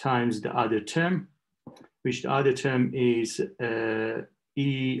times the other term, which the other term is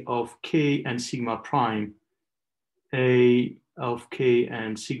E of K and sigma prime, A of K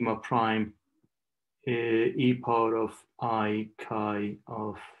and sigma prime, E power of I, chi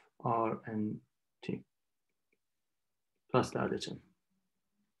of R and T, plus the other term,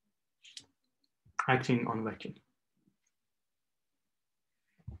 acting on vacuum.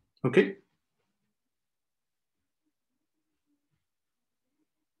 Okay.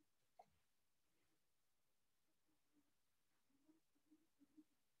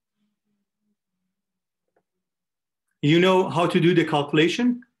 You know how to do the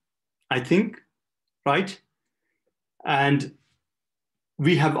calculation, I think, right? And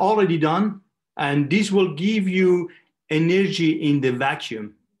we have already done, and this will give you energy in the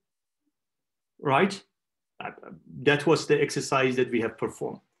vacuum, right? That was the exercise that we have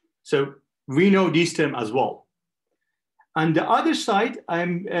performed. So we know this term as well. On the other side,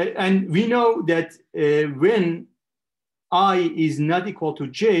 and we know that when I is not equal to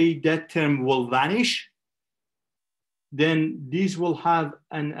J, that term will vanish. Then this will have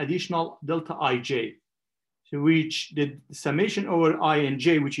an additional delta ij, to which the summation over I and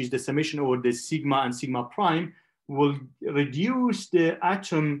j, which is the summation over the sigma and sigma prime, will reduce the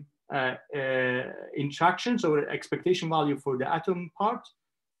atom interactions or expectation value for the atom part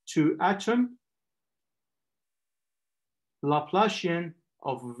to atom Laplacian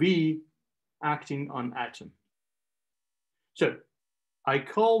of V acting on atom. So I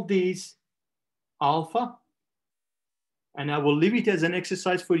call this alpha, and I will leave it as an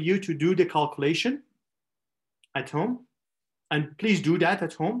exercise for you to do the calculation at home. And please do that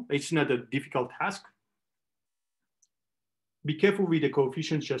at home. It's not a difficult task. Be careful with the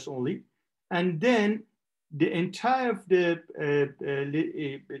coefficients just only. And then the entire the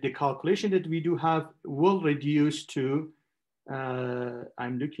calculation that we do have will reduce to,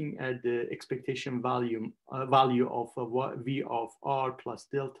 I'm looking at the expectation value of V of R plus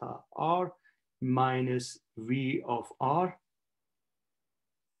delta R minus V of R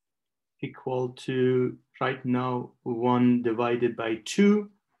equal to right now 1 divided by 2.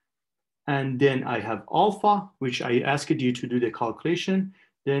 And then I have alpha, which I asked you to do the calculation.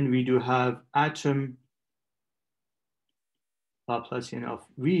 Then we do have atom Laplacian of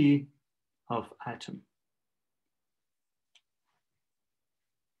V of atom.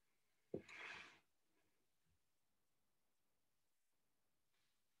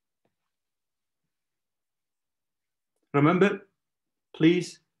 Remember,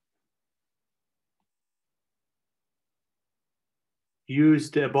 please use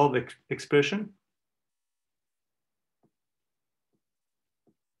the above expression.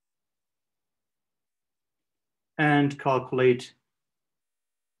 And calculate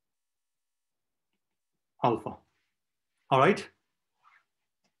alpha. All right?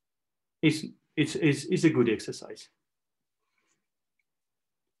 It's a good exercise.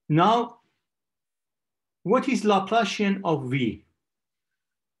 Now, what is Laplacian of V?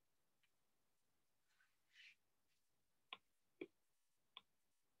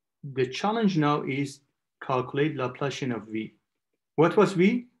 The challenge now is calculate Laplacian of V. What was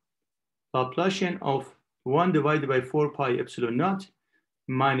V? Laplacian of 1 divided by 4 pi epsilon naught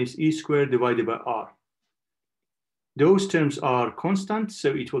minus E squared divided by R. Those terms are constant,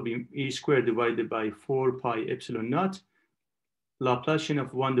 so it will be E squared divided by 4 pi epsilon naught, Laplacian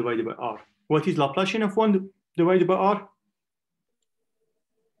of 1 divided by R. What is Laplacian of 1 divided by R?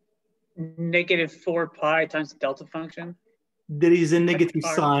 -4 pi times the delta function. there is a negative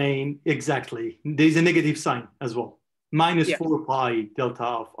R. sign, exactly. There is a negative sign as well. Minus Yeah. 4 pi delta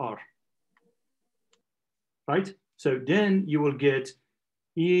of R. Right? So then you will get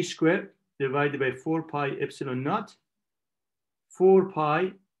E squared divided by 4 pi epsilon naught, 4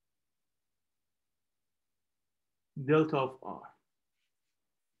 pi delta of R.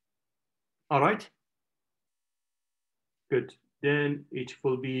 All right? Good. Then it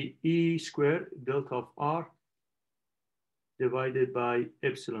will be E squared delta of R divided by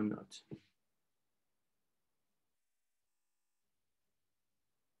epsilon naught.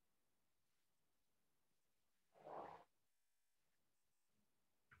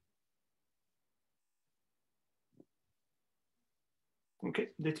 Okay,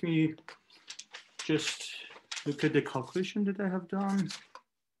 let me just look at the calculation that I have done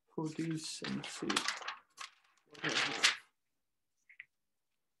for this and see what I have.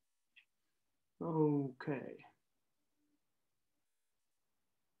 Okay.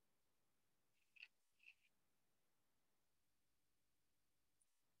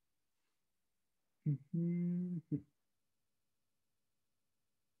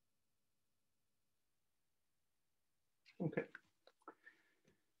 Okay.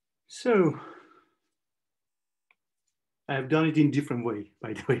 So I've done it in different way,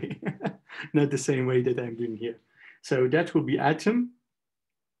 by the way, not the same way that I'm doing here. So that will be atom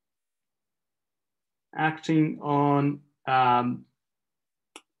acting on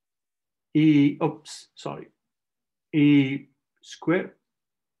E squared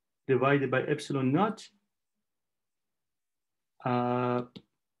divided by epsilon naught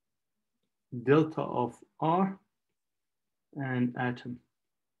delta of R and atom,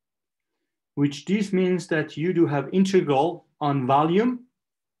 which this means that you do have integral on volume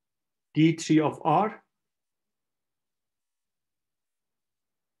d3 of R.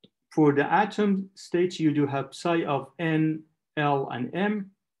 For the atom state, you do have psi of N, L, and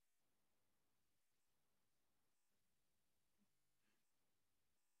M.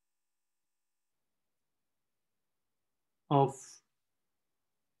 Of,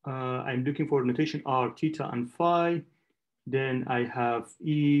 I'm looking for notation R, theta, and phi. Then I have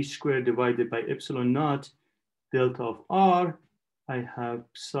E squared divided by epsilon naught delta of R. I have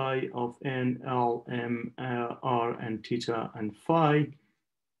psi of N, L, M, R, and theta, and phi.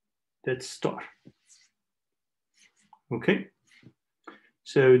 That's star. Okay.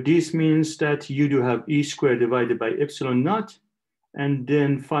 So this means that you do have E squared divided by epsilon naught. And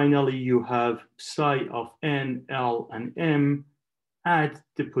then finally you have psi of N, L, and M at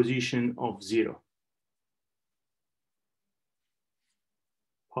the position of 0.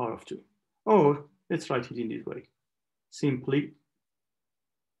 Power of 2. Or let's write it in this way. Simply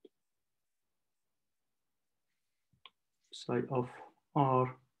psi of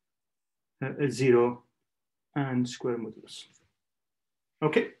R 0 and square modulus.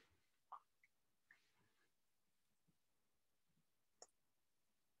 Okay.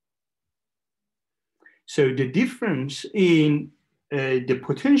 So the difference in the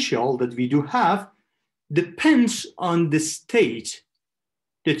potential that we do have depends on the state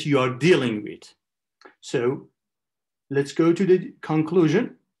that you are dealing with. So let's go to the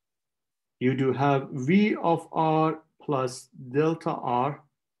conclusion. You do have V of R plus delta R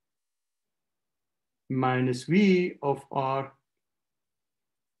minus V of R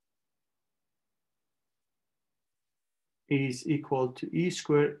is equal to E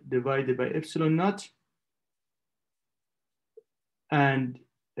squared divided by epsilon naught. And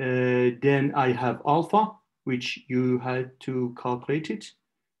then I have alpha, which you had to calculate it.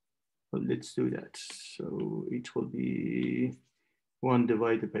 Well, let's do that. So it will be 1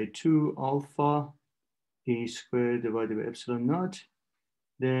 divided by 2 alpha E squared divided by epsilon naught.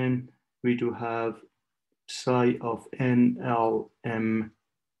 Then we do have psi of N, L, M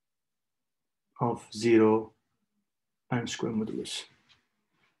of 0 and square modulus.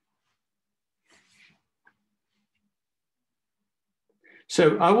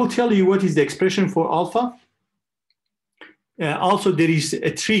 So I will tell you what is the expression for alpha. Also, there is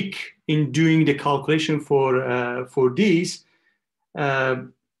a trick in doing the calculation for these.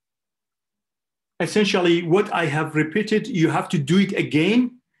 Essentially, what I have repeated, you have to do it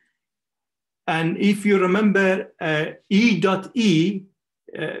again. And if you remember E dot E,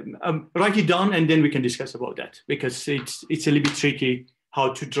 write it down and then we can discuss about that because it's a little bit tricky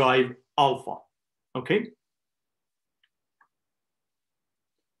how to drive alpha, okay?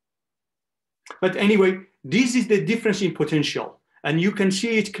 But anyway, this is the difference in potential. And you can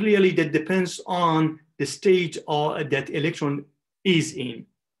see it clearly that depends on the state that electron is in.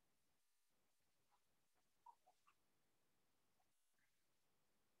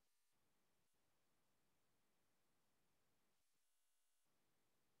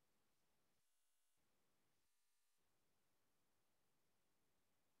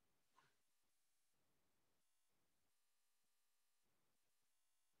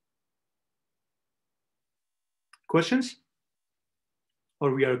 Questions?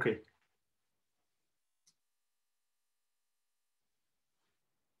 Or we are okay?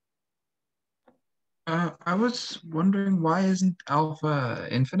 I was wondering, why isn't alpha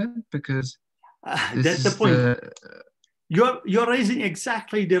infinite? Because that's the point. You're raising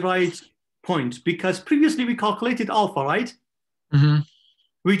exactly the right point, because previously we calculated alpha, right?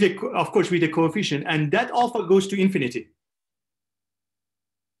 Mm-hmm. Of course, with the coefficient, and that alpha goes to infinity.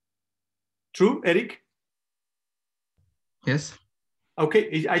 True, Eric? Yes.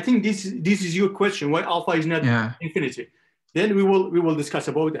 Okay, I think this is your question, why alpha is not infinity. Then we will discuss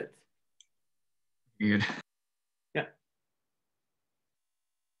about that. Good. Yeah.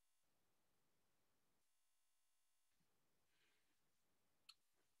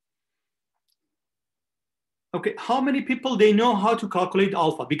 Okay, how many people they know how to calculate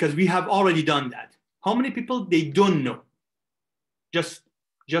alpha? Because we have already done that. How many people they don't know? Just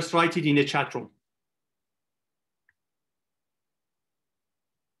write it in the chat room.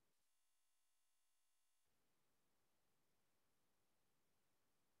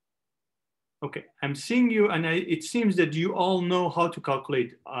 Okay, I'm seeing you, and it seems that you all know how to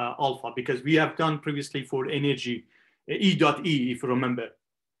calculate alpha, because we have done previously for energy, E.E, if you remember.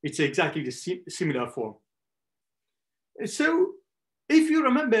 It's exactly the similar form. So if you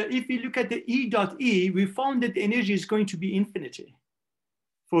remember, if we look at the E.E, we found that the energy is going to be infinity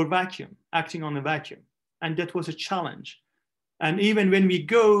for vacuum, acting on a vacuum. And that was a challenge. And even when we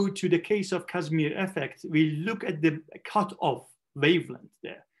go to the case of Casimir effect, we look at the cutoff wavelength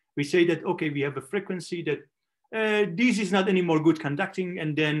there. We say that, okay, we have a frequency that this is not anymore good conducting,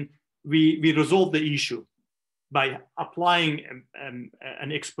 and then we resolve the issue by applying an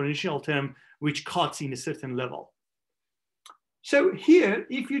exponential term which cuts in a certain level. So here,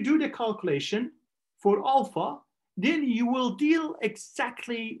 if you do the calculation for alpha, then you will deal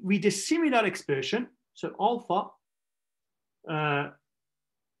exactly with a similar expression. So alpha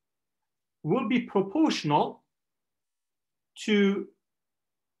will be proportional to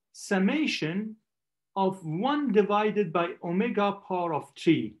summation of 1 divided by omega power of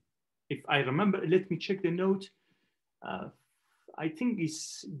 3. If I remember, let me check the note. I think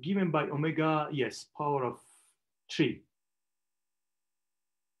it's given by omega, yes, power of 3.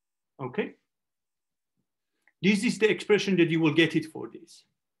 Okay. This is the expression that you will get it for this.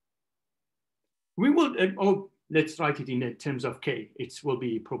 We will, let's write it in terms of K. It will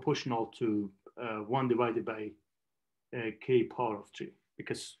be proportional to 1 divided by K power of 3,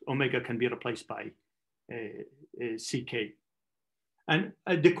 because omega can be replaced by CK. And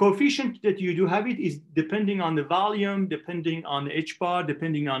the coefficient that you do have it is depending on the volume, depending on the H bar,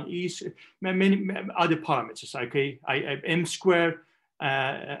 depending on many other parameters, okay? M squared,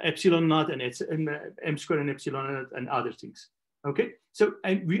 epsilon naught, and it's M squared and epsilon naught and other things, okay? So,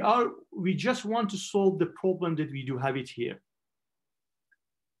 and we just want to solve the problem that we do have it here.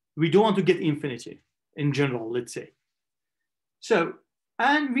 We don't want to get infinity in general, let's say. So,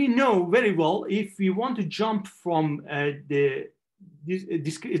 and we know very well, if we want to jump from the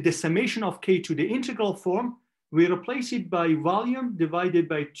summation of K to the integral form, we replace it by volume divided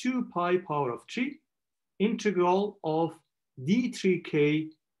by 2 pi power of 3 integral of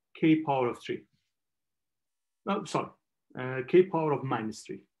d3k K power of 3. Oh, sorry, K power of minus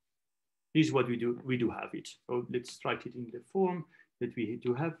 3. This is what we do. We do have it. So let's write it in the form that we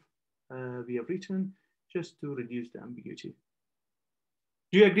do have. We have written, just to reduce the ambiguity.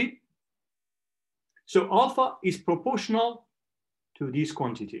 Do you agree? So alpha is proportional to this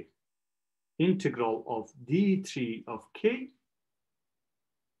quantity, integral of d3 of k,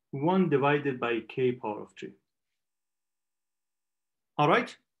 1 divided by K power of 3. All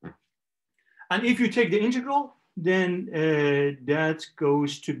right? And if you take the integral, then that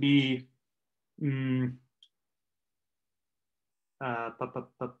goes to be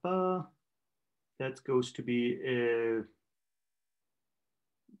that goes to be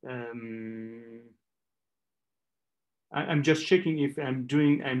I'm just checking if I'm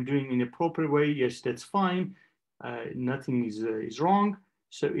doing in a proper way. Yes, that's fine. Nothing is wrong.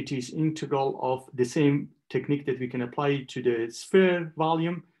 So it is integral of the same technique that we can apply to the sphere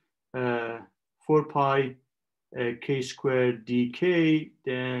volume, 4 pi K squared dk.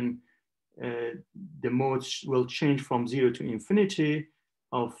 Then the modes will change from 0 to infinity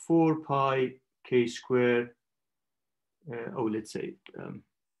of 4 pi K squared. Let's say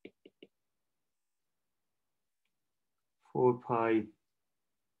 4 pi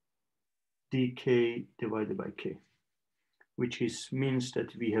dk divided by k, which means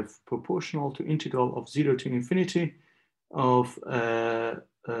that we have proportional to integral of 0 to infinity of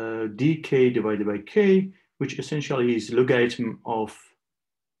dk divided by k, which essentially is logarithm of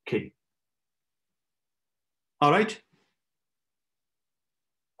k. All right.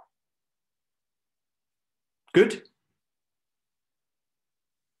 Good.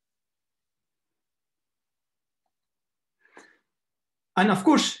 And of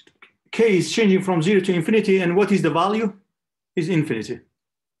course, K is changing from 0 to infinity. And what is the value? Is infinity.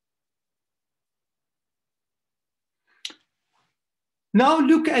 Now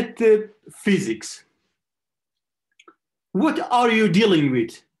look at the physics. What are you dealing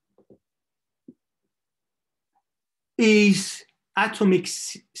with? Is atomic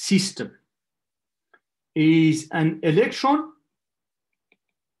system. Is an electron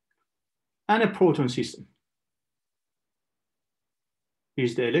and a proton system.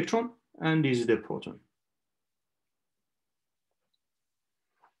 Is the electron and is the proton.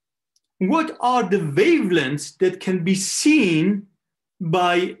 What are the wavelengths that can be seen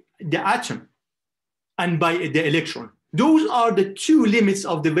by the atom and by the electron? Those are the two limits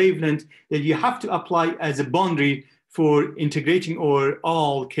of the wavelength that you have to apply as a boundary for integrating over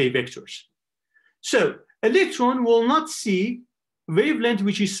all K vectors. So electron will not see wavelength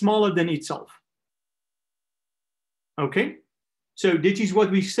which is smaller than itself. Okay, so that is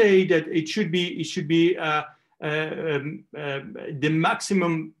what we say that it should be the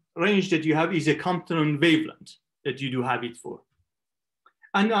maximum range that you have is a Compton wavelength that you do have it for.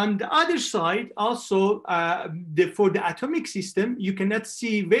 And on the other side, also for the atomic system, you cannot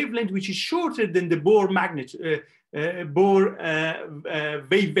see wavelength which is shorter than the Bohr magnet, Bohr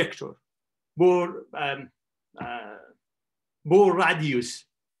wave vector, Bohr radius.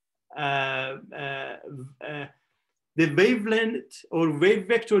 The wavelength or wave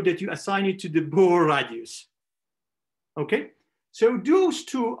vector that you assign it to the Bohr radius. Okay, so those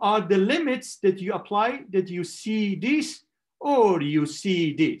two are the limits that you apply, that you see this or you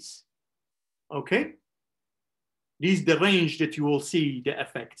see this. Okay, this is the range that you will see the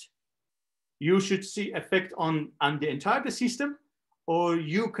effect. You should see effect on the entire system, or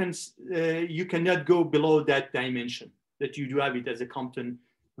you cannot go below that dimension that you do have it as a Compton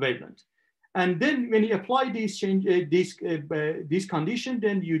wavelength. And then when you apply this change, this condition,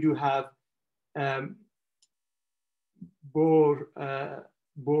 then you do have Bohr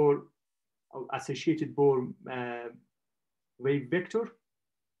associated Bohr wave vector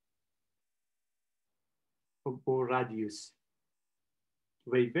or Bohr radius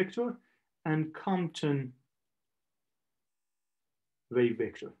wave vector and Compton wave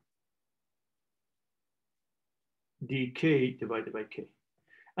vector dk divided by k.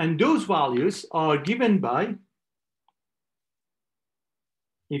 And those values are given by,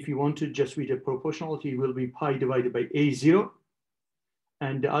 if you want to just read a proportionality, will be pi divided by A0.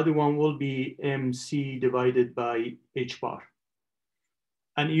 And the other one will be MC divided by H bar.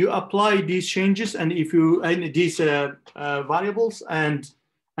 And you apply these changes, and if you, and these variables and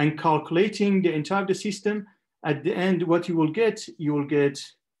calculating the entire system, at the end, what you will get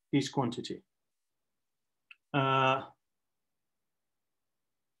this quantity.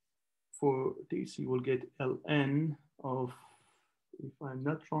 For this, you will get ln of, if I'm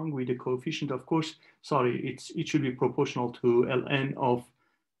not wrong with the coefficient, of course, sorry, it should be proportional to ln of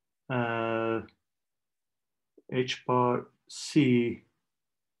h bar c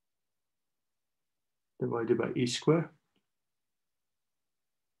divided by e square.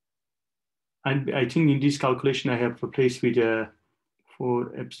 And I think in this calculation, I have replaced with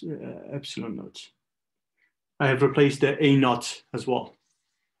for epsilon naught. I have replaced the a naught as well.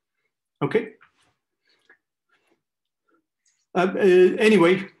 Okay.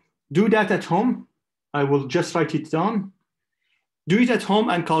 Anyway, do that at home. I will just write it down. Do it at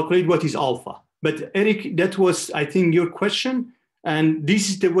home and calculate what is alpha. But Eric, that was, I think, your question. And this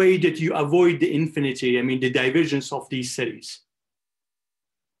is the way that you avoid the infinity, I mean, the divergence of these series.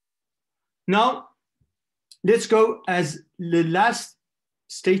 Now, let's go as the last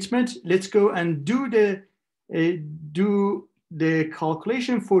statement. Let's go and do the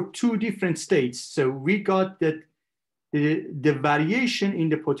calculation for two different states. So we got that the variation in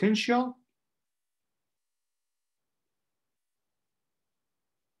the potential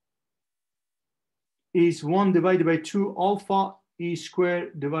is 1 divided by 2 alpha e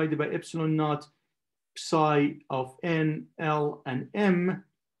squared divided by epsilon naught psi of n, L, and m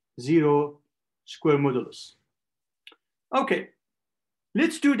 0 square modulus. Okay,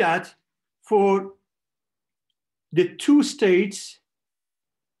 let's do that for the two states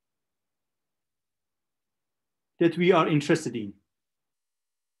that we are interested in.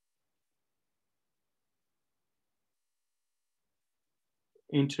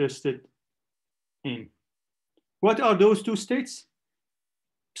 What are those two states?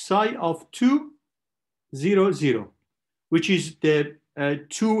 Psi of 2, 0, 0, which is the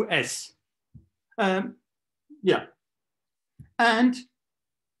 2s. Yeah. And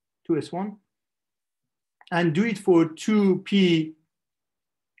 2s1. And do it for 2p1.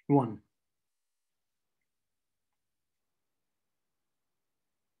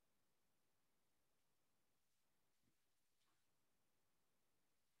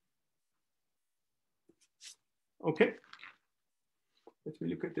 Okay. Let me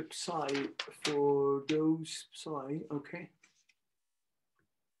look at the psi for those psi. Okay.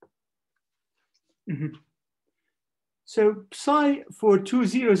 So psi for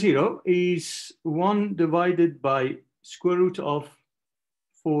 200 is 1 divided by square root of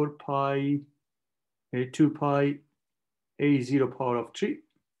 4 pi 2 pi a0 power of 3,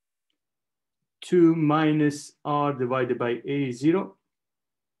 2 minus r divided by a0,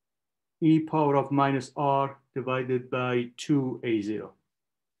 e power of minus r divided by 2a0.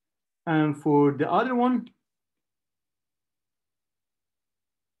 And for the other one,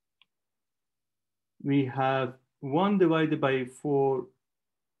 we have 1 divided by 4,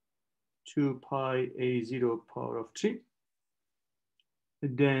 2 pi a0 power of 3.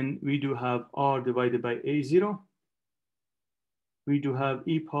 Then we do have r divided by a0. We do have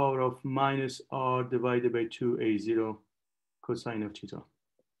e power of minus r divided by 2a0 cosine of theta.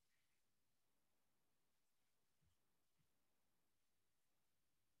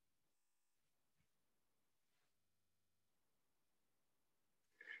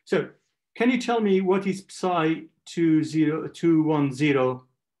 So can you tell me what is psi 210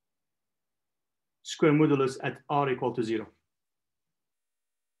 square modulus at r equal to 0?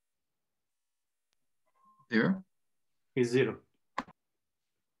 0 is 0.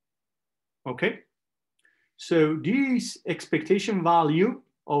 Okay. So this expectation value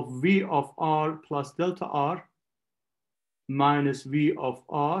of v of r plus delta r minus v of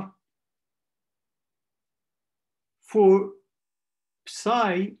r for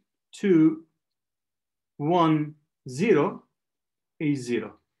psi 210 is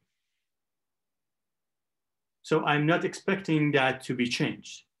 0. So I'm not expecting that to be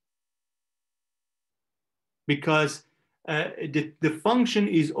changed because the function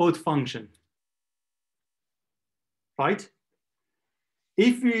is odd function, right?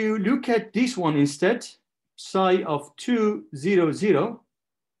 If you look at this one instead, psi of 200,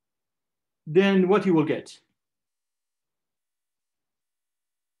 then what you will get?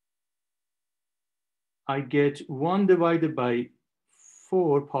 I get 1 divided by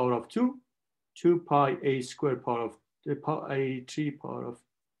 4 power of 2, 2 pi a squared power of a 3 power of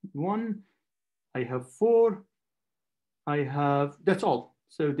 1. I have 4. I have, that's all.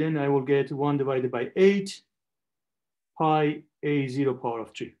 So then I will get 1 divided by 8 pi a0 power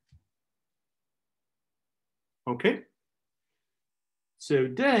of 3. Okay. So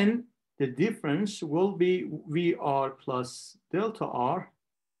then the difference will be VR plus delta R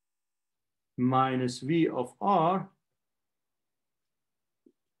minus V of R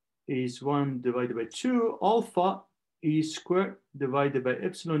is 1 divided by 2 alpha E squared divided by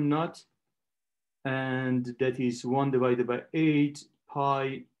epsilon naught, and that is 1 divided by 8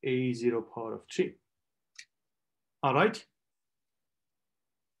 pi a0 power of 3. All right.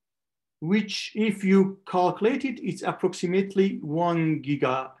 Which, if you calculate it, it's approximately 1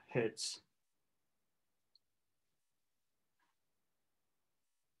 gigahertz.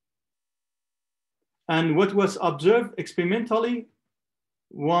 And what was observed experimentally?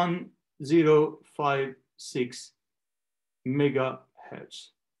 1056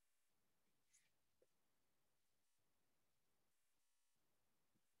 megahertz.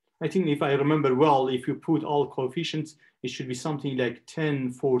 I think if I remember well, if you put all coefficients, it should be something like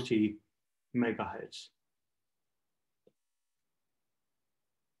 1040 megahertz.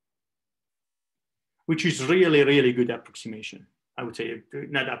 Which is really, really good approximation. I would say,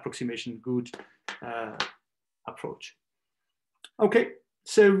 not approximation, good approach. Okay,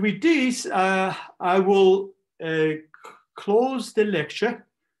 so with this, I will close the lecture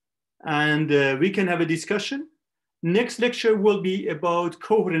and we can have a discussion. Next lecture will be about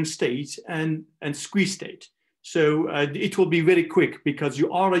coherent state and squeeze state. So it will be very quick because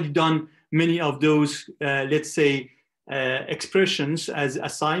you already done many of those, let's say, expressions as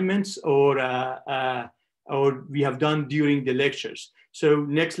assignments or we have done during the lectures. So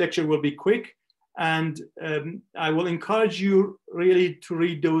next lecture will be quick, and I will encourage you really to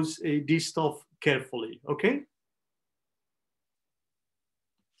read this stuff carefully, okay?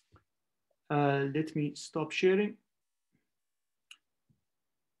 Let me stop sharing.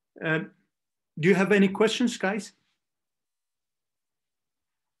 Do you have any questions, guys?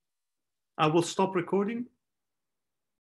 I will stop recording.